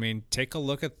deck, I mean, take a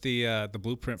look at the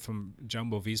blueprint from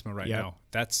Jumbo Visma right now.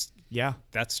 That's Yeah.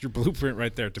 That's your blueprint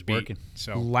right there to beat. working.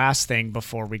 So last thing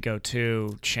before we go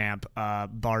to Champ,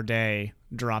 Bardet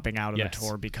dropping out of Yes. the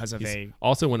tour because of He's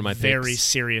also one of my very picks.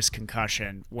 serious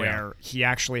concussion where he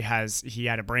actually he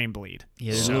had a brain bleed. He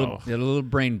had a little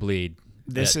brain bleed.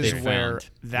 This that is they where found.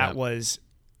 that Yep. was.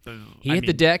 He hit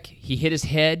the deck. He hit his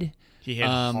head. He hit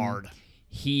hard.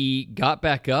 He got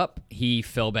back up. He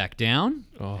fell back down.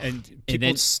 And people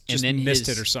then- just and then missed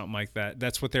his- it or something like that.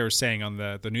 That's what they were saying on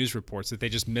the news reports, that they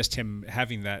just missed him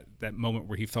having that moment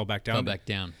where he fell back down. Fell back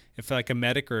down. If like a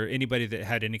medic or anybody that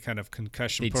had any kind of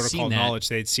concussion They'd protocol seen that. knowledge,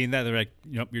 they'd seen that. They're like,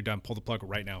 nope, you're done. Pull the plug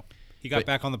right now. He got But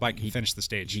back on the bike and finished the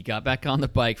stage. He got back on the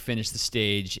bike, finished the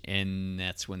stage, and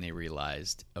that's when they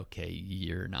realized, okay,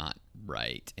 you're not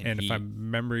right. And if my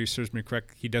memory serves me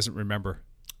correct, he doesn't remember.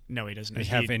 No, he doesn't.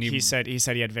 He said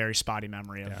he had very spotty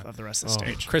memory of the rest of the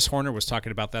stage. Chris Horner was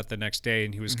talking about that the next day,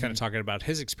 and he was kind of talking about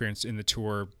his experience in the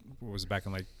tour. What was it, back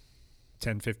in like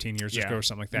 10, 15 years ago or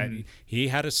something like that. He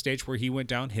had a stage where he went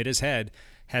down, hit his head,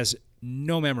 has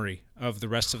no memory of the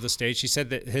rest of the stage. He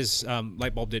said that his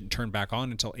light bulb didn't turn back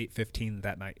on until 8:15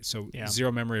 that night. So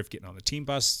zero memory of getting on the team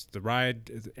bus, the ride,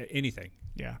 anything.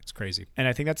 Yeah, it's crazy. And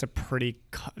I think that's a pretty.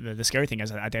 The scary thing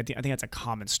is, I think that's a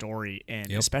common story, and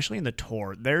especially in the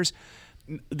tour. There's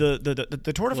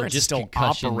the Tour de France is still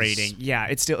operating. Yeah,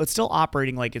 it's still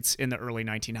operating like it's in the early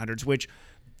 1900s, which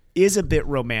is a bit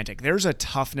romantic. There's a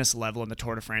toughness level in the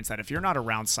Tour de France that if you're not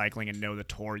around cycling and know the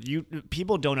tour,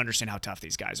 people don't understand how tough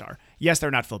these guys are. Yes,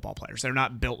 they're not football players. They're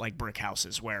not built like brick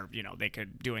houses where they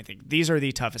could do anything. These are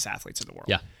the toughest athletes in the world.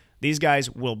 Yeah. These guys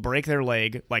will break their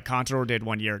leg like Contador did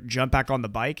one year, jump back on the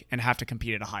bike, and have to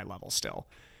compete at a high level still.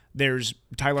 There's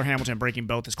Tyler Hamilton breaking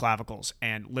both his clavicles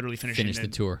and literally finishing the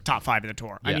tour. top 5 in the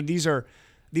tour. Yeah. I mean, these are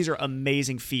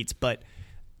amazing feats, but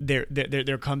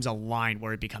there comes a line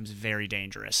where it becomes very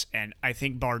dangerous. And I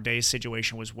think Bardet's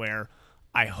situation was where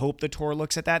I hope the tour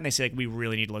looks at that and they say, like, we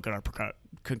really need to look at our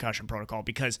concussion protocol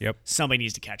because somebody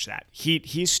needs to catch that.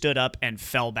 He stood up and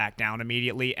fell back down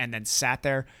immediately and then sat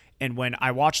there. And when I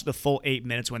watched the full 8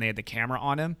 minutes when they had the camera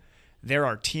on him, there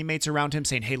are teammates around him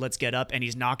saying, hey, let's get up. And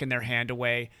he's knocking their hand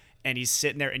away. And he's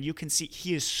sitting there. And you can see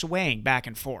he is swaying back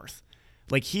and forth.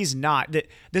 Like, he's not.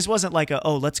 This wasn't like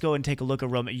let's go and take a look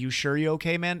at Roman. You sure you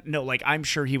okay, man? No, like, I'm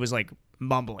sure he was, like,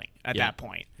 mumbling at that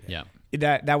point. Yeah.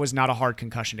 That was not a hard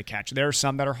concussion to catch. There are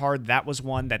some that are hard. That was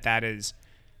one that is.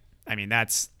 I mean,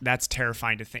 that's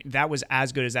terrifying to think. That was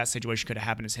as good as that situation could have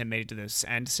happened as him made it to this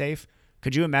end safe.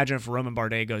 Could you imagine if Roman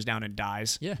Bardet goes down and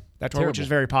dies? Yeah. That's which is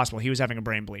very possible. He was having a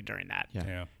brain bleed during that.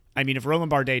 Yeah. I mean, if Roman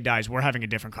Bardet dies, we're having a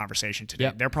different conversation today.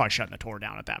 Yep. They're probably shutting the tour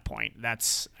down at that point.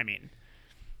 That's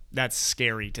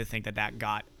scary to think that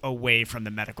got away from the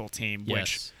medical team,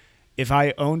 which Yes. if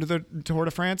I owned the Tour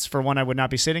de France, for one, I would not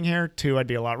be sitting here. 2, I'd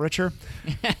be a lot richer.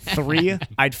 3,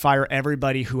 I'd fire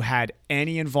everybody who had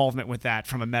any involvement with that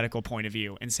from a medical point of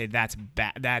view and say that's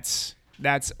bad.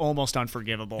 That's almost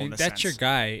unforgivable. And in a that's your sense.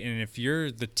 guy, and if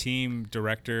you're the team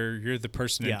director, you're the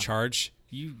person in charge,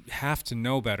 you have to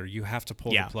know better. You have to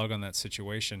pull the plug on that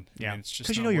situation. I mean, it's just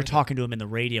because not you're worth it. talking to him in the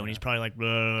radio, and he's probably like,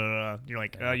 blah. You're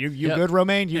like, you good,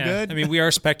 Romain? You good? I mean, we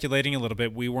are speculating a little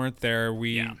bit. We weren't there.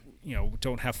 We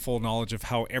don't have full knowledge of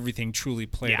how everything truly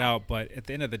played out. But at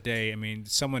the end of the day, I mean,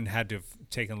 someone had to have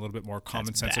taken a little bit more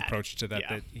common sense bad. approach to that. Yeah.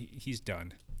 That he's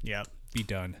done. Yep. Be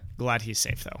done. Glad he's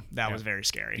safe though. That was very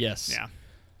scary. Yes. Yeah. All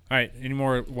right. Any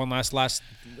more? One last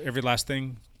every last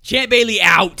thing. Champ Bailey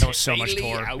out. That was so much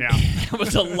Bailey tour. out. Yeah. That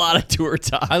was a lot of tour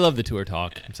talk. I love the tour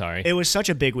talk. I'm sorry. It was such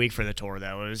a big week for the tour,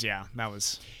 though. It was, that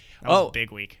was a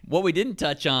big week. What we didn't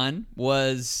touch on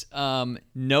was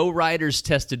no riders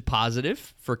tested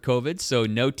positive for COVID, so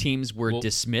no teams were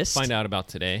dismissed. Find out about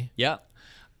today. Yeah.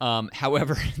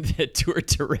 However, the tour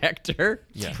director,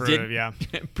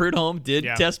 Prudhomme, did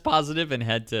test positive and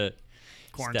had to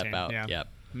quarantine. Step out. Yeah. Yep.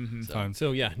 Mm-hmm.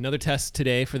 So yeah, another test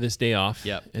today for this day off.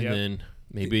 Yep. And then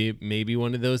maybe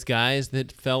one of those guys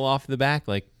that fell off the back,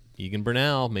 like Egan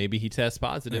Bernal, maybe he tests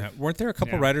positive. Yeah. Weren't there a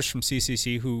couple riders from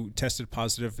CCC who tested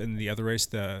positive in the other race,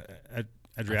 the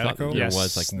Adriatico? There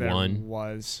was like one.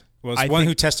 Was one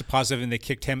who tested positive, and they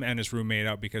kicked him and his roommate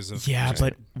out because of. Yeah,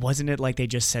 but wasn't it like they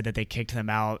just said that they kicked them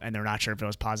out, and they're not sure if it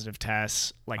was positive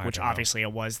tests, which obviously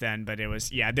it was then, but it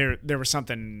was there was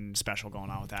something special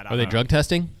going on with that. Are they drug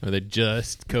testing? Or are they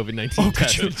just COVID-19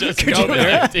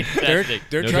 testing?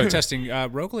 They're drug testing.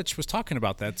 Roglic was talking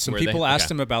about that. Some people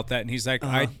asked him about that, and he's like,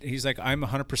 I'm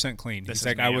 100% clean. He's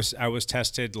like, I was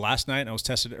tested last night, and I was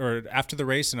tested or after the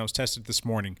race, and I was tested this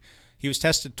morning. He was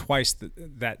tested twice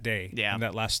that day in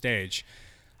that last stage.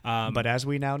 But as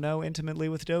we now know intimately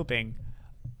with doping,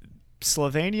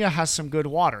 Slovenia has some good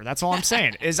water. That's all I'm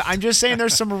saying. I'm just saying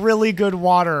there's some really good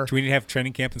water. Do we need to have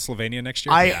training camp in Slovenia next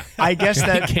year? I guess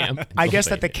that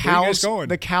the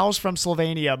going? cows from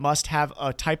Slovenia must have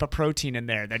a type of protein in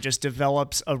there that just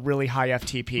develops a really high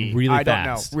FTP. Really don't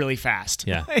know, really fast.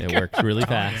 Yeah, it works really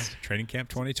fast. Training camp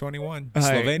 2021.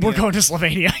 Slovenia. We're going to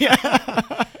Slovenia. Yeah.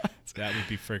 That would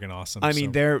be friggin' awesome. I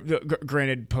mean,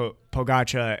 granted,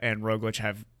 Pogačar and Roglic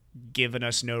have given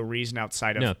us no reason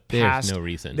outside of past. There's no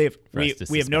reason.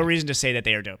 We have no reason to say that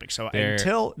they are doping. So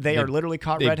until they are literally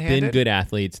caught red-handed, they've been good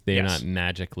athletes. They're not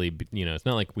magically. It's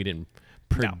not like we didn't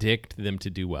predict them to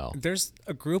do well. There's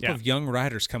a group of young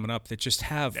riders coming up that just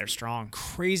have they're strong,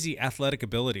 crazy athletic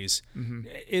abilities. Mm-hmm.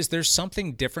 Is there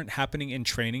something different happening in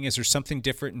training? Is there something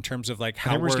different in terms of like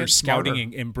how we're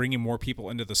scouting and bringing more people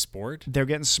into the sport? They're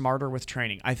getting smarter with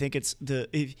training. I think it's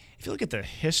if you look at the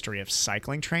history of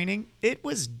cycling training, it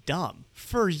was dumb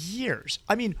for years.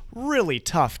 I mean, really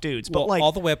tough dudes, but like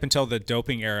all the way up until the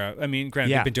doping era. I mean,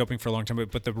 granted, they've been doping for a long time,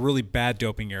 but the really bad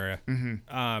doping era.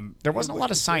 Mm-hmm. There wasn't a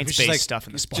lot of science-based stuff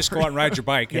in the sport. Just go out and ride your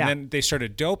bike. And then they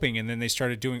started doping, and then they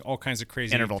started doing all kinds of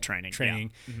crazy interval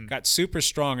training. Got super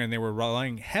strong, and they were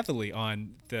relying heavily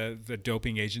on the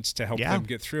doping agents to help them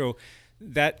get through.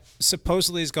 That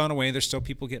supposedly has gone away. There's still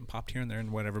people getting popped here and there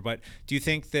and whatever. But do you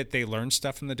think that they learned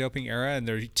stuff from the doping era and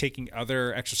they're taking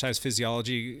other exercise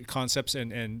physiology concepts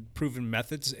and proven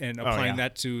methods and applying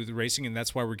that to the racing? And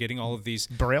that's why we're getting all of these.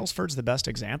 Brailsford's the best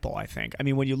example, I think. I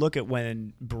mean, when you look at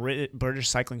when British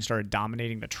cycling started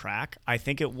dominating the track, I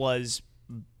think it was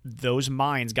those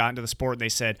minds got into the sport and they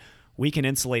said, we can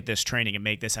insulate this training and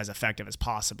make this as effective as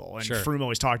possible. And Froome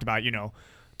always talked about,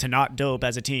 to not dope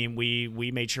as a team, we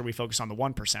made sure we focus on the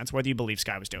 1%, whether you believe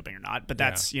Sky was doping or not. But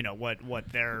that's what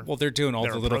they're they're doing all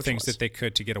the little things that they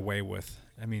could to get away with.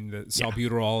 I mean, the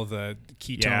salbutamol, the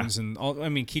ketones, and all. I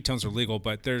mean, ketones are legal,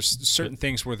 but there's certain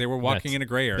things where they were walking in a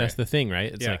gray area. That's the thing,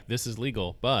 right? It's like this is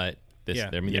legal, but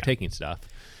they're taking stuff.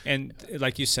 And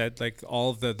like you said, like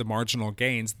all of the marginal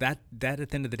gains, that at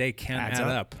the end of the day can add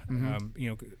up.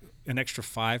 Mm-hmm. An extra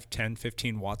 5, 10,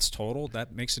 15 watts total,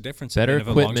 that makes a difference. Better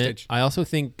equipment. I also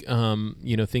think,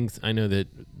 things, I know that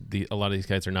a lot of these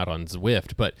guys are not on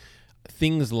Zwift, but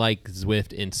things like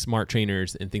Zwift and smart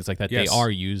trainers and things like that, they are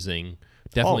using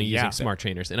smart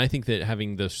trainers. And I think that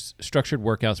having those structured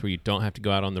workouts where you don't have to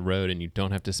go out on the road and you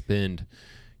don't have to spend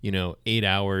 8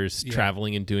 hours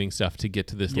traveling and doing stuff to get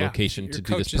to this location to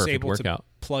do this perfect workout.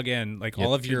 Plug in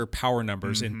all of your power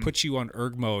numbers and put you on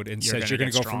erg mode and says you're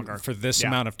going to go for this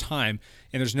amount of time,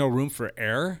 and there's no room for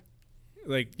error.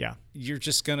 You're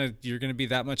gonna be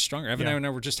that much stronger. Evan and I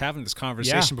were just having this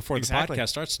conversation before the podcast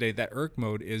starts today. That erg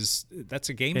mode that's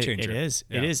a game changer.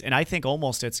 It is, and I think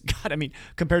almost it's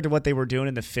compared to what they were doing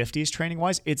in the 50s training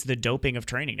wise, it's the doping of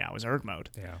training now is erg mode.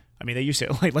 Yeah, I mean they used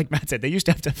to like Matt said, they used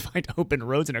to have to find open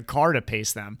roads in a car to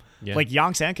pace them. Yeah. Like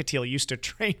Jonks Anquetil used to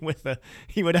train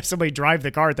he would have somebody drive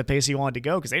the car at the pace he wanted to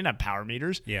go because they didn't have power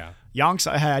meters. Yeah,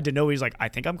 Jonks had to know he's like, I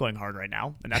think I'm going hard right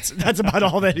now, and that's about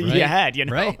all that he had.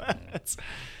 Right.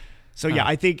 So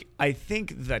I think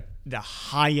that the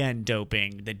high-end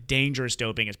doping, the dangerous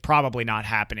doping, is probably not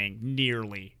happening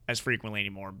nearly as frequently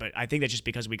anymore. But I think that's just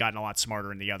because we've gotten a lot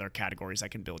smarter in the other categories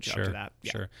that can build you up to that.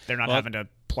 Yeah. Sure. They're not having to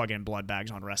plug in blood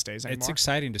bags on rest days anymore. It's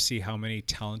exciting to see how many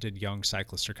talented young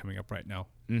cyclists are coming up right now.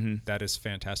 Mm-hmm. That is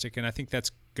fantastic. And I think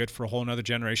that's good for a whole other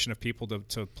generation of people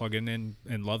to plug in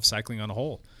and love cycling on a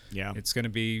whole. Yeah, it's going to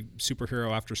be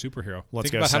superhero after superhero.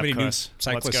 Think about Sepp how many Kuss. new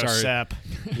cyclists Let's go, are. Sepp.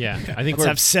 Yeah, I think Let's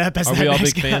have Sepp as are that we all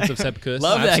next big guy. fans of Sepp Kuss?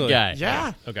 Love that guy.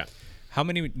 Yeah. Okay. How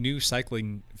many new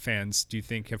cycling fans do you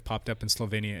think have popped up in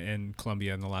Slovenia and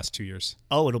Colombia in the last 2 years?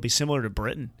 Oh, it'll be similar to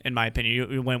Britain, in my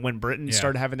opinion. When Britain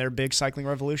started having their big cycling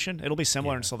revolution, it'll be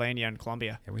similar in Slovenia and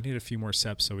Colombia. Yeah, we need a few more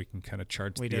Sepps so we can kind of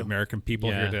charge the American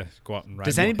people here to go out and ride.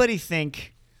 Does anybody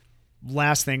think,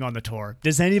 last thing on the tour,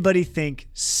 does anybody think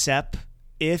Sepp,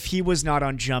 if he was not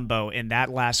on Jumbo in that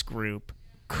last group,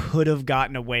 could have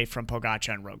gotten away from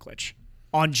Pogačar and Roglic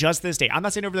on just this day? I'm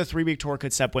not saying over the 3-week tour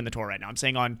could Sepp win the tour right now. I'm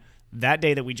saying on that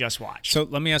day that we just watched. So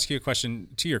let me ask you a question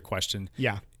to your question.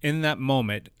 Yeah. In that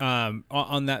moment,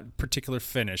 on that particular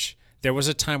finish, there was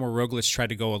a time where Roglic tried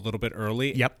to go a little bit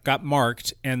early. Yep. Got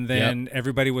marked, and then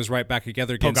everybody was right back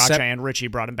together again. Pogačar and Richie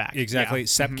brought him back. Exactly. Yeah.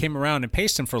 Sepp came around and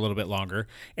paced him for a little bit longer.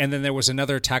 And then there was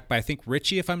another attack by, I think,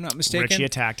 Richie, if I'm not mistaken. Richie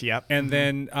attacked, yep. And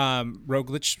then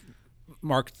Roglic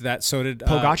marked that. So did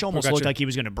Pogačar. Almost looked like he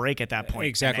was going to break at that point.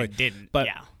 Exactly. And didn't. But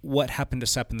what happened to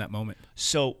Sepp in that moment?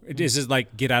 So is it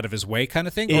like get out of his way kind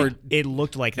of thing? It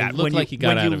looked like that. It looked like he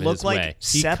got out of his way.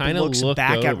 Sepp looks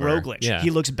back at Roglic. Yeah.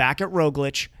 He looks back at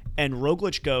Roglic, and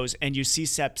Roglic goes, and you see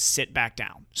Sepp sit back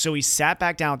down. So he sat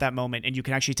back down at that moment, and you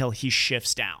can actually tell he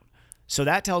shifts down. So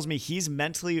that tells me he's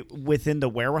mentally within the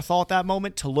wherewithal at that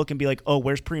moment to look and be like, oh,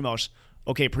 where's Primoz?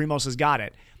 Okay, Primoz has got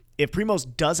it. If Primoz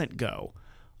doesn't go,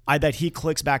 I bet he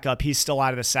clicks back up. He's still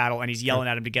out of the saddle, and he's yelling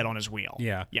at him to get on his wheel.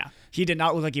 Yeah. He did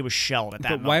not look like he was shelled at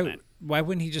that moment. Why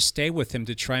wouldn't he just stay with him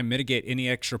to try and mitigate any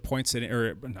extra points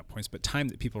or not points, but time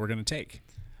that people were going to take?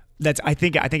 I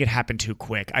think it happened too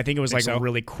quick. I think it was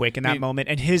really quick in that moment,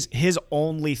 and his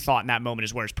only thought in that moment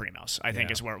is where's Primoz. I think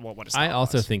is what his thought I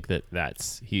also was. think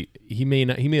that's he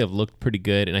may have looked pretty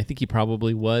good, and I think he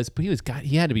probably was, but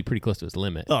he had to be pretty close to his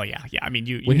limit. Oh yeah. I mean,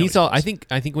 I think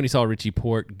when he saw Richie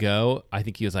Port go, I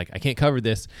think he was like, I can't cover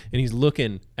this, and he's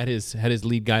looking at his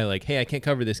lead guy like, hey, I can't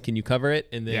cover this. Can you cover it?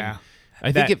 And then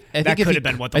I think that could have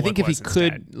been what the look was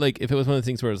instead. Like if it was one of the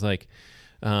things where it was like.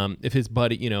 If his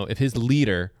buddy, if his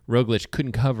leader, Roglic,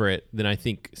 couldn't cover it, then I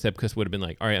think Sepp Kuss would have been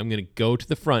like, all right, I'm going to go to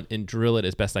the front and drill it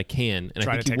as best I can. And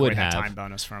Try I think to he take would away have. that time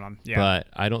bonus from him. Yeah. But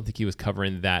I don't think he was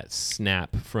covering that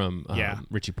snap from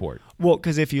Richie Port. Well,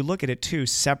 because if you look at it too,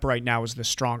 Sepp right now is the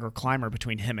stronger climber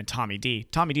between him and Tommy D.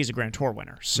 Tommy D is a Grand Tour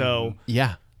winner. So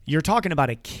you're talking about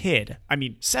a kid. I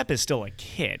mean, Sepp is still a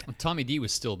kid. Well, Tommy D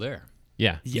was still there.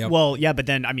 Yeah. Yep. Well, yeah, but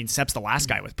then Sepp's the last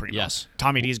guy with Primoz. Yes.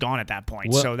 Tommy D's gone at that point,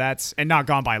 Well, so and not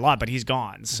gone by a lot, but he's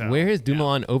gone. So where is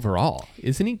Dumoulin overall?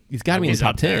 Isn't he? He's got to be in the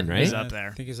top 10, right? He's up there.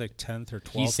 I think he's like 10th or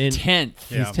 12th. He's 10th.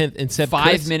 He's 10th, and Sepp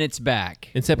 5 Kuss, minutes back.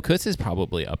 And Sepp Kuss is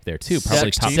probably up there too. Probably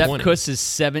top Sepp 20. Kuss is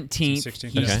 17th. 16th.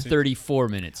 He's 34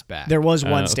 minutes back. There was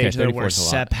one stage there 34 where is a lot.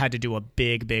 Sepp had to do a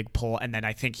big pull, and then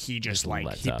I think he just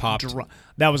lets he up. Popped.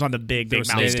 That was on the big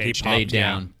mountain days that stage. he Laid popped,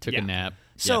 down, took a nap.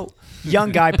 So,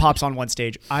 young guy pops on one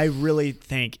stage. I really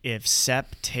think if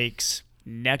Sepp takes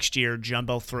next year,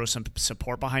 Jumbo throws some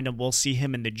support behind him, we'll see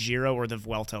him in the Giro or the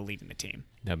Vuelta leading the team.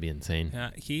 That'd be insane. Yeah,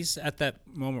 he's at that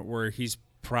moment where he's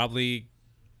probably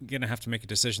gonna have to make a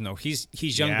decision though. He's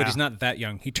young, but he's not that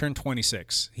young. He turned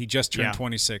 26. He just turned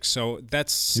 26. So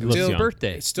that's looks still young.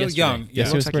 Birthday. It's still yesterday. young. Yes, Yeah.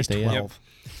 it was Looks like he's birthday, yeah. 12.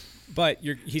 But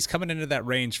he's coming into that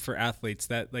range for athletes,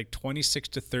 that like 26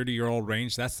 to 30-year-old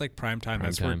range. That's like prime time.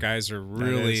 That's where time. guys are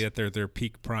really at their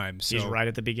peak prime. So He's right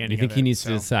at the Do beginning you think of he it, needs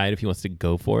so. to decide if he wants to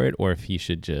go for it or if he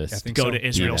should just think Go so. to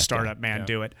Israel that Startup, guy. man.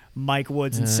 Do it. Mike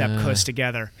Woods and Sepp Kuss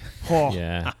together. Oh,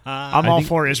 Yeah. I'm I all think-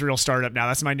 for Israel Startup now.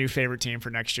 That's my new favorite team for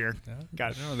next year.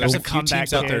 Got there's some a few comeback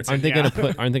teams out there. kids. Aren't they Yeah.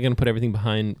 gonna put everything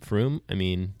behind Froome? I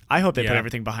mean, I hope they put Yeah.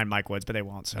 everything behind Mike Woods, but they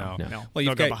won't. So No. no, Well, they'll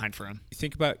you've go got- behind for him. You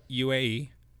think about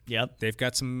UAE. Yep. They've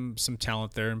got some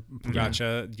talent there.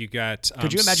 Pogača, you got.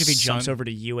 Could you imagine if he jumps Sun- over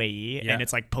to UAE Yeah. and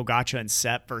it's like Pogača and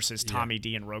Sepp versus Tommy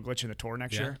D and Roglic in the Tour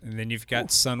next year? And then you've got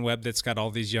Sunweb that's got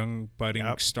all these young budding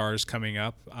stars coming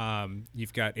up.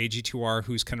 You've got AG2R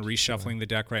who's kind of reshuffling the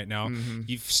deck right now.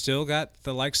 You've still got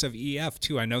the likes of EF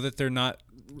too. I know that they're not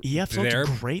EF there.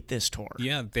 looked great this tour.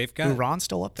 Yeah, they've got Ron's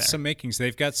still up there. some makings.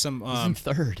 They've got some in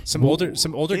third. some older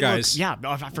They guys. look-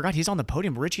 I forgot he's on the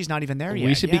podium. Richie's not even there yet.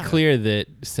 we should be Yeah. clear that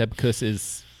Sepp Kuss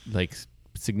is like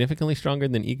significantly stronger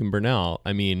than Egan Bernal.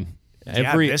 I mean,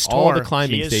 this all the tour,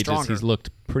 climbing he is stages, stronger. he's looked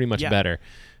pretty much Yeah. better.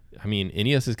 I mean,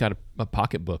 Ineos has got a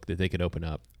pocketbook that they could open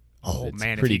up. Oh It's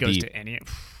man, if pretty he goes deep. to any. I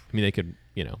mean, they could,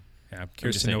 Yeah, I'm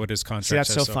curious just to know saying. what his contract See,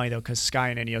 that's says. so funny though, because Sky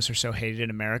and Ineos are so hated in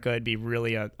America. It'd be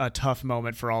really a tough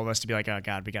moment for all of us to be like, oh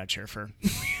God, we got to cheer for,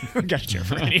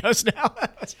 Ineos now.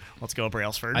 Let's go,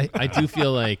 Brailsford. I do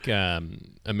feel like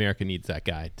America needs that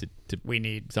guy to We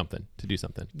need something to do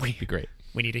something. It'd be great.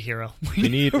 We need a hero. We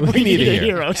need a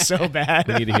hero so bad.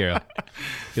 We need a hero. I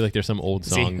feel like there's some old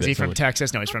song. Is he from someone-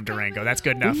 Texas? No, he's from Durango. That's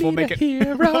good enough. We'll need make a it.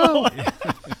 hero.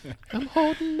 I'm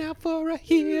holding out for a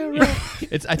hero.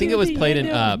 I think it was played in.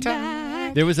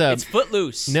 There was a. It's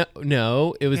Footloose.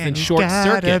 No, it was in And you Short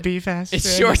gotta Circuit. be fast, It's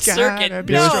and Short you gotta Circuit.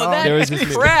 be No, strong. There was that's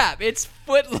this- crap. It's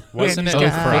Footloose. Wasn't it And you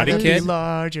Karate gotta be Kid?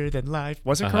 larger than life.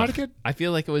 Was it Karate Kid? I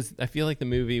feel like it was. I feel like the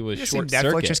movie was You Short seen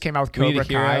Netflix Circuit. just came out with We Need a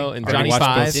Cobra Hero Kai. and I Johnny watched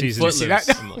both Five. seasons. See that?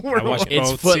 I watched It's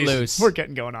both Footloose. We're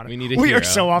getting going on it. We need a We are hero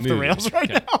so off the movie. rails right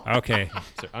now. Okay.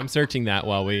 So I'm searching that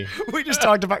while we. We just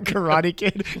talked about Karate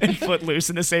Kid and Footloose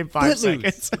in the same 5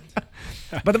 seconds.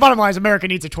 But the bottom line is America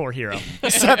needs a tour hero.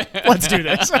 Let's do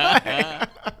this.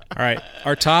 All right.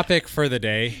 Our topic for the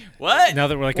day. What? Now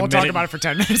that we're like We'll a talk minute about it for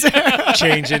 10 minutes.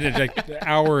 changing it like an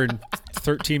hour and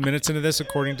 13 minutes into this,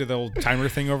 according to the old timer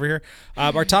thing over here.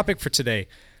 Our topic for today: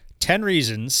 10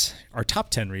 reasons, our top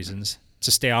 10 reasons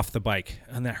to stay off the bike.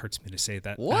 And that hurts me to say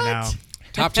that. What? I know.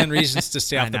 Top 10 reasons to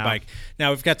stay I off the know. bike. Now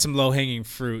we've got some low-hanging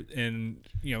fruit, and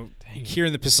here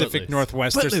in the Pacific Footloose.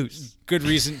 Northwest, Footloose. there's good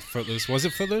reason. Footloose. Was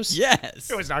it Footloose? Yes.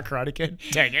 It was not Karate Kid.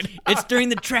 Dang it. It's during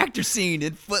the tractor scene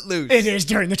in Footloose. It is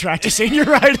during the tractor scene. You're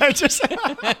right.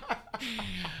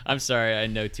 I'm sorry, I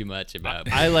know too much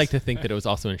about. I like to think that it was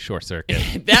also in Short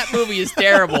Circuit. That movie is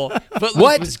terrible. Footloose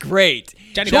What? was great.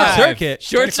 Short Circuit.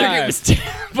 Short Circuit was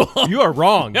terrible. You are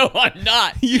wrong. No, I'm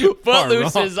not. You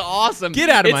Footloose are wrong. is awesome. Get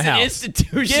out of my It's an house.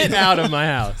 institution. Get out of my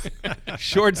house.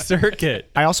 Short Circuit.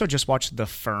 I also just watched The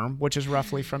Firm, which is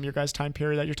roughly from your guys' time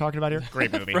period that you're talking about here.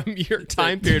 Great movie. From your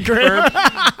time period.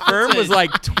 Firm was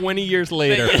like 20 years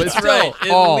later. But That's still, right, at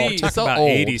oh, least. it's so About old.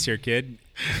 80s here, kid.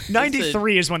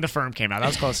 93 is when The Firm came out. That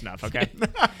was close enough, okay?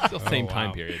 Still same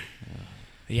time period.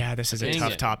 Yeah, this is a Dang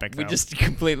tough it. topic, though. We just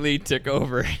completely took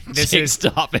over This Jake's is-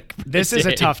 topic. for This the is a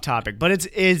day. tough topic, but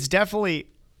it's definitely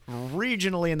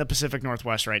regionally in the Pacific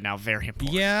Northwest right now very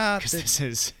important. Yeah, because this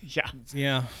is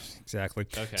Yeah, exactly.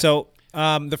 Okay. So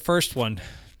the first one,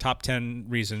 top 10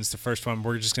 reasons. The first one,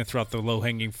 we're just going to throw out the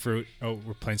low-hanging fruit. Oh,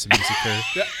 we're playing some music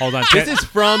here. Hold on. This is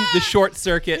from the Short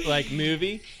Circuit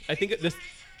movie. I think it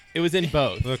was in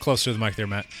both. A little closer to the mic there,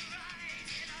 Matt.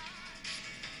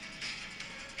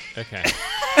 Okay.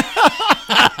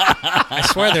 I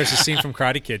swear there's a scene from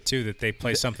Karate Kid, too, that they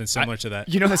play something similar to that.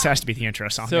 You know this has to be the intro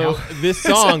song. So now. this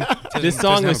song doesn't was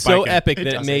have a so bike in it. epic It that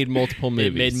it doesn't. made multiple movies.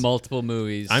 It made multiple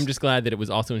movies. I'm just glad that it was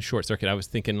also in Short Circuit. I was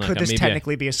thinking like Could this maybe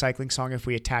technically be a cycling song if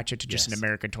we attach it to just Yes. an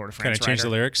American Tour de Can France I change the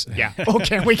rider? lyrics? Yeah. Oh,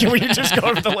 can we just go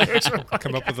over the lyrics? real quick?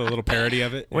 Come up with a little parody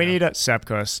of it? We need a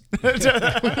Sepkus.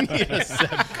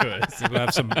 We'll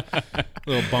have some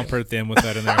little bumper at the end with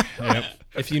that in there. Yep.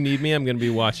 if you need me, I'm going to be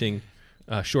watching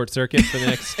Short Circuit for the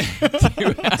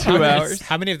next 2 hours.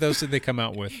 How many of those did they come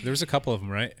out with? There was a couple of them,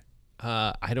 right?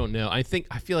 I don't know. I feel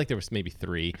like there was maybe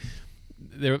 3.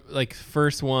 There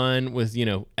first one was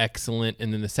excellent,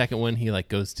 and then the second one he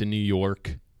goes to New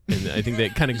York, and I think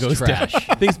that kind of goes down. trash.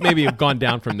 Things maybe have gone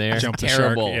down from there. Jump the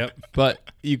Terrible. shark. Yep. But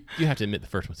you have to admit the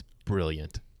first one's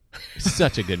brilliant.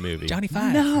 Such a good movie. Johnny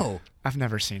Five. No, I've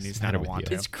never seen these. I matter don't with want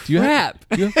you? to. Do you crap.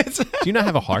 do you not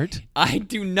have a heart? I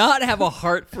do not have a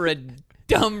heart for a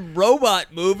dumb robot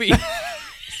movie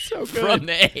So good. from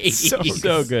the 80s.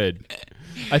 So good.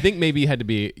 I think maybe you had to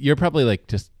be. You're probably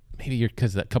maybe you're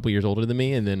because a couple years older than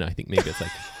me, and then I think maybe it's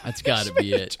That's got to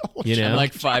be it. I'm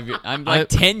like 5 years. I'm like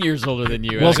 10 years older than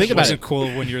you. Well, actually. think about Was it. it cool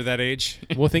when you were that age?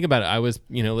 Well, think about it. I was,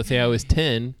 let's say I was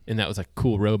 10, and that was a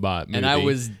cool robot movie. And I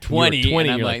was You were 20, 20,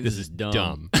 and I'm you're like, this is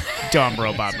dumb. Dumb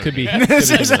robot movie. Could be. That's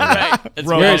right. That's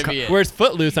Whereas, gotta be it. whereas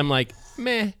Footloose, I'm like,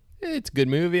 meh, it's a good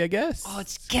movie, I guess. Oh,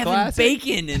 it's Kevin classic.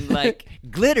 Bacon and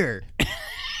glitter.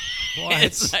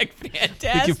 It's I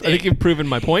fantastic. think you've proven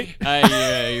my point.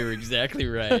 Yeah, you're exactly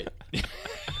right.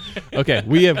 Okay,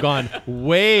 we have gone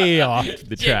way off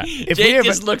the track. Jake we have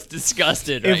just looks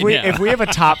disgusted If right now. if we have a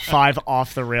top 5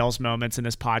 off the rails moments in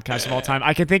this podcast of all time,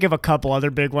 I can think of a couple other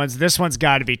big ones. This one's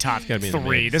got to be top gotta be in the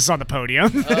 3. mix. This is on the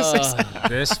podium.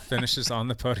 This finishes on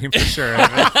the podium for sure.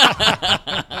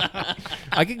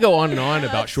 I could go on and on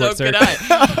about Short so could Circuit.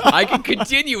 I can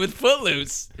continue with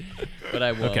Footloose, but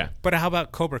I won't. Okay. But how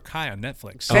about Cobra Kai on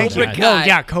Netflix? Thank you. Cobra No, Kai.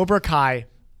 yeah, Cobra Kai.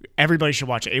 Everybody should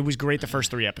watch it. It was great the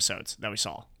first 3 episodes that we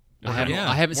saw. I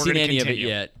haven't We're seen gonna any continue. of it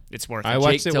yet. It's worth I it.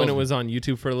 watched Jake it when tells it me. was on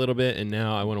YouTube for a little bit, and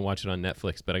now I want to watch it on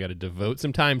Netflix, but I got to devote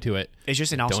some time to it. It's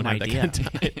just an Don't awesome have that idea. kind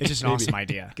of time. It's just an Maybe awesome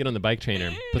idea. Get on the bike trainer,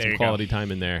 put There some you go. quality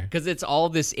time in there. Because it's all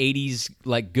this 80s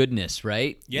goodness,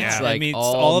 right? Yeah, It's like I mean,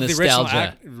 all of the original,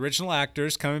 nostalgia. original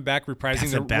actors coming back, reprising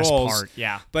That's their the best roles. part,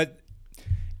 yeah. But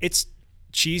it's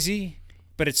cheesy,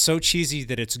 but it's so cheesy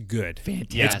that it's good.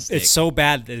 Fantastic. It's so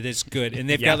bad that it's good. And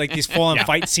they've got these full-on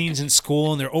fight scenes in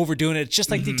school, and they're overdoing it. It's just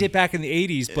like they did back in the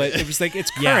 80s, but it was like, it's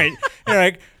current. They're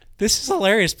like, this is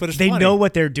hilarious, but it's They funny. know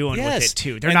what they're doing Yes. with it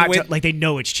too. They're And not the way- they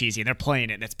know it's cheesy and they're playing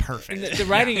it and it's perfect. And the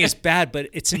writing is bad, but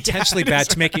it's intentionally bad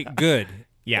to make it good.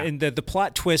 Yeah. And the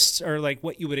plot twists are like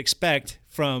what you would expect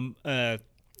from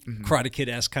Karate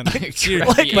Kid-esque kind of series.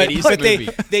 Like, but 80s but movie.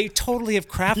 they totally have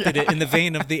crafted it in the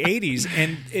vein of the 80s,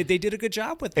 and they did a good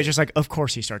job with it. It's just like, of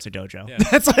course he starts a dojo.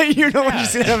 That's like, when you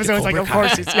see that episode, it's like, of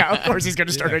course he's going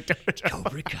to start a dojo.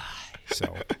 Cobra Kai.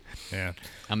 So, yeah.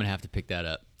 I'm going to have to pick that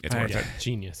up. It's worth it.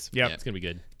 Genius. Yep. It's gonna be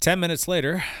good. 10 minutes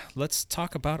later, let's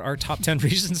talk about our top 10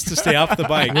 reasons to stay off the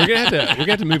bike. We're gonna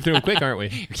have to move through them quick, aren't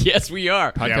we? Yes, we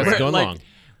are. Podcast We're is going like, long.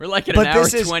 We're like at But an hour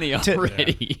this is 20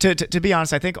 already. To be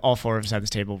honest, I think all 4 of us at this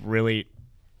table really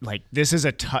this is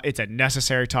it's a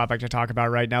necessary topic to talk about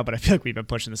right now, but I feel like we've been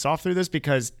pushing this off through this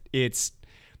because it's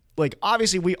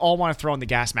obviously we all want to throw on the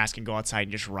gas mask and go outside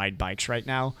and just ride bikes right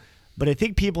now. But I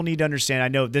think people need to understand, I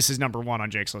know this is number 1 on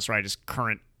Jake's list, right? Is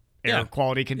current air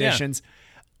quality conditions.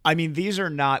 I mean, these are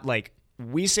not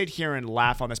we sit here and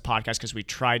laugh on this podcast because we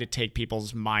try to take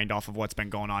people's mind off of what's been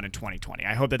going on in 2020.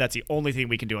 I hope that that's the only thing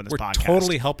we can do on this We're podcast.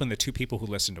 totally helping the 2 people who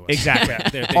listen to us. Exactly.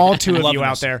 They're All 2 of loving you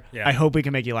out us. there. Yeah. I hope we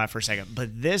can make you laugh for a second.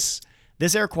 But this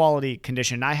this air quality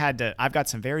condition, I've got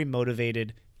some very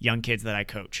motivated young kids that I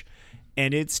coach.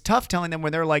 And it's tough telling them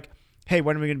when they're like, hey,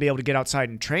 when are we going to be able to get outside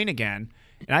and train again?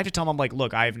 And I have to tell them, I'm like,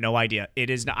 look, I have no idea.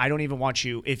 I don't even want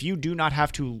you. If you do not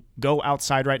have to go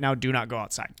outside right now, do not go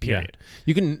outside, period. Yeah.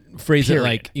 You can phrase it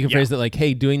like,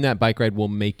 hey, doing that bike ride will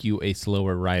make you a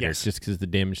slower rider just because of the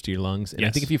damage to your lungs. And I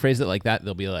think if you phrase it like that,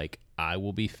 they'll be like, I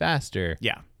will be faster.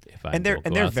 Yeah. If I and they're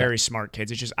outside. Very smart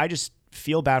kids. It's just, I just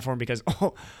feel bad for them because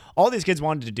all these kids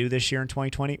wanted to do this year in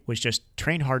 2020 was just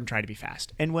train hard and try to be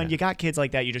fast. And when you got kids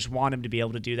like that, you just want them to be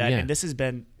able to do that. Yeah. And this has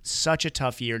been such a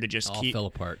tough year to just all fell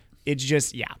apart. It's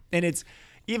just, and it's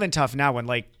even tough now when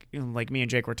like me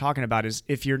and Jake were talking about is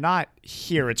if you're not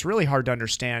here, it's really hard to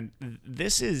understand.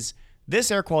 This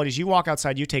air quality is you walk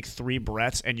outside, you take 3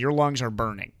 breaths and your lungs are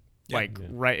burning. My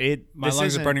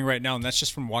lungs are burning right now, and that's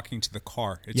just from walking to the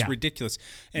car. It's ridiculous.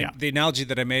 And the analogy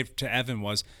that I made to Evan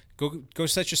was go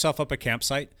set yourself up a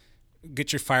campsite,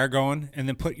 get your fire going, and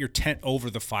then put your tent over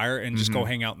the fire and just go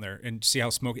hang out in there and see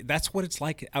how smoky. That's what it's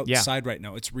like outside right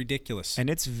now. It's ridiculous. And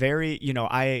it's very,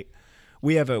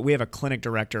 we have a clinic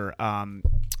director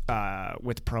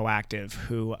with Proactive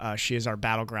who she is our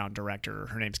battleground director.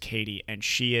 Her name's Katie, and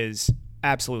she is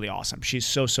absolutely awesome. She's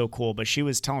so cool. But she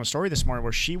was telling a story this morning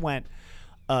where she went,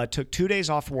 took 2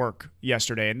 days off work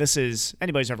yesterday. And this is,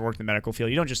 anybody's ever worked in the medical field,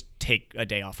 you don't just take a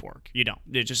day off work. You don't.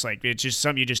 It's just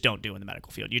something you just don't do in the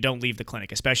medical field. You don't leave the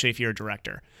clinic, especially if you're a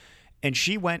director. And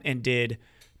she went and did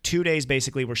 2 days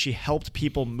basically where she helped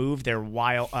people move their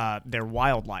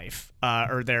wildlife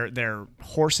or their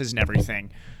horses and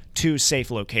everything to safe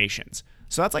locations.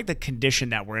 So that's like the condition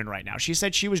that we're in right now. She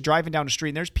said she was driving down the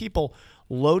street and there's people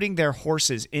loading their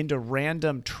horses into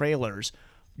random trailers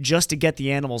just to get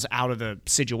the animals out of the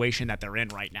situation that they're in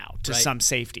right now to some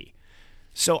safety.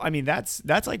 So, I mean, that's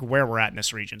like where we're at in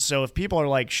this region. So if people are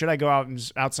like, should I go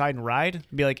outside and ride?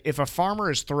 Be like, if a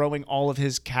farmer is throwing all of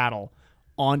his cattle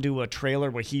onto a trailer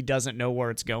where he doesn't know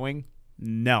where it's going,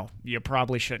 no, you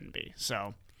probably shouldn't be.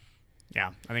 So,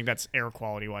 yeah, I think that's air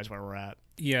quality wise where we're at.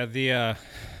 Yeah, the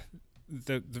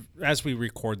as we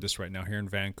record this right now here in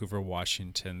Vancouver,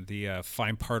 Washington, the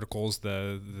fine particles,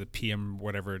 the PM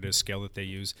whatever it is scale that they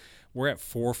use, we're at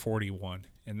 441,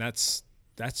 and that's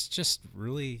just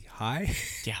really high.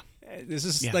 Yeah, this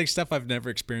is like stuff I've never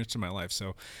experienced in my life,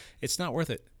 so it's not worth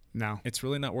it. No, it's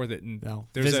really not worth it. And no,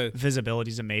 there's visibility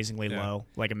is amazingly low,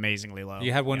 like amazingly low.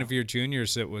 You had one of your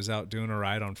juniors that was out doing a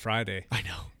ride on Friday. I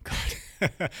know. God.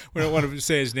 We don't want to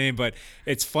say his name, but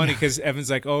it's funny because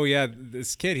Evan's like, oh, yeah,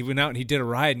 this kid, he went out and he did a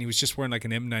ride and he was just wearing like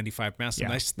an N95 mask.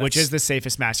 Yeah. Which is the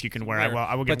safest mask you can wear.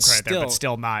 I will give him credit there, but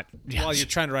still not. While you're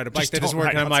trying to ride a bike, that doesn't work.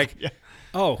 And I'm like,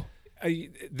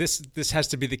 this has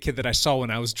to be the kid that I saw when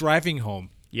I was driving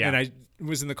home. Yeah. And I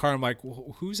was in the car. I'm like,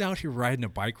 well, who's out here riding a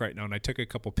bike right now? And I took a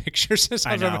couple pictures.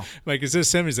 I know. I'm like, is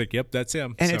this him? He's like, yep, that's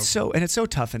him. And it's so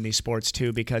tough in these sports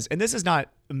too, because, and this is not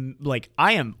like,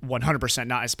 I am 100%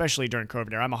 not, especially during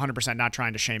COVID era, I'm 100% not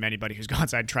trying to shame anybody who's gone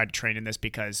outside and tried to train in this,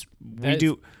 because we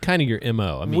do kind of your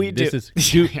MO. I mean, we're gonna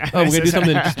do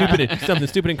something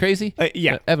stupid and crazy.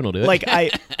 Evan will do it. Like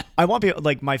I want people,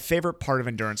 like, my favorite part of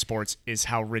endurance sports is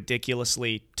how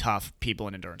ridiculously tough people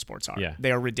in endurance sports are. Yeah.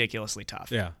 They are ridiculously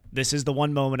tough. Yeah. This is the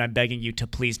one moment I'm begging you to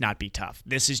please not be tough.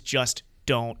 This is just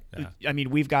don't. Yeah. I mean,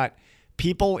 we've got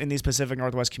people in these Pacific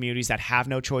Northwest communities that have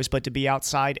no choice but to be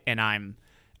outside, and I'm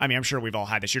sure we've all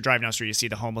had this. You're driving down the street, you see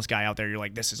the homeless guy out there, you're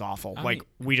like, this is awful.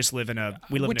 We just live in a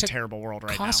terrible world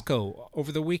right now. Costco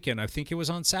over the weekend, I think it was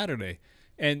on Saturday.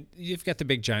 And you've got the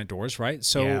big giant doors, right?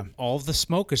 So all of the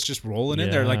smoke is just rolling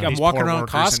in there. Like, I'm walking around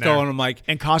Costco and I'm like...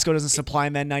 And Costco doesn't supply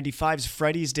them N95s.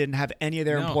 Freddy's didn't have any of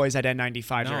their employees at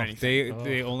N95s or anything.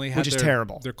 They only had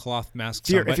their cloth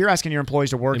masks on. If you're asking your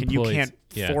employees to work and you can't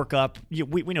fork up...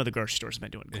 we know the grocery stores have been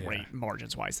doing great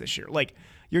margins-wise this year. Like,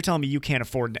 you're telling me you can't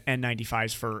afford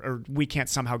N95s or we can't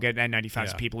somehow get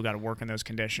N95s to people who got to work in those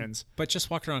conditions. But just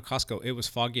walking around Costco, it was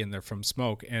foggy in there from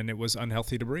smoke, and it was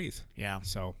unhealthy to breathe. Yeah.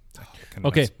 So...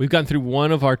 Okay, we've gone through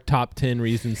one of our top 10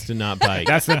 reasons to not bike.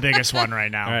 That's the biggest one right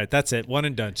now. All right, that's it. One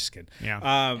and done. Just kidding.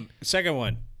 Yeah. Second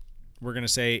one, we're going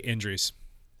to say injuries.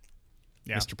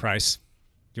 Yeah. Mr. Price, do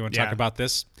you want to talk about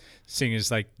this? Seeing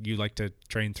as like you like to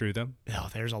train through them. Oh,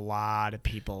 there's a lot of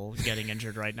people getting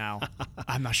injured right now.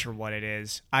 I'm not sure what it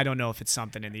is. I don't know if it's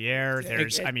something in the air.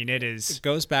 It is. It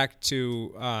goes back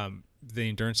to the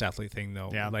endurance athlete thing, though.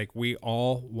 Yeah. Like, we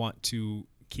all want to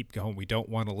keep going. We don't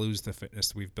want to lose the fitness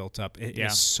that we've built up. It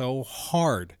is so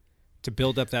hard to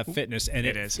build up that fitness, and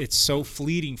it's so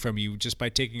fleeting from you just by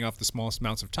taking off the smallest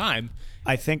amounts of time.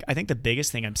 I think the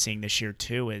biggest thing I'm seeing this year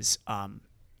too is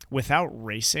without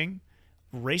racing,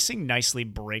 racing nicely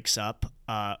breaks up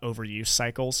overuse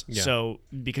cycles. Yeah. So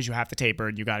because you have to taper,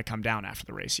 you got to come down after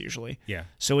the race usually. Yeah.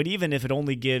 So even if it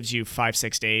only gives you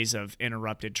 5-6 days of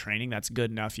interrupted training, that's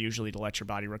good enough usually to let your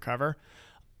body recover.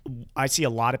 I see a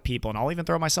lot of people, and I'll even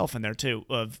throw myself in there too,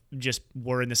 of just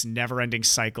we're in this never-ending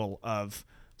cycle of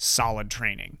solid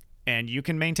training. And you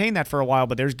can maintain that for a while,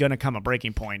 but there's going to come a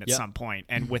breaking point at some point.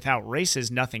 And without races,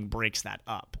 nothing breaks that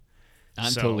up.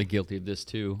 I'm totally guilty of this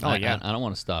too. Oh, yeah. I don't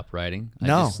want to stop riding.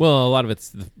 Well, a lot of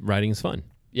it's riding is fun.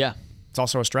 Yeah. It's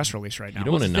also a stress release right now. You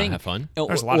don't want to not have fun.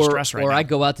 There's a lot of stress right now. Or I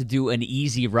go out to do an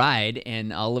easy ride,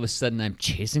 and all of a sudden I'm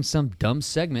chasing some dumb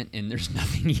segment, and there's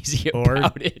nothing easy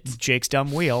about it. Jake's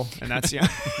dumb wheel, and that's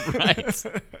right.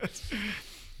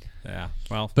 Yeah.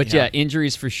 Well, but yeah,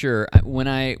 injuries for sure. When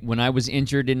I was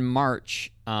injured in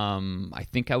March, I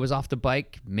think I was off the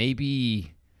bike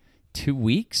maybe 2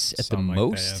 weeks at Something the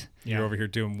like most. that, yeah. You're over here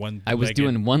doing one. I was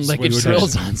doing one-legged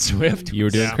drills on Zwift. You were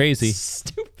doing crazy.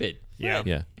 Stupid.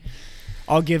 Yeah.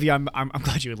 I'll give you. I'm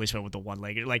glad you at least went with the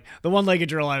one-legged. Like the one-legged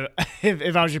drill.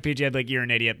 If I was your PG, I'd be like, you're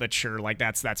an idiot, but sure, like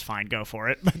that's fine. Go for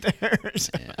it. But there's.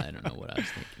 Yeah, I don't know what I was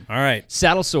thinking. All right.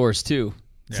 Saddle sores too.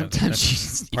 Yeah,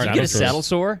 Sometimes you of get a sores. saddle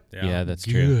sore. Yeah, that's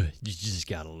true. Good. You just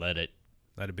gotta let it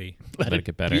be. Let it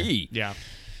get better. be. Yeah.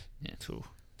 Ooh.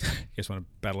 You guys want to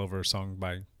battle over a song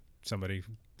by somebody?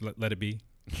 Let it be.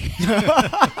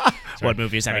 What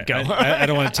movie is that? Right, Go. I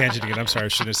don't want to tangent again. I'm sorry. I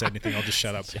shouldn't have said anything. I'll just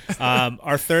shut up.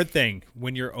 Our third thing,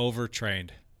 when you're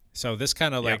overtrained. So this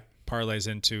kind of like parlays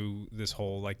into this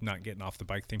whole like not getting off the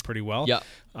bike thing pretty well. Yeah.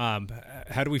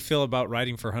 How do we feel about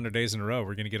riding for 100 days in a row?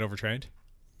 We're going to get overtrained?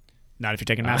 Not if you're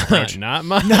taking math approach. Not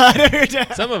much.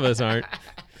 Some of us aren't.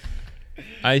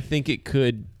 I think it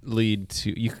could lead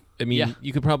to you. I mean,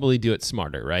 you could probably do it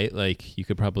smarter, right? Like you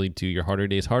could probably do your harder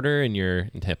days harder,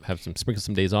 and have sprinkle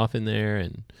some days off in there.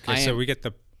 And so we get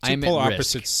the two polar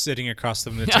opposites sitting across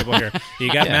from the table here.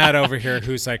 You got Matt over here,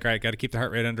 who's like, all right, got to keep the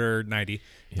heart rate under 90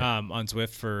 on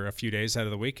Zwift for a few days out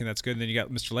of the week, and that's good. And then you got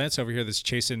Mr. Lance over here that's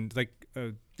chasing like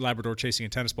a Labrador chasing a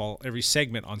tennis ball every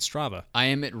segment on Strava. I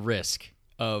am at risk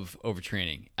of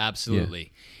overtraining.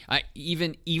 Absolutely. I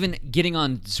even getting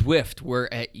on Zwift where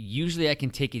usually I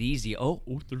can take it easy. Oh,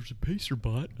 there's a pacer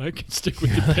bot. I can stick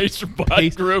with the pacer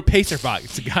bot group. Pacer bot.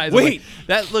 It's the guys. Wait,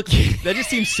 that just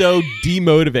seems so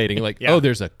demotivating. Like,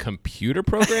 there's a computer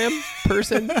program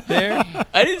person there.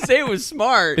 I didn't say it was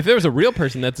smart. If there was a real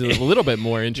person, that's a little bit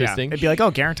more interesting. It'd be like,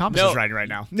 oh, Garen Thomas is riding right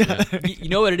now. You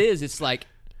know what it is? It's like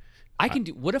I can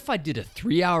do. What if I did a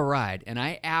 3-hour ride and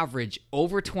I average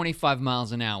over 25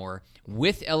 miles an hour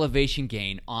with elevation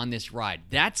gain on this ride?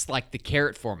 That's like the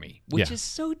carrot for me, which is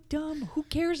so dumb. Who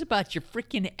cares about your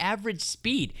freaking average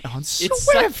speed on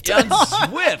Zwift? On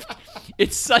Zwift,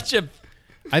 it's such a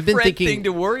thing to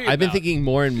worry about. I've been thinking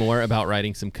more and more about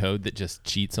writing some code that just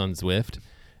cheats on Zwift,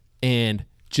 and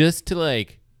just to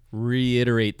like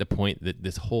reiterate the point that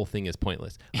this whole thing is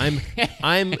pointless. I'm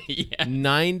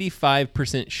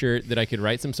 95% sure that I could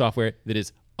write some software that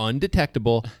is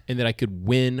undetectable and that I could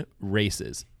win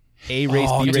races. A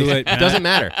race, B race, it doesn't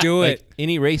matter. Do like, it.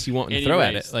 Any race you want and throw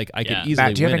at it. Like I could easily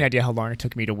Matt, do you have win any it. idea how long it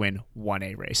took me to win one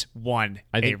A race?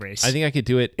 I think I could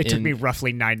do it. It took me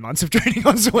roughly 9 months of training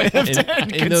on Zwift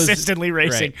and consistently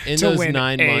racing to win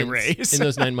a race. In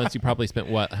those 9 months, you probably spent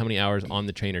how many hours on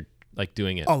the trainer like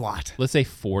doing it? A lot. Let's say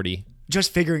 40.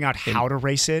 Just figuring out how to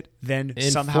race it, then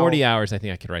in somehow 40 hours, I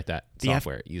think I could write that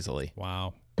software easily.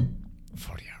 Wow.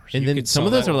 40 hours. And then some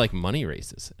of those are like money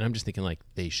races, and I'm just thinking like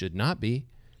they should not be.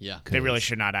 Yeah, they really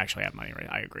should not actually have money races.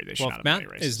 I agree. They should not have Matt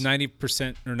money races. is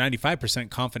 90% or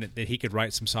 95% confident that he could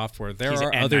write some software. There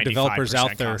are other developers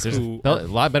out there who a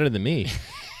lot better than me.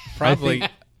 Probably.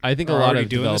 I think a lot of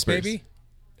doing developers. This, maybe?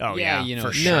 Oh yeah, you know,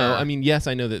 for sure. No, I mean yes,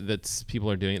 I know that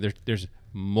people are doing it. There's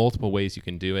multiple ways you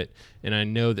can do it, and I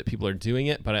know that people are doing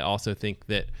it. But I also think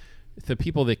that the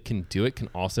people that can do it can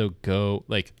also go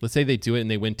like, let's say they do it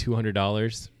and they win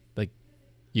 $200. Like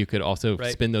you could also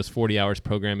spend those 40 hours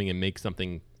programming and make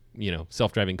something.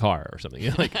 Self-driving car or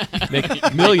something. Like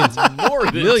make millions of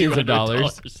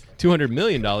dollars, $200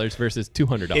 million versus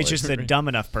 $200. It's just the dumb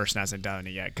enough person hasn't done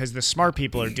it yet because the smart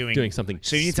people are doing something.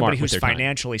 So you need somebody who's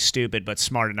financially stupid but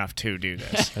smart enough to do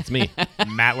this. That's me,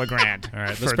 Matt LeGrand. All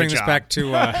right, let's bring this back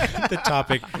to the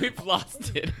topic. We've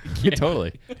lost it.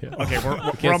 Totally. Yeah. Okay, we're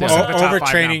almost at the top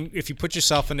overtraining. 5 now. If you put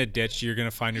yourself in a ditch, you're going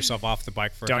to find yourself off the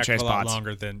bike for a heck of a lot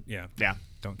longer than Yeah.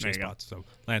 Don't chase bots. So,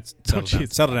 Lance,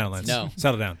 settle down, Lance. No.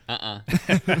 Settle down.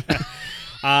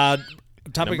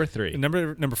 Topic number 3.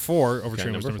 Number 4,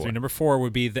 overtraining was number 3. Four. Number 4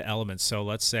 would be the elements. So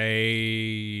let's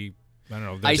say, I don't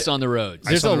know. Ice on the roads.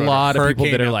 There's a lot of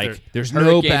people that are like, there's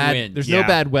no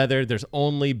bad weather. There's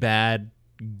only bad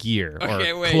gear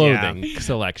Okay, or wait. clothing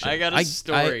selection. I got a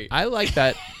story. I like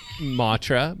that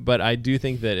mantra, but I do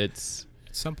think that it's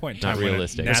At some point in not time, when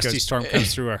realistic. a nasty storm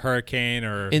comes through, a hurricane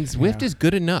or And Zwift is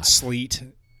good enough. sleet.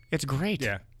 It's great.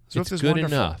 Yeah. Zwift It's is good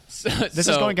wonderful. enough. This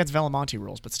is going against Vellamonte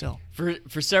rules, but still.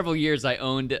 For several years, I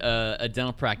owned a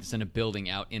dental practice in a building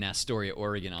out in Astoria,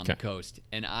 Oregon, on the coast,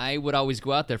 and I would always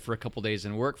go out there for a couple days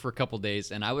and work for a couple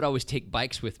days, and I would always take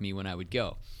bikes with me when I would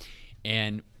go.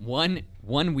 And one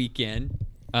weekend,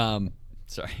 one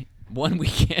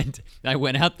weekend, I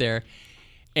went out there.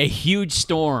 A huge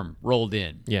storm rolled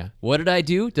in. Yeah. What did I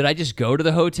do? Did I just go to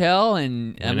the hotel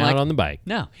and I'm Went out like, on the bike.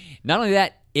 No. Not only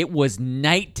that, it was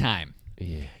nighttime.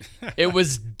 Yeah. It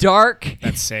was dark.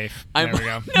 That's safe. There we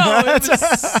go. No, it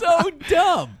was so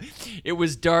dumb. It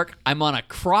was dark. I'm on a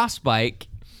cross bike,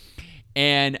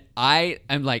 and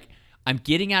I'm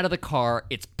getting out of the car.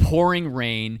 It's pouring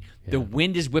rain. Yeah. The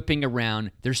wind is whipping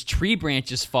around. There's tree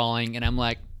branches falling, and I'm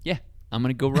like, yeah, I'm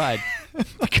gonna go ride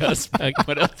because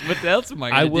what else am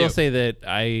I gonna do? I will say that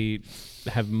I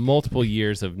have multiple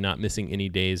years of not missing any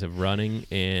days of running,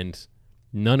 and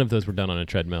none of those were done on a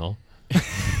treadmill.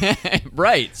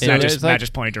 Right. So Matt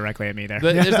just pointed directly at me there.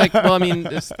 But it's like, well, I mean,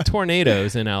 there's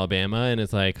tornadoes in Alabama, and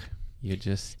it's like you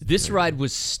just. This ride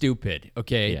was stupid.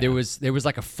 Okay, Yeah. there was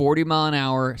like a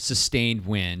 40-mile-an-hour sustained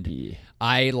wind. Yeah.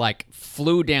 I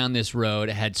flew down this road.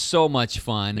 I had so much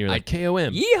fun. You're like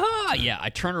KOM. Yeehaw! Yeah, I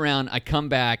turn around. I come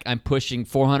back. I'm pushing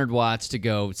 400 watts to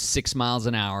go 6 miles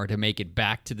an hour to make it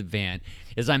back to the van.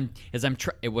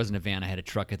 It wasn't a van. I had a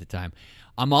truck at the time.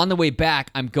 I'm on the way back.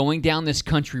 I'm going down this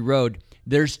country road.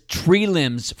 There's tree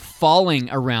limbs falling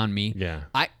around me. Yeah.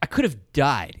 I could have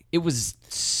died. It was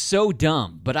so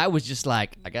dumb, but I was just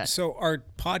like, So our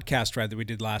podcast ride that we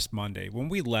did last Monday, when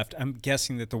we left, I'm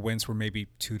guessing that the winds were maybe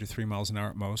 2 to 3 miles an hour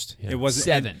at most. Yeah. It wasn't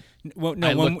 7.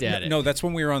 I looked at it. No, that's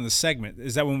when we were on the segment.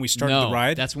 Is that when we started no, the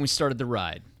ride? that's when we started the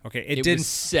ride. Okay, It didn't was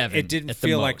 7 It didn't at the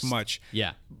feel like most. much.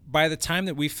 Yeah. By the time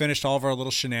that we finished all of our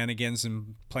little shenanigans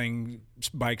and playing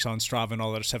bikes on Strava and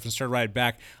all that other stuff and started riding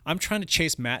back, I'm trying to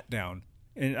chase Matt down.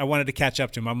 And I wanted to catch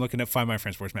up to him. I'm looking at Find My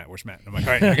Friends. Where's Matt? Where's Matt? I'm like,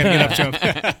 all right, I got to get up to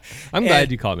him. I'm glad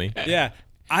you called me. Yeah.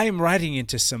 I am riding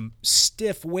into some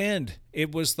stiff wind.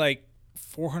 It was like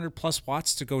 400 plus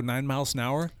watts to go 9 miles an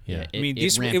hour. Yeah.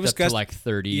 It ramped up to like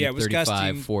 30, 35,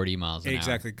 gusting, 40 miles an hour.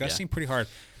 Exactly. Gusting pretty hard.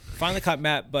 Finally caught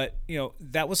Matt, but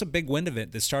that was a big wind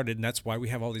event that started, and that's why we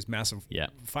have all these massive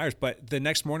fires. But the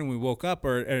next morning we woke up,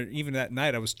 or even that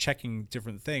night, I was checking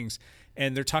different things,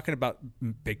 and they're talking about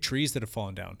big trees that have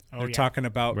fallen down. They're talking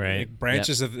about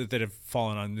branches that have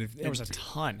fallen on. There was a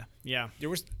ton. Yeah. There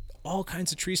was all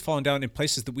kinds of trees falling down in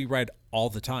places that we ride all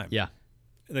the time. Yeah.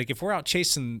 Like if we're out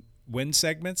chasing wind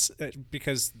segments,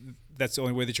 because that's the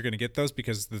only way that you're going to get those,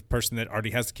 because the person that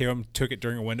already has the KOM took it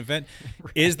during a wind event.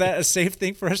 Right. Is that a safe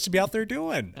thing for us to be out there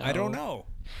doing? I don't know.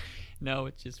 No,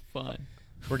 it's just fun.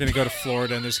 We're going to go to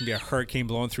Florida, and there's going to be a hurricane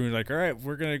blowing through, and like, all right,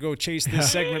 we're going to go chase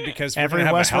this segment because we're every going to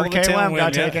have westward a hell of a KOM tailwind.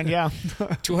 got taken, yeah.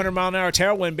 200-mile-an-hour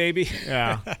tailwind, baby.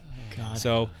 Yeah. God.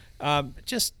 So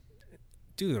just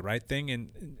do the right thing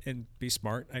and be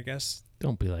smart, I guess.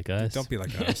 Don't be like us. Don't be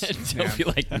like us. Don't be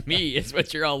like me. It's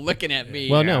what you're all looking at me.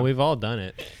 Well, no, we've all done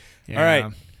it. Yeah. All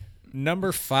right.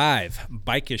 Number 5,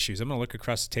 bike issues. I'm going to look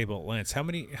across the table at Lance. How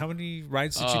many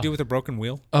rides did you do with a broken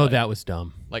wheel? Oh, that was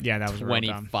dumb. Like that was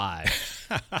 25.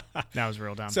 That was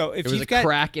real dumb. So if there was a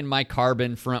crack in my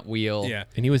carbon front wheel. Yeah.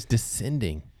 And he was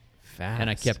descending fast.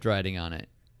 And I kept riding on it.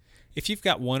 If you've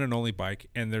got one and only bike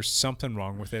and there's something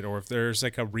wrong with it, or if there's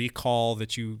like a recall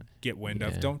that you get wind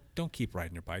of, don't keep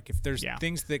riding your bike. If there's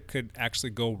things that could actually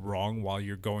go wrong while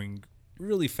you're going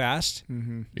really fast,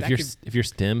 if your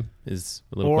stem is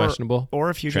a little questionable, or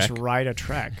if you just ride a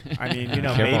trek, I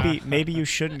mean, maybe you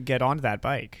shouldn't get onto that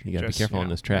bike. You got to be careful on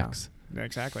those tracks. Yeah,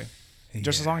 exactly.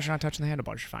 Just as long as you're not touching the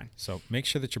handlebars, you're fine. So make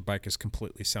sure that your bike is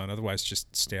completely sound. Otherwise,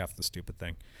 just stay off the stupid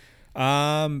thing.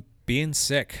 Being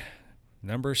sick.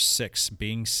 Number 6,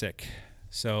 being sick.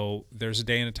 So there's a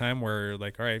day and a time where,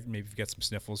 like, all right, maybe you've got some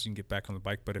sniffles, you can get back on the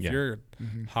bike. But if you're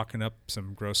hawking up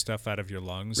some gross stuff out of your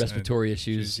lungs, respiratory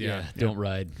issues, don't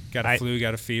ride. Got a flu,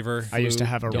 got a fever. I used to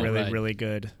have a really, ride. really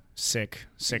good sick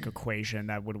equation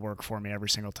that would work for me every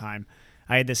single time.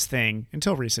 I had this thing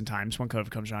until recent times when COVID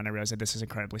comes around. I realized that this is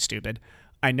incredibly stupid.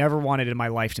 I never wanted in my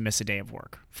life to miss a day of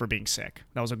work for being sick.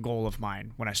 That was a goal of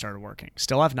mine when I started working.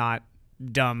 Still have not.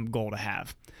 Dumb goal to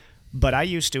have. But I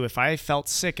used to, if I felt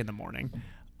sick in the morning,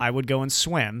 I would go and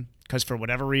swim because for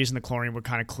whatever reason the chlorine would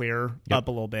kind of clear up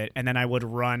a little bit, and then I would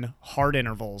run hard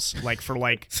intervals for a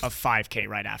 5K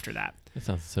right after that. That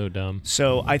sounds so dumb.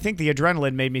 So I think the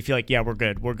adrenaline made me feel like, yeah, we're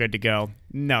good to go.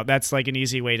 No, that's like an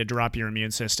easy way to drop your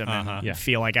immune system and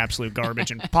feel like absolute garbage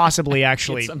and possibly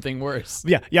actually get something worse.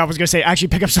 Yeah, I was gonna say actually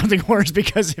pick up something worse,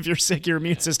 because if you're sick, your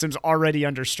immune system's already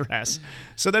under stress.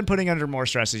 So then putting under more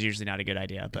stress is usually not a good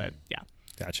idea. But yeah,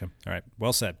 gotcha. All right,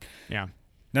 well said. Yeah.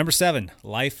 Number 7,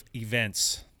 life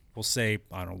events. We'll say,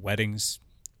 I don't know, weddings,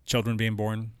 children being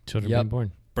born, being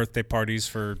born, birthday parties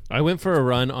for. I went for a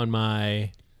run on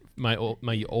my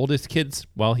oldest kids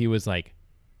while he was like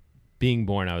being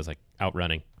born. I was like out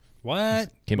running.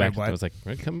 What? Came back. I was like,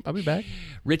 I'll be back.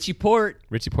 Richie Port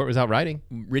was out riding.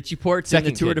 Richie Port's in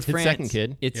the Tour de France. His second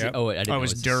kid. It's Yep. I didn't know it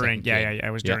was during. Yeah,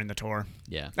 it was during the tour.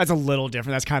 Yeah, that's a little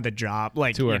different. That's kind of the job,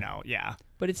 tour. Yeah.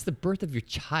 But it's the birth of your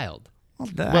child.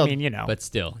 I mean, But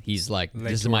still, he's like,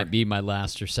 this tour. might be my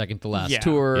last or second to last Yeah.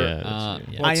 tour. Yeah,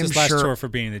 Well, it's his last tour for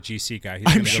being the GC guy. He's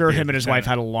I'm gonna go sure be him a and his lieutenant. wife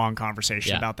had a long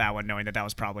conversation Yeah. about that one, knowing that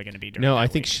was probably going to be during. No, that I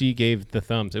think week. she gave the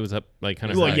thumbs. It was up like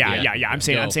kind of. Well, side. yeah. I'm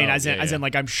saying, as in,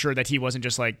 like, I'm sure that he wasn't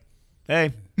just like,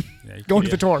 hey, going to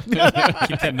the tour. Keep that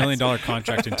 $1 million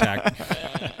contract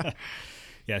intact.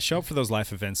 Yeah, show up for those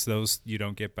life events. Those you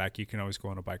don't get back. You can always go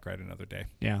on a bike ride another day.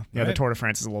 Yeah. Right? The Tour de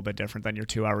France is a little bit different than your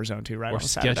 2-hour zone 2 ride Or on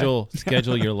Saturday.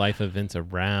 schedule your life events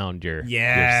around your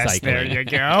Yes, cycling. there you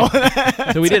go.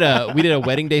 So we did a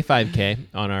wedding day 5K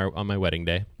on my wedding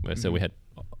day. So we had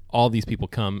all these people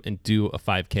come and do a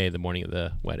 5K the morning of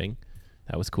the wedding.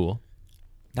 That was cool.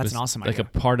 That's an awesome like idea.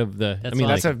 a part of the.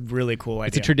 That's a really cool idea.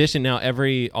 It's a tradition now.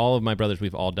 All of my brothers,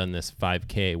 we've all done this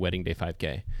 5K wedding day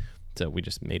 5K. So we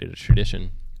just made it a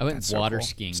tradition. I went That's so water cool.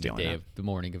 skiing Stealing the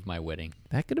morning of my wedding.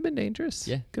 That could have been dangerous.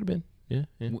 Yeah. Could have been.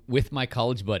 Yeah. With my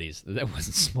college buddies. That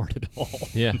wasn't smart at all.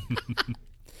 Yeah.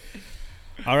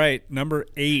 All right, number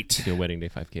 8. Do a wedding day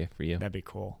 5K for you. That'd be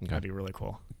cool. Okay. That'd be really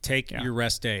cool. Take your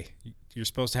rest day. You're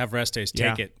supposed to have rest days.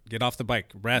 Take it. Get off the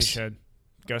bike. Rest. You should.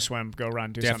 Go swim, go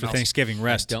run, do Day something after else. Thanksgiving,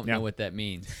 rest. Don't know what that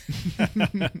means.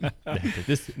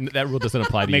 That rule doesn't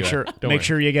apply to Make you. sure Don't make worry.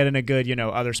 sure you get in a good,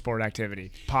 other sport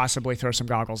activity. Possibly throw some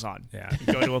goggles on. Yeah.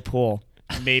 Go to a pool.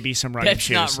 Maybe some running That's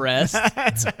shoes. not rest.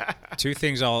 2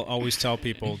 things I'll always tell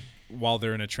people while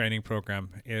they're in a training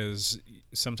program is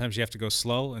sometimes you have to go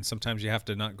slow and sometimes you have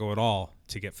to not go at all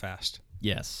to get fast.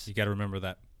 Yes. You got to remember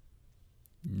that.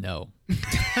 No.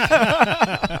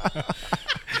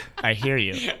 I hear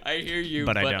you. I hear you,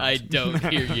 but I don't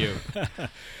hear you. All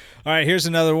right, here's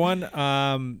another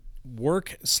one.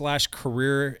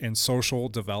 Work/career and social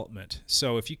development.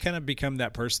 So if you kind of become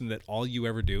that person that all you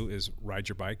ever do is ride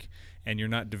your bike and you're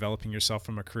not developing yourself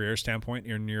from a career standpoint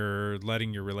and you're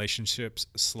letting your relationships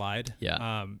slide,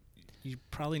 you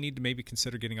probably need to maybe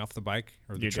consider getting off the bike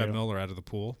or the treadmill or out of the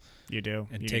pool. You do.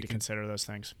 And you need to consider those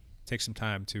things. Take some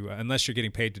time to, unless you're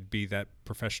getting paid to be that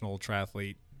professional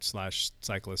triathlete /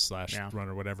 cyclist /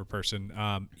 runner, whatever person.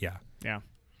 Yeah.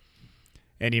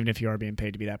 And even if you are being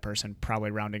paid to be that person,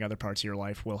 probably rounding other parts of your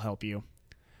life will help you.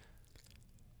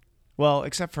 Well,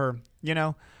 except for,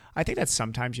 I think that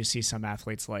sometimes you see some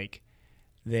athletes and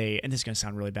this is going to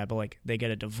sound really bad, but they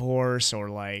get a divorce or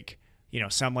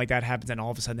something like that happens and all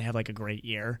of a sudden they have a great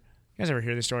year. You guys ever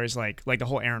hear these stories like the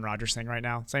whole Aaron Rodgers thing right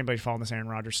now? Is anybody following this Aaron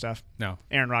Rodgers stuff? No.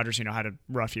 Aaron Rodgers, had a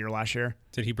rough year last year.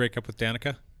 Did he break up with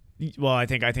Danica? Well, I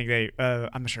think they.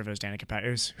 I'm not sure if it was Danica Pat. It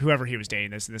was whoever he was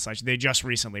dating. They just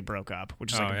recently broke up,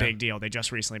 which is a big deal. They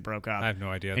just recently broke up. I have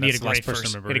no idea. And That's he had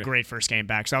a great first game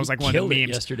back. So that was one of the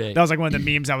memes yesterday. That was one of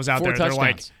the memes that was out 4 there. touchdowns. They're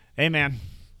like, "Hey man,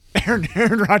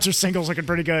 Aaron Rodgers single's looking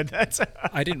pretty good."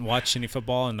 I didn't watch any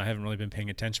football and I haven't really been paying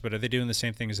attention, but are they doing the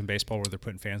same thing as in baseball where they're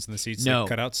putting fans in the seats? No.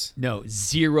 Like cutouts? No,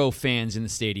 0 fans in the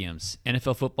stadiums.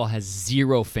 NFL football has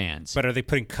 0 fans. But are they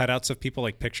putting cutouts of people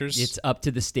like pictures? It's up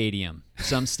to the stadium.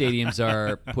 Some stadiums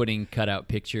are putting cutout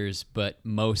pictures, but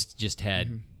most just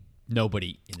had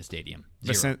nobody in the stadium.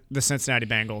 0. The Cincinnati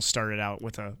Bengals started out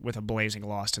with a blazing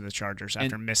loss to the Chargers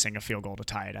after missing a field goal to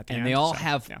tie it at the end. And they all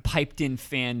have piped-in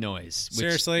fan noise. Which,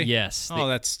 Seriously? Yes. Oh,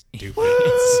 that's stupid.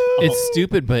 It's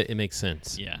stupid, but it makes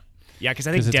sense. Yeah. Yeah, because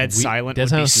I think dead silence dead would be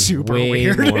silence is super way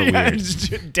weird. more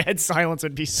weird. Dead silence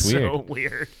would be so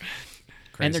weird.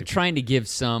 And they're trying to give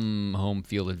some home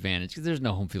field advantage because there's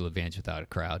no home field advantage without a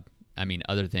crowd. I mean,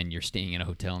 other than you're staying in a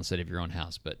hotel instead of your own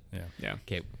house. But yeah.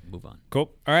 Okay, move on.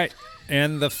 Cool. All right.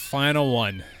 And the final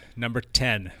one, number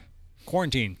 10,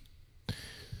 quarantine.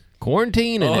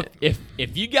 Quarantine. Oh, if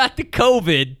you got the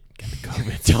COVID,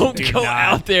 COVID. Don't Do go not.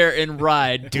 out there and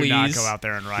ride, Do please. not go out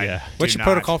there and ride. Yeah. What's Do your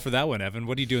not. protocol for that one, Evan?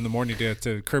 What do you do in the morning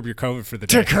to curb your COVID for the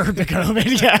day? To curb the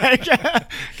COVID, yeah.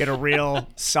 Get a real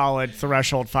solid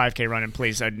threshold 5K run, and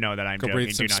please know that I'm Go joking.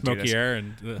 breathe some do not do smoky this. air,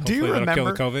 and hopefully Do you that'll kill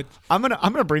the remember? COVID. I'm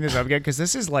gonna bring this up again because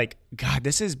this is like, God,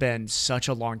 this has been such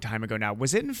a long time ago now.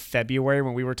 Was it in February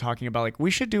when we were talking about like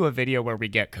we should do a video where we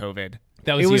get COVID?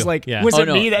 That was it was you. like, Yeah. was Oh, it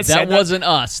no, me that said that? wasn't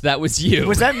us. That was you.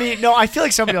 Was that me? No, I feel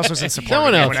like somebody else was in support.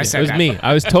 Someone of me else. when I It said was that. me.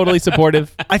 I was totally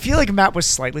supportive. I feel like Matt was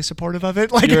slightly supportive of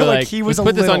it. Like, You were like like, he was let's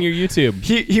put a this little, on your YouTube.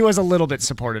 He was a little bit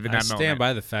supportive in I that stand moment.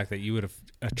 by the fact that you would have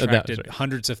was attracted right.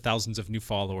 hundreds of thousands of new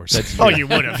followers. Oh, you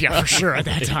would have, yeah, for sure. At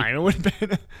that time, it would have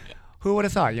been. Who would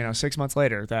have thought? 6 months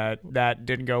later, that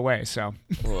didn't go away. So,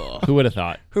 Who would have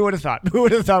thought? who would have thought? Who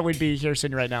would have thought we'd be here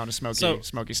sitting right now in a So-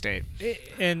 smoky state?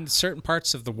 In certain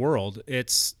parts of the world,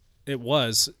 it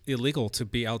was illegal to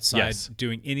be outside Yes.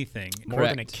 doing anything. More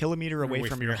than a kilometer away Away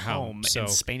from from your your home. home So- in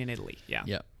Spain and Italy. Yeah.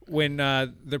 Yep. When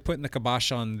they're putting the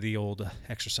kibosh on the old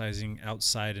exercising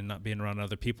outside and not being around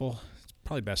other people, it's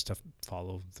probably best to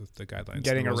follow the guidelines.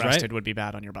 Getting of the rules, arrested right? would be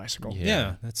bad on your bicycle.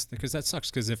 Yeah, that's because that sucks.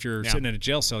 Because if you're Yeah. sitting in a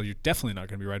jail cell, you're definitely not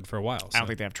going to be riding for a while. I So. don't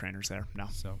think they have trainers there. No.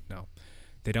 So no,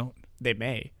 they don't. They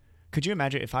may. Could you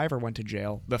imagine if I ever went to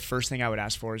jail, the first thing I would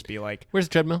ask for is be like, Where's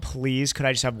the treadmill? please, could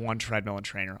I just have one treadmill and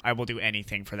trainer? I will do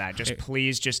anything for that. Just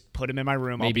please, just put him in my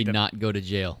room. Maybe I'll be not go to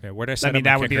jail. Yeah, where did I set I mean, up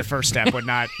my that would be kicker? the first step. Would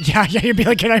not. Yeah, you'd be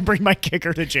like, can I bring my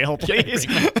kicker to jail, please?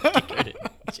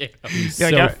 So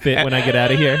Yeah, fit when I get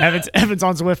out of here. Evan's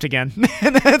on Zwift again.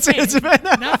 And that's it.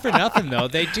 Not for nothing though.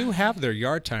 They do have their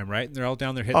yard time, right? And they're all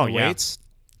down there hitting Oh, the yeah. weights.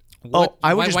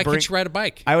 I would just why bring, can't you ride a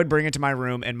bike? I would bring it to my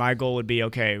room, and my goal would be,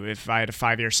 okay, if I had a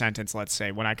 5-year sentence, let's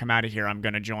say, when I come out of here, I'm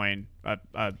going to join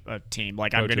a team.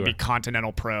 Like, I'm going to be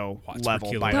Continental Pro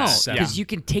level by No, that. because you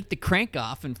can take the crank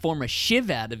off and form a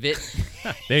shiv out of it.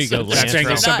 There you go, Lance.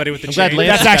 Strangle somebody with the I'm glad chain. Lance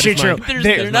That's got actually his true. mind.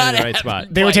 They're Got not mine in the right having spot.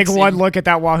 They would take bikes one in- look at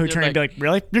that Wahoo train and be like,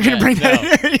 really? You're going to bring that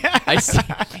in here? Yeah. I see.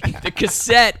 The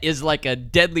cassette is like a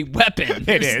deadly weapon. It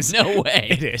There's is. no way.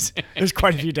 It is. There's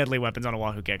quite a few deadly weapons on a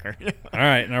Wahoo kicker. All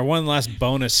right, and our one last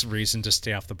bonus reason to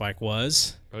stay off the bike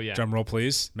was. Oh, yeah. Drum roll,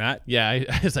 please, Matt. Yeah,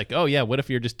 I was like, oh yeah, what if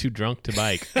you're just too drunk to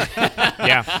bike?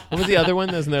 Yeah. What was the other one?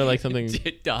 Wasn't there like something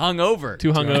Hungover.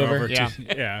 too hungover? Yeah.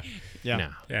 Yeah. Yeah. No.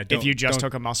 Yeah. If you just don't,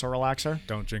 took a muscle relaxer,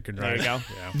 don't drink and there drive.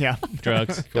 you go. Yeah. Yeah.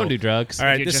 Drugs. Don't do drugs. All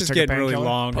right, you this just is took a getting really painkiller?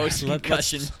 long.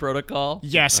 Post-concussion protocol.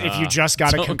 Yes, if you just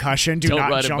got a don't- concussion, do don't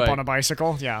not ride a jump bike. on a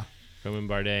bicycle. Yeah. Roman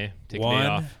Bardet. Take a day One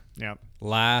off. Yep.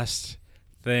 last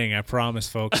thing. I promise,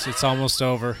 folks. It's almost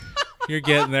over. You're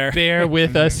getting there. Bear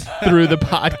with us through the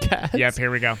podcast. Yep, here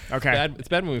we go. Okay. It's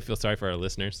bad when we feel sorry for our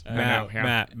listeners.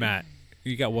 Matt,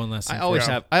 you got one last thing. I always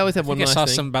have one I last saw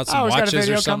thing. something about some got a watches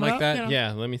video or something coming like up, that. you know.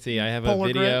 Yeah, let me see. I have Polar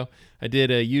a video. Grit. I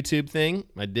did a YouTube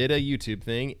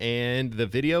thing, and the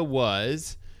video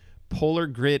was Polar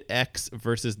Grit X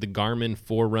versus the Garmin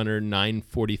Forerunner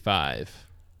 945.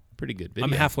 Pretty good video.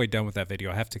 I'm halfway done with that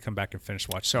video. I have to come back and finish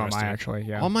watching. So the am rest I of it. actually,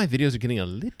 yeah. All my videos are getting a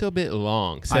little bit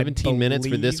long. 17 minutes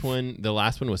for this believe- one. The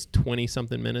last one was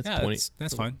 20-something minutes. Yeah, 20.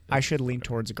 that's fine. I should lean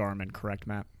towards Garmin, correct,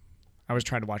 Matt? I was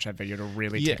trying to watch that video to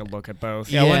really Yeah. take a look at both.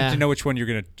 Yeah, I wanted to know which one you're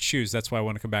going to choose. That's why I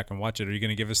want to come back and watch it. Are you going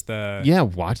to give us the? Yeah,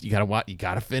 watch. You gotta watch. You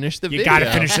gotta finish the video. You gotta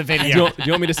finish the video. Do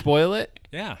you want me to spoil it?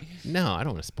 Yeah. No, I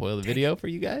don't want to spoil the video for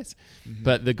you guys.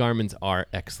 But the Garmin's are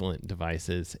excellent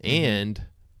devices, and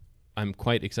I'm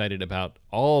quite excited about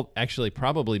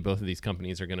probably both of these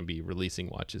companies are going to be releasing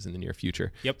watches in the near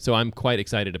future. Yep. So I'm quite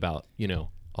excited about,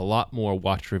 a lot more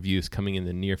watch reviews coming in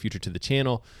the near future to the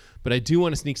channel. But I do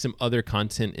want to sneak some other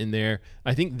content in there.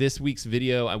 I think this week's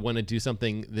video, I want to do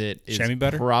something that is Chamois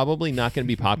butter? probably not going to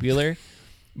be popular,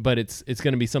 but it's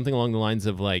going to be something along the lines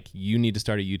of like, you need to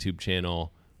start a YouTube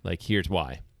channel. Like, here's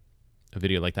why. A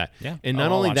video like that. Yeah. And I'll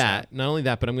not only watch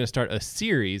that, but I'm going to start a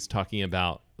series talking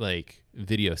about like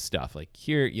video stuff. Like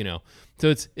here,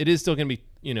 so it is still going to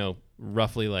be,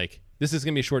 roughly like, this is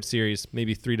going to be a short series,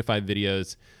 maybe 3 to 5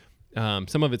 videos.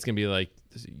 Some of it's going to be like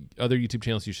other YouTube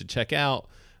channels you should check out.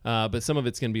 But some of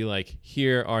it's going to be like,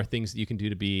 here are things that you can do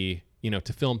to be,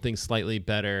 to film things slightly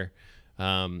better.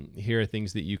 Here are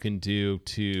things that you can do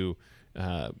to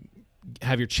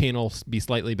have your channel be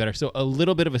slightly better. So a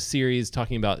little bit of a series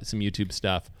talking about some YouTube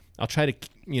stuff. I'll try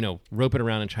to, rope it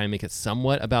around and try and make it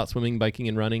somewhat about swimming, biking,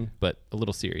 and running, but a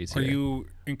little series. Are here. you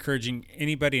encouraging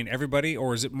anybody and everybody,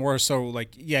 or is it more so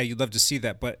like, yeah, you'd love to see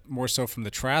that, but more so from the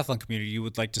triathlon community, you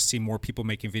would like to see more people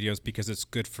making videos because it's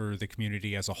good for the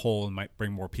community as a whole and might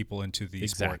bring more people into the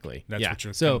Exactly. sport. That's yeah. what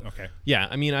you're so, thinking. Okay. Yeah,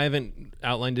 I mean, I haven't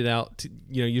outlined it out.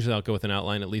 Usually I'll go with an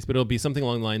outline at least, but it'll be something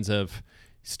along the lines of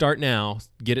start now,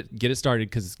 get it started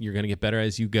because you're going to get better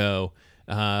as you go.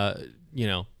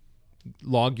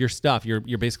 log your stuff. You're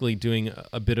basically doing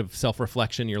a bit of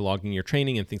self-reflection. You're logging your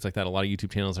training and things like that. A lot of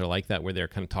YouTube channels are like that, where they're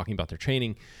kind of talking about their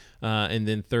training. And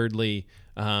then thirdly,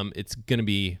 it's going to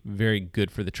be very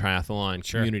good for the triathlon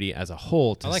community as a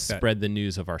whole to spread the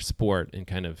news of our sport and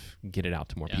kind of get it out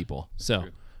to more people. So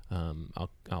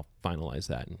I'll finalize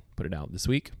that and put it out this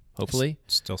week, hopefully.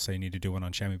 Still say you need to do one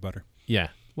on chamois butter. Yeah.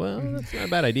 Well, that's not a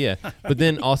bad idea. But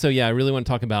then also, I really want to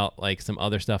talk about like some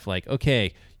other stuff. Like,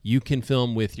 okay, you can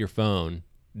film with your phone,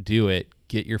 do it,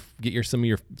 get some of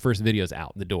your first videos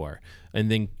out the door,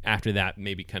 and then after that,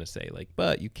 maybe kind of say like,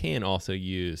 but you can also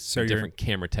use different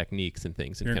camera techniques and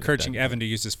things. You're encouraging Evan to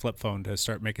use his flip phone to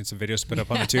start making some videos, put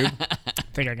up on the tube. I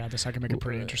think I got this. I can make a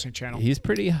pretty interesting channel. He's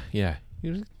pretty,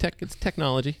 it's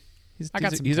technology.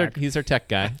 He's our tech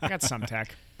guy. I got some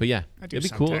tech. But yeah, it'd be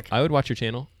cool. Tech. I would watch your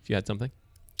channel if you had something.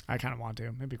 I kind of want to.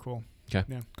 It'd be cool. Okay.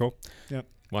 Yeah. Cool. Yep.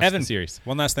 Watch Evan, the series.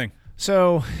 One last thing.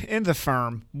 So in the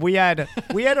firm, we had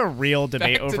a real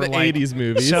debate Back over to the like 80s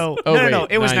movies. So Oh, no,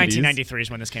 wait, it was 90s. 1993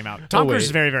 is when this came out. Tom Cruise wait.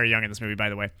 is very, very young in this movie, by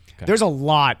the way. Okay. There's a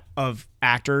lot of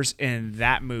actors in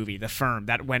that movie, The Firm,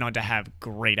 that went on to have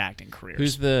great acting careers.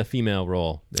 Who's the female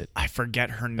role? I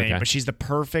forget her name, Okay. but she's the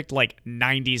perfect like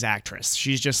 90s actress.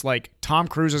 She's just like Tom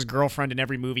Cruise's girlfriend in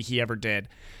every movie he ever did.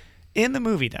 In the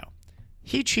movie though,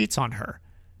 he cheats on her.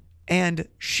 And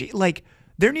she like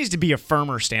there needs to be a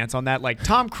firmer stance on that. Like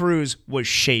Tom Cruise was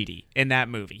shady in that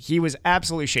movie. He was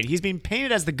absolutely shady. He's being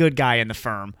painted as the good guy in The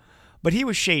Firm, but he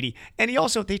was shady. And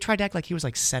they tried to act like he was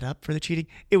like set up for the cheating.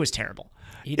 It was terrible.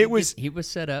 He was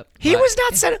set up. He was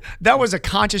not set up. That was a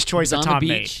conscious choice that on Tom the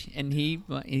made. beach, and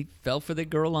he fell for the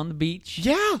girl on the beach.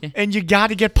 Yeah, and you got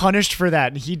to get punished for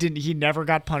that. And he didn't. He never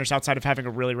got punished outside of having a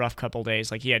really rough couple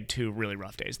days. Like he had 2 really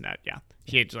rough days in that. Yeah,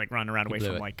 he had to like run around away blew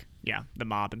from it. like the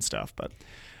mob and stuff. But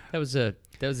That was a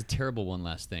terrible one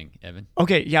last thing, Evan.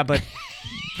 okay, yeah, but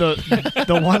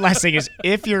the one last thing is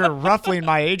if you're roughly in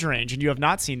my age range and you have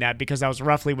not seen that because that was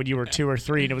roughly when you were 2 or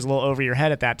 3 and it was a little over your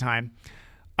head at that time.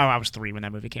 Oh, I was 3 when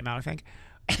that movie came out, I think.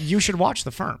 You should watch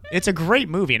The Firm. It's a great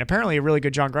movie and apparently a really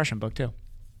good John Grisham book too.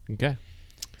 Okay.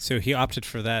 So he opted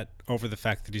for that over the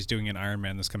fact that he's doing an Iron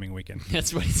Man this coming weekend.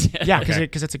 That's what he said. Yeah,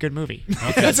 because it's a good movie.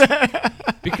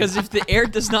 Because if the air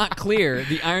does not clear,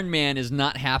 the Iron Man is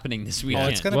not happening this weekend. Oh,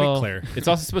 it's going to be clear. It's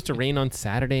also supposed to rain on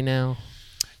Saturday now.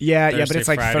 Yeah, but Thursday, it's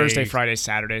like Friday. Thursday, Friday,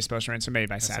 Saturday is supposed to rain, so maybe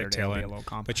by That's like Saturday tail it'll be a end. little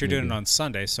calm. But you're doing it on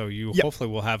Sunday, so you hopefully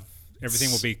will have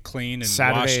everything will be clean and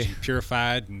Saturday- washed and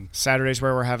purified. And Saturday's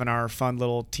where we're having our fun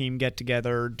little team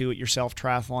get-together, do-it-yourself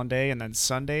triathlon day, and then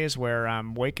Sunday is where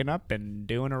I'm waking up and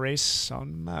doing a race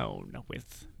on my own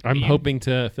with I'm me and- hoping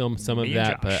to film some of me and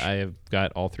that, but Josh. I have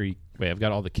got all 3. Wait, I've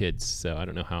got all the kids, so I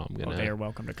don't know how I'm Well, gonna. they are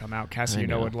welcome to come out. Cassie, I you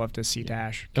know, know. would love to see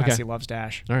Dash. Okay. Cassie loves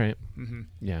Dash. All right. Mm-hmm.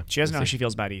 Yeah. She doesn't know we'll how see. she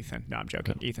feels about Ethan. No, I'm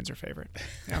joking. Ethan's her favorite.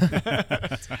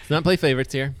 Let's not play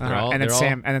favorites here. They're all, and then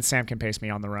they're Sam can pace me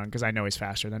on the run because I know he's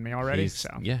faster than me already. He's, So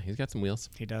yeah, he's got some wheels.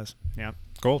 he does. Yeah.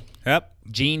 cool. Yep.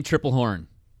 Jean Triplehorn.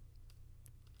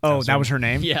 Oh, that was her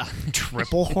name? Yeah.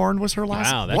 Triplehorn was her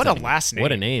last Wow, that's What a last name.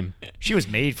 What a name. She was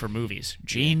made for movies.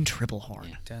 Jean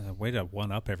Triplehorn. Damn, way to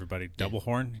one up everybody. Double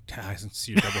horn. I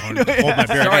see your double horn. Hold my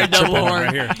beer. I Sorry, got a triple double horn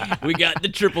horn. right here. We got the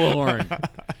triple horn.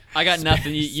 I got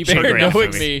nothing. You Spare better no know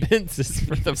with me. Expenses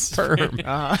for the firm.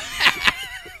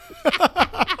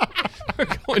 We're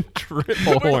going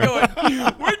triple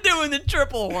horn. We're doing the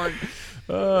triple horn.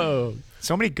 Oh.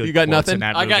 So many good You got quotes nothing? in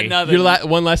that I got movie. nothing. Your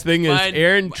one last thing is Mine-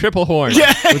 Aaron Triplehorn. Yeah,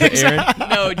 Was it Aaron?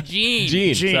 No, Jean.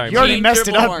 Gene. Gene, Sorry, you already Jean messed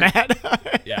it up, Triplehorn.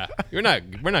 Matt. Yeah. We're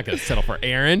not going to settle for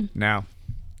Aaron. No.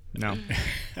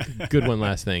 Good one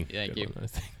last thing. Thank Good you. one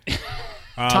last thing.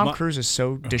 Tom Cruise is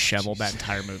so disheveled that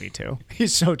entire movie, too.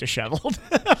 He's so disheveled.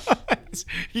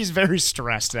 He's very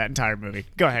stressed that entire movie.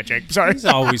 Go ahead, Jake. Sorry. He's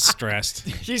always stressed.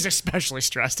 He's especially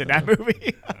stressed in that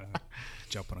movie.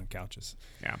 Jumping on couches.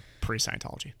 Yeah,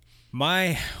 pre-Scientology.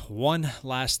 My one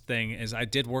last thing is I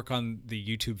did work on the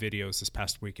YouTube videos this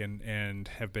past weekend and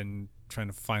have been trying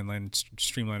to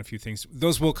streamline a few things.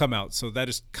 Those will come out, so that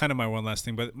is kind of my one last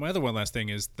thing. But my other one last thing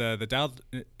is the Dialed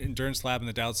Endurance Lab and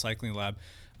the Dialed Cycling Lab.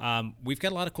 We've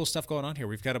got a lot of cool stuff going on here.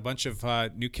 We've got a bunch of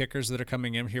new kickers that are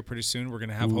coming in here pretty soon. We're going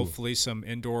to have hopefully some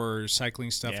indoor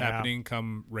cycling stuff happening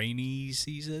come rainy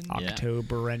season.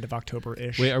 October, end of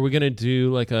October-ish. Wait, are we going to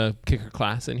do like a kicker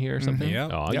class in here or something? Yep.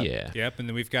 Oh, Yep. yeah. Yep. And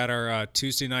then we've got our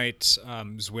Tuesday night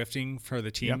Zwifting for the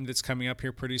team that's coming up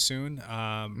here pretty soon.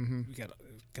 We got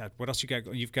what else you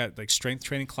got? You've got like strength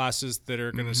training classes that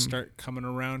are going to start coming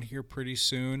around here pretty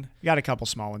soon. We got a couple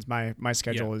small ones. My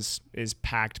schedule is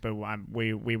packed, but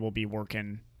we will be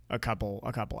working a couple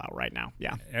out right now.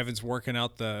 Yeah. Evan's working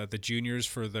out the juniors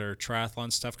for their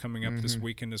triathlon stuff coming up this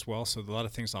weekend as well. So a lot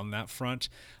of things on that front.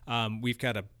 We've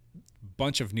got a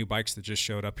bunch of new bikes that just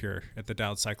showed up here at the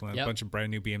Dialed Cycling. A bunch of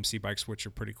brand new BMC bikes, which are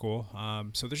pretty cool.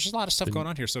 So there's just a lot of stuff going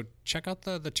on here. So check out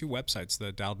the two websites,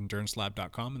 the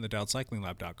DialedEnduranceLab.com and the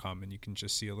DialedCyclingLab.com, and you can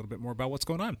just see a little bit more about what's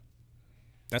going on.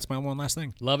 That's my one last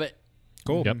thing. Love it.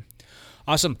 Cool. Yep.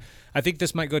 Awesome. I think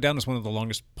this might go down as one of the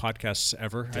longest podcasts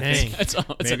ever. Dang. I think.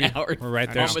 It's an hour. We're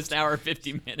right there. Almost an hour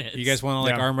 50 minutes. You guys want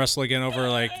to arm wrestle again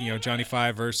over Johnny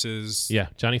Five versus... Yeah,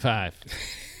 Johnny Five.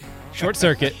 Short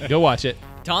Circuit. Go watch it.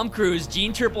 Tom Cruise,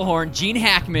 Gene Triplehorn, Gene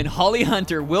Hackman, Holly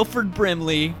Hunter, Wilford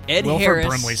Brimley, Ed Harris. Wilford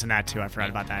Brimley's in that too. I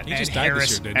forgot about that. He just died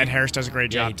this year, didn't he? Ed Harris does a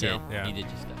great job he too. did. Yeah. He did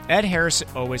just die. Ed Harris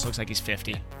always looks like he's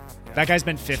 50. That guy's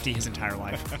been 50 his entire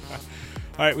life.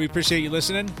 All right, we appreciate you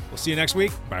listening. We'll see you next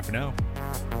week. Bye for now.